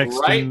context.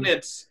 Look it right in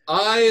its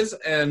eyes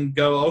and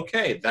go,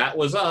 okay, that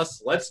was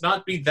us. Let's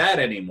not be that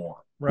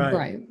anymore.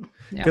 Right.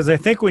 Because I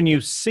think when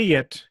you see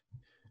it,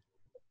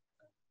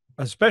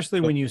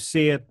 especially when you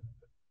see it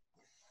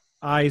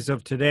eyes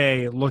of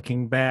today,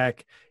 looking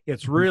back,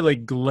 it's really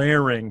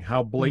glaring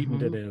how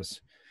blatant it is.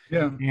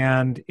 Yeah.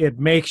 And it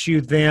makes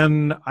you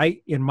then,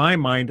 in my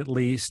mind at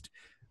least,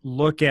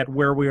 look at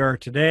where we are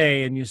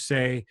today and you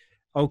say,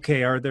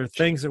 okay, are there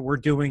things that we're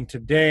doing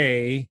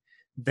today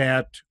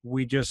that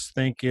we just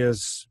think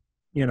is,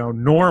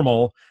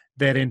 normal,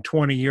 that in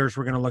 20 years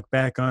we're going to look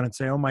back on and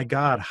say, oh my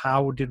God,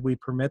 how did we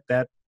permit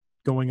that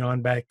going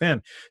on back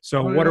then?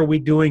 So what are we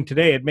doing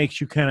today? It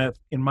makes you kind of,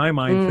 in my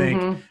mind,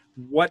 think,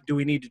 what do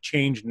we need to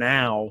change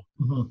now?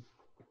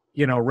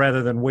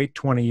 Rather than wait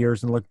 20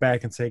 years and look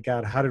back and say,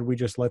 God, how did we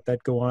just let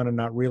that go on and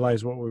not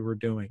realize what we were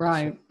doing?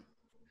 Right.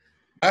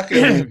 Back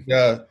in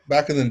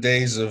the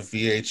days of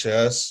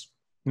VHS,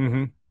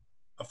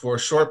 for a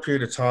short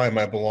period of time,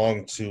 I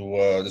belonged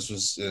to, this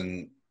was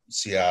in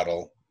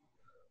Seattle,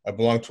 I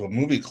belonged to a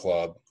movie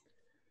club.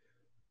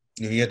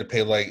 You had to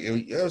pay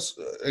it was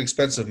an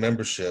expensive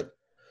membership.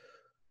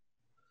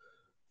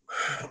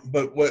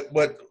 But what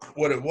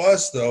it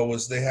was though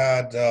was they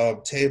had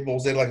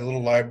tables. They had a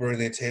little library.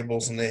 They had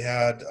tables, and they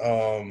had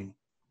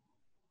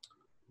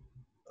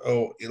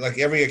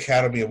every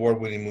Academy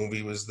Award-winning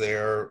movie was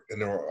there,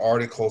 and there were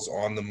articles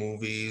on the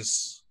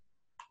movies,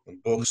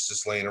 and books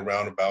just laying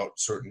around about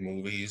certain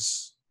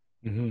movies.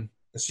 And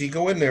so you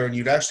go in there and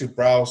you'd actually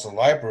browse the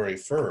library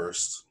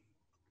first,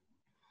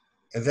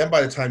 and then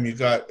by the time you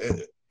got,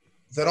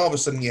 then all of a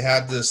sudden you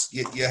had this.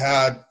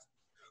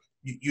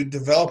 You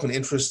develop an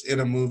interest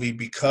in a movie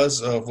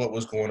because of what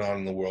was going on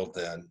in the world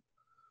then,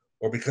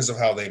 or because of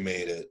how they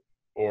made it,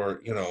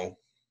 or,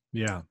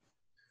 Yeah.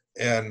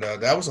 And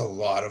that was a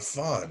lot of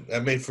fun.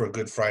 That made for a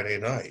good Friday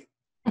night,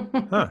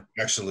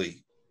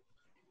 actually.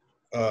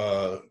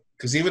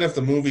 Because even if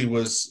the movie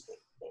was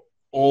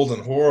old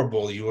and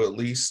horrible, you at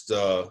least,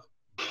 well,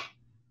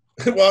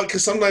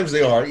 because sometimes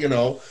they are,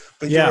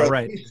 but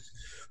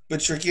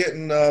But you're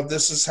getting,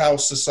 this is how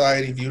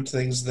society viewed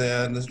things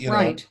then,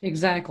 Right,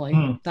 exactly.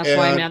 That's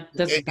why I meant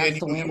that's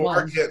the way it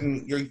was.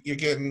 You're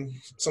getting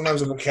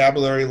sometimes a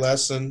vocabulary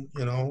lesson,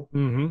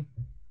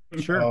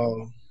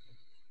 Sure.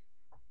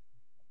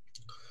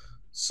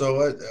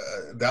 So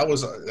that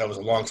was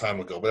a long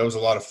time ago, but it was a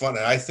lot of fun.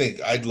 And I think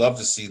I'd love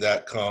to see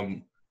that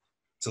come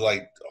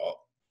to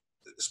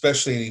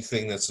especially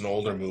anything that's an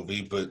older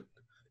movie, but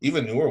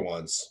even newer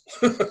ones,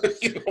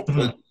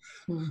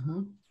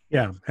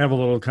 Yeah, have a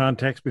little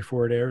context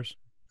before it airs.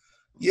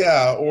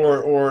 Yeah,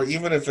 or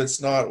even if it's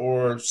not,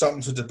 or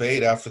something to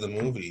debate after the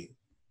movie.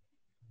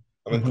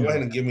 I mean, go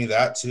ahead and give me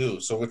that too.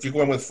 So if you're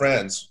going with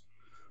friends,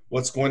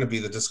 what's going to be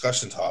the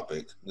discussion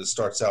topic that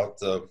starts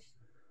out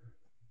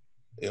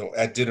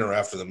at dinner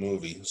after the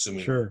movie,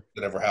 assuming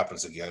it ever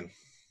happens again?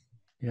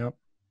 Yep.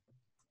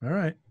 All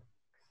right.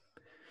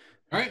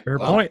 Fair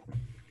point.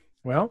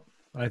 Well,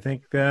 I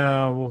think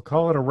we'll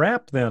call it a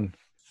wrap then.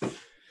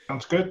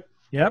 Sounds good.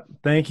 Yep.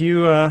 Thank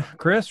you,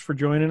 Chris, for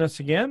joining us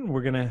again.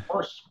 We're going to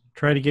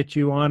try to get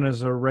you on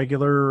as a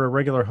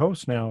regular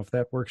host now, if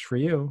that works for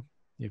you,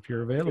 if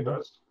you're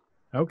available.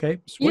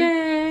 Okay. Sweet.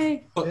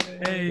 Yay!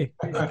 Hey.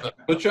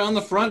 Put you on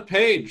the front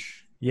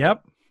page.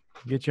 Yep.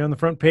 Get you on the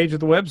front page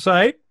of the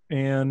website,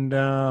 and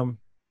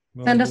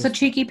send us a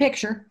cheeky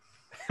picture.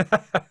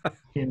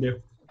 Can do.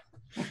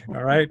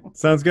 All right.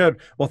 Sounds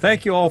good. Well,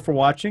 thank you all for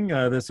watching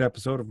this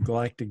episode of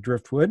Galactic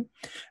Driftwood.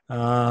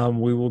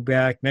 We will be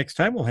back next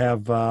time. We'll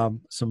have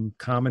some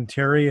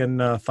commentary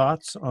and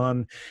thoughts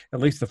on at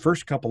least the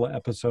first couple of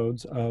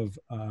episodes of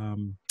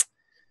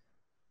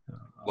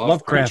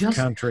Lovecraft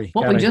Country.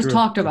 What we just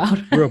talked about.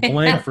 Drew a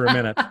blank for a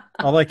minute.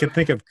 All I could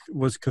think of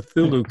was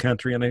Cthulhu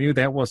Country, and I knew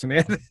that wasn't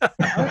it.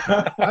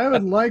 I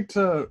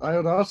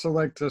would also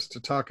like us to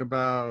talk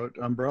about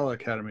Umbrella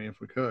Academy if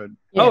we could.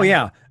 Yeah. Oh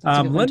yeah,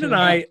 Lynn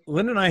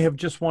and I have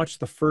just watched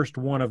the first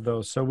one of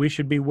those, so we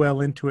should be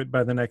well into it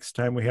by the next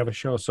time we have a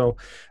show. So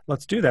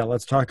let's do that.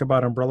 Let's talk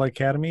about Umbrella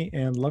Academy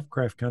and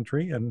Lovecraft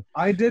Country. And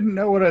I didn't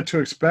know what to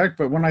expect,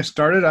 but when I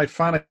started, I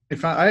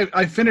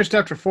finished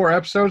after 4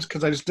 episodes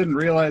because I just didn't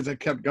realize I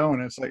kept going.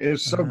 It's like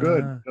it's so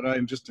good that I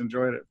just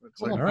enjoyed it.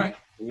 It's like, all right,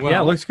 well,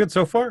 yeah, it looks good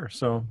so far.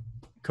 So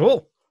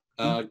cool.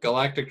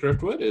 Galactic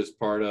Driftwood is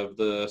part of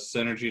the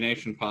Synergy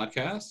Nation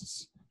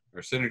podcasts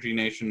or Synergy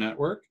Nation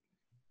network.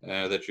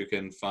 That you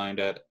can find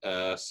at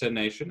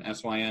synnation,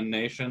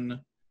 synnation.com.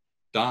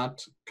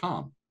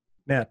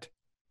 Net,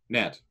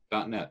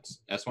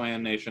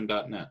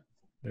 synnation.net.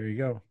 There you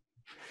go.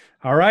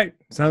 All right.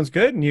 Sounds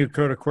good. And you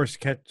could, of course,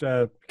 catch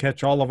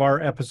all of our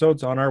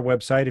episodes on our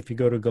website if you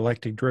go to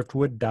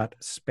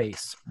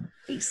galacticdriftwood.space.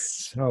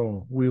 Peace.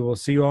 So we will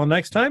see you all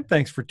next time.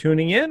 Thanks for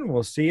tuning in.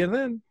 We'll see you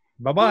then.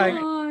 Bye-bye.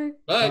 Bye.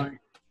 Bye.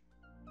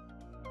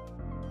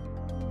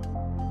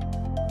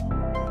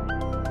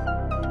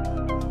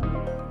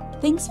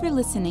 Thanks for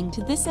listening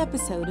to this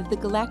episode of the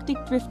Galactic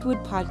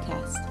Driftwood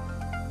podcast.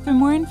 For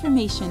more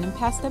information and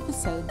past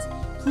episodes,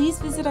 please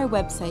visit our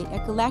website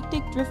at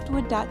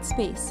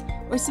galacticdriftwood.space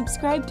or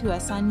subscribe to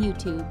us on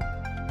YouTube.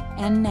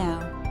 And now,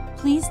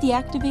 please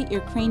deactivate your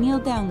cranial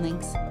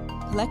downlinks,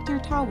 collect your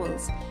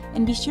towels,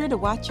 and be sure to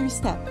watch your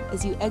step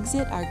as you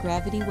exit our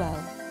gravity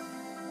well.